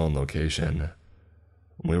last known location,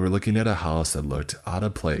 we were looking at a house that looked out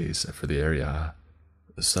of place for the area.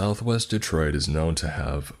 Southwest Detroit is known to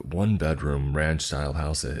have one-bedroom ranch-style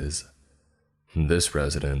houses. This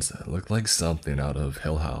residence looked like something out of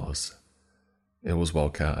Hill House. It was well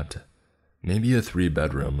kept, maybe a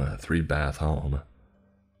 3-bedroom, 3-bath home.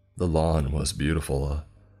 The lawn was beautiful.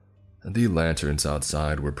 The lanterns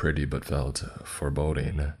outside were pretty but felt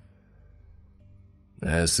foreboding.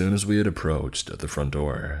 As soon as we had approached the front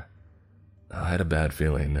door, I had a bad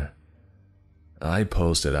feeling. I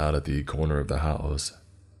posted out at the corner of the house,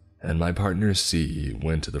 and my partner C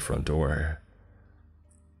went to the front door.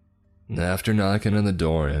 After knocking on the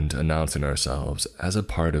door and announcing ourselves as a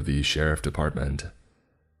part of the sheriff department,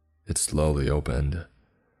 it slowly opened.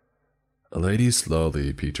 A lady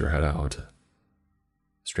slowly peeked her head out.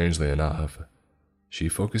 Strangely enough, she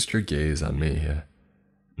focused her gaze on me,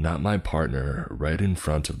 not my partner, right in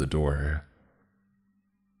front of the door.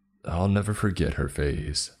 I'll never forget her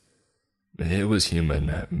face. It was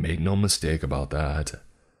human, make no mistake about that,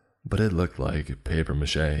 but it looked like paper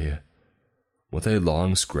mache, with a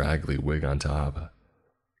long scraggly wig on top.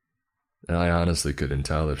 I honestly couldn't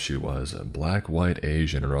tell if she was black, white,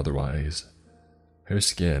 Asian, or otherwise. Her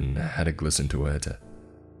skin had a glisten to it,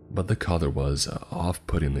 but the color was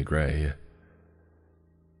off-puttingly gray.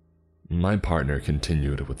 My partner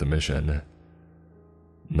continued with the mission.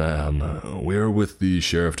 "Ma'am, we're with the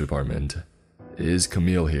sheriff department. Is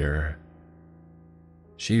Camille here?"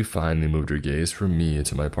 She finally moved her gaze from me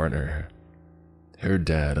to my partner. Her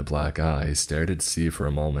dead black eyes stared at C for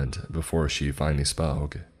a moment before she finally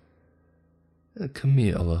spoke.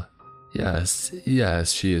 "Camille, yes,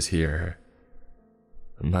 she is here."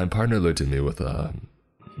 My partner looked at me with a,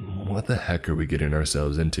 "What the heck are we getting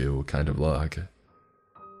ourselves into?" kind of look.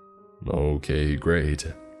 "Okay,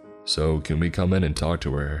 great. So can we come in and talk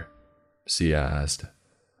to her?" C asked.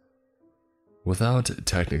 Without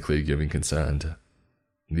technically giving consent,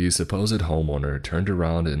 the supposed homeowner turned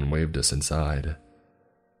around and waved us inside.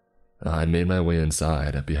 I made my way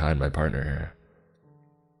inside behind my partner.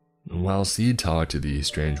 While C talked to the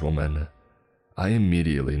strange woman, I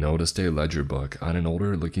immediately noticed a ledger book on an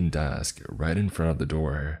older-looking desk right in front of the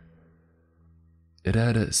door. It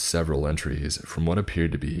had several entries from what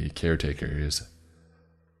appeared to be caretakers.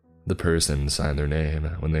 The person signed their name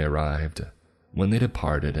when they arrived, when they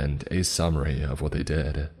departed, and a summary of what they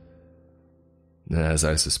did. As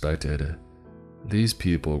I suspected, these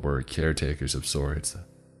people were caretakers of sorts.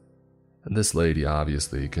 This lady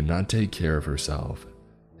obviously could not take care of herself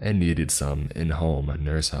and needed some in-home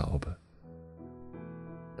nurse help.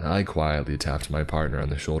 I quietly tapped my partner on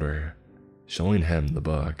the shoulder, showing him the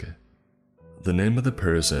book. The name of the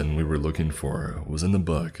person we were looking for was in the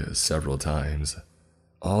book several times,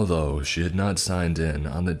 although she had not signed in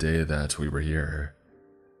on the day that we were here.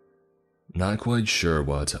 Not quite sure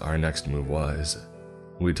what our next move was,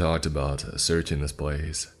 we talked about searching this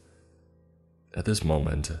place. At this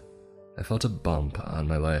moment, I felt a bump on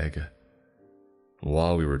my leg.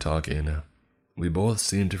 While we were talking, we both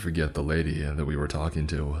seemed to forget the lady that we were talking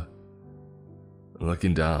to.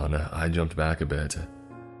 Looking down, I jumped back a bit,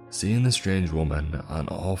 seeing the strange woman on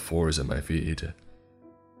all fours at my feet.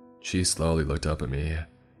 She slowly looked up at me.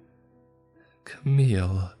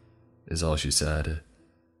 "Camille," is all she said,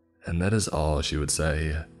 and that is all she would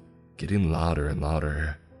say, getting louder and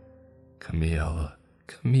louder. "Camille,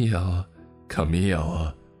 Camille,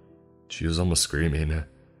 Camille." She was almost screaming.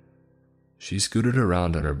 She scooted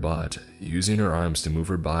around on her butt, using her arms to move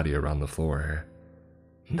her body around the floor.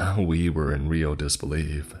 Now we were in real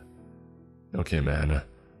disbelief. "Okay, man,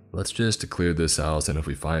 let's just clear this house, and if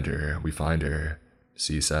we find her, we find her,"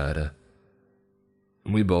 she said.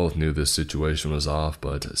 We both knew this situation was off,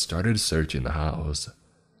 but started searching the house.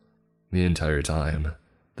 The entire time,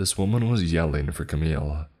 this woman was yelling for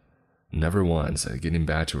Camille, never once getting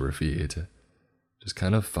back to her feet, just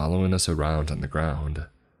kind of following us around on the ground.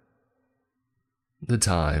 The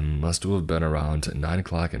time must have been around 9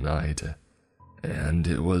 o'clock at night, and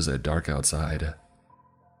it was dark outside.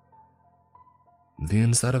 The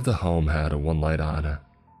inside of the home had one light on.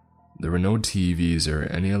 There were no TVs or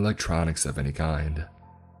any electronics of any kind.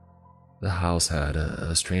 The house had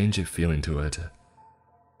a strange feeling to it.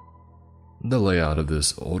 The layout of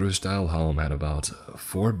this older-style home had about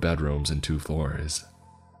 4 bedrooms and 2 floors.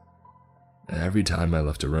 Every time I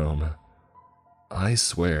left a room, I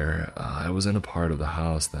swear I was in a part of the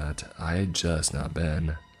house that I had just not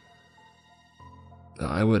been.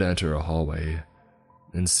 I would enter a hallway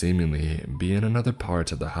and seemingly be in another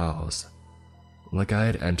part of the house, like I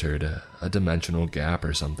had entered a dimensional gap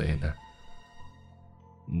or something.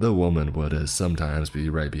 The woman would sometimes be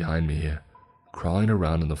right behind me, crawling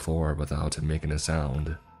around on the floor without making a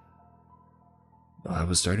sound. I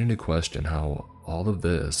was starting to question how all of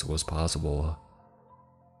this was possible.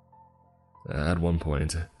 At one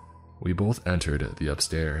point, we both entered the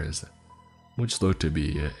upstairs, which looked to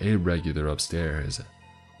be a regular upstairs,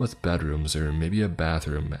 with bedrooms or maybe a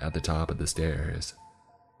bathroom at the top of the stairs.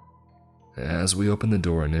 As we opened the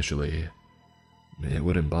door initially, it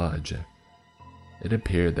wouldn't budge. It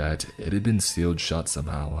appeared that it had been sealed shut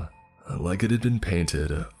somehow, like it had been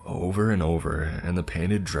painted over and over and the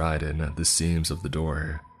paint had dried in the seams of the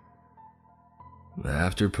door.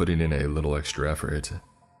 After putting in a little extra effort,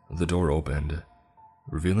 the door opened,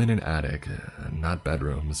 revealing an attic, not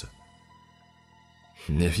bedrooms.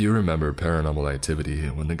 If you remember Paranormal Activity,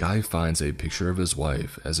 when the guy finds a picture of his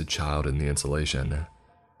wife as a child in the insulation,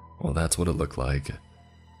 well, that's what it looked like.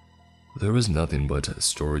 There was nothing but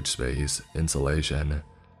storage space, insulation,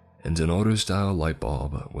 and an older-style light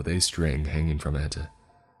bulb with a string hanging from it.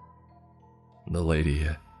 The lady,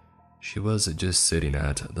 she was just sitting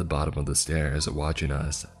at the bottom of the stairs watching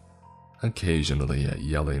us, occasionally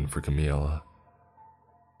yelling for Camille.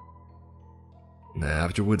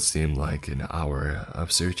 After what seemed like an hour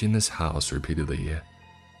of searching this house repeatedly,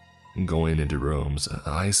 going into rooms,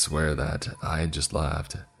 I swear that I had just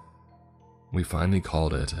left. We finally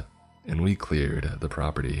called it, and we cleared the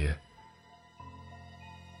property.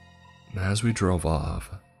 As we drove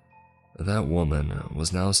off, that woman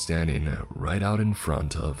was now standing right out in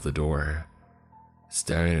front of the door,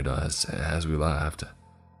 staring at us as we left.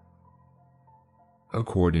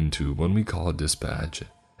 According to when we called dispatch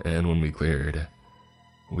and when we cleared,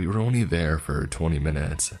 we were only there for 20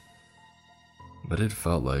 minutes, but it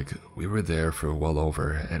felt like we were there for well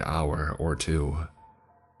over an hour or two.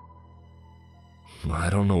 I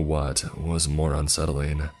don't know what was more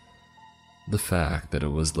unsettling, the fact that it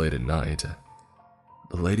was late at night,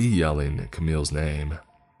 the lady yelling Camille's name,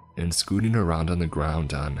 and scooting around on the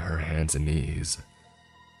ground on her hands and knees,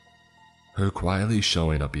 her quietly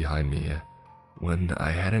showing up behind me when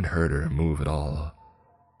I hadn't heard her move at all,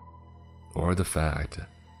 or the fact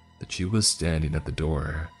that she was standing at the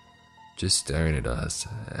door, just staring at us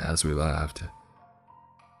as we left.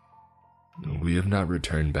 We have not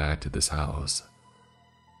returned back to this house.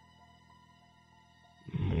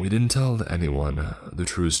 We didn't tell anyone the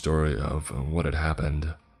true story of what had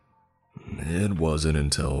happened. It wasn't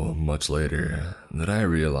until much later that I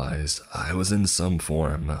realized I was in some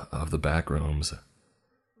form of the Backrooms.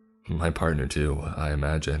 My partner too, I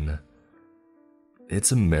imagine.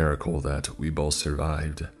 It's a miracle that we both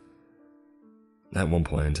survived. At one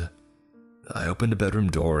point, I opened a bedroom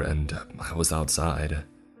door and I was outside.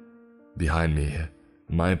 Behind me,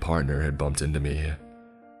 my partner had bumped into me.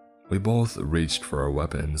 We both reached for our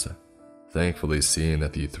weapons, thankfully seeing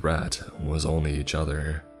that the threat was only each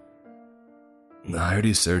other. "I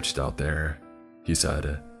already searched out there," he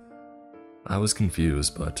said. I was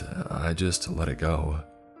confused, but I just let it go.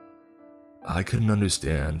 I couldn't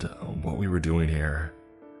understand what we were doing here.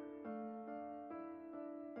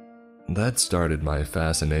 That started my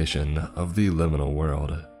fascination of the liminal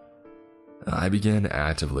world. I began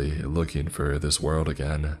actively looking for this world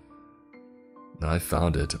again. I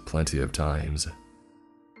found it plenty of times.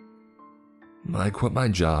 I quit my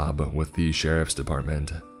job with the sheriff's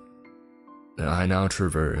department. I now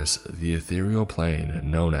traverse the ethereal plane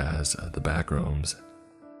known as the Backrooms.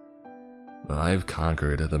 I've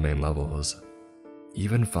conquered the main levels,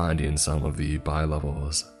 even finding some of the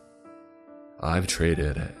by-levels. I've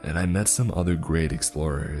traded and I met some other great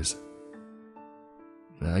explorers.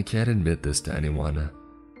 I can't admit this to anyone,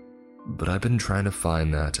 but I've been trying to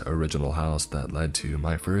find that original house that led to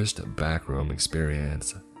my first backroom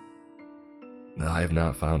experience. I have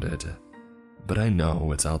not found it, but I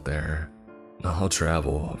know it's out there. I'll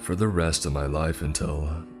travel for the rest of my life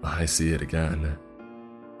until I see it again,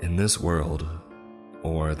 in this world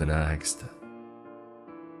or the next.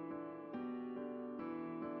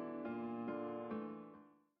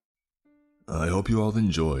 I hope you all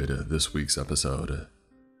enjoyed this week's episode.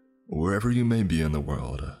 Wherever you may be in the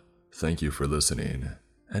world, thank you for listening,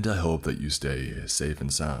 and I hope that you stay safe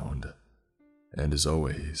and sound. And as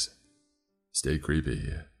always, stay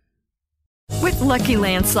creepy. With Lucky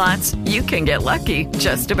Land Slots, you can get lucky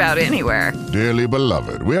just about anywhere. Dearly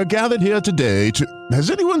beloved, we are gathered here today to...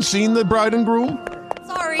 Has anyone seen the bride and groom?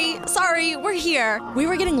 Sorry, we're here. We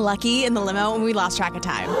were getting lucky in the limo and we lost track of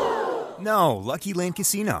time. No, Lucky Land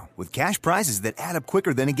Casino, with cash prizes that add up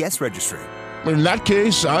quicker than a guest registry. in that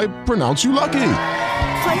case, I pronounce you lucky.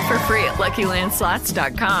 Play for free at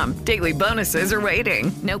LuckyLandSlots.com. Daily bonuses are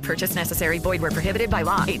waiting. No purchase necessary. Void where prohibited by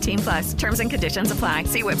law. 18+. Terms and conditions apply.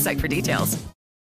 See website for details.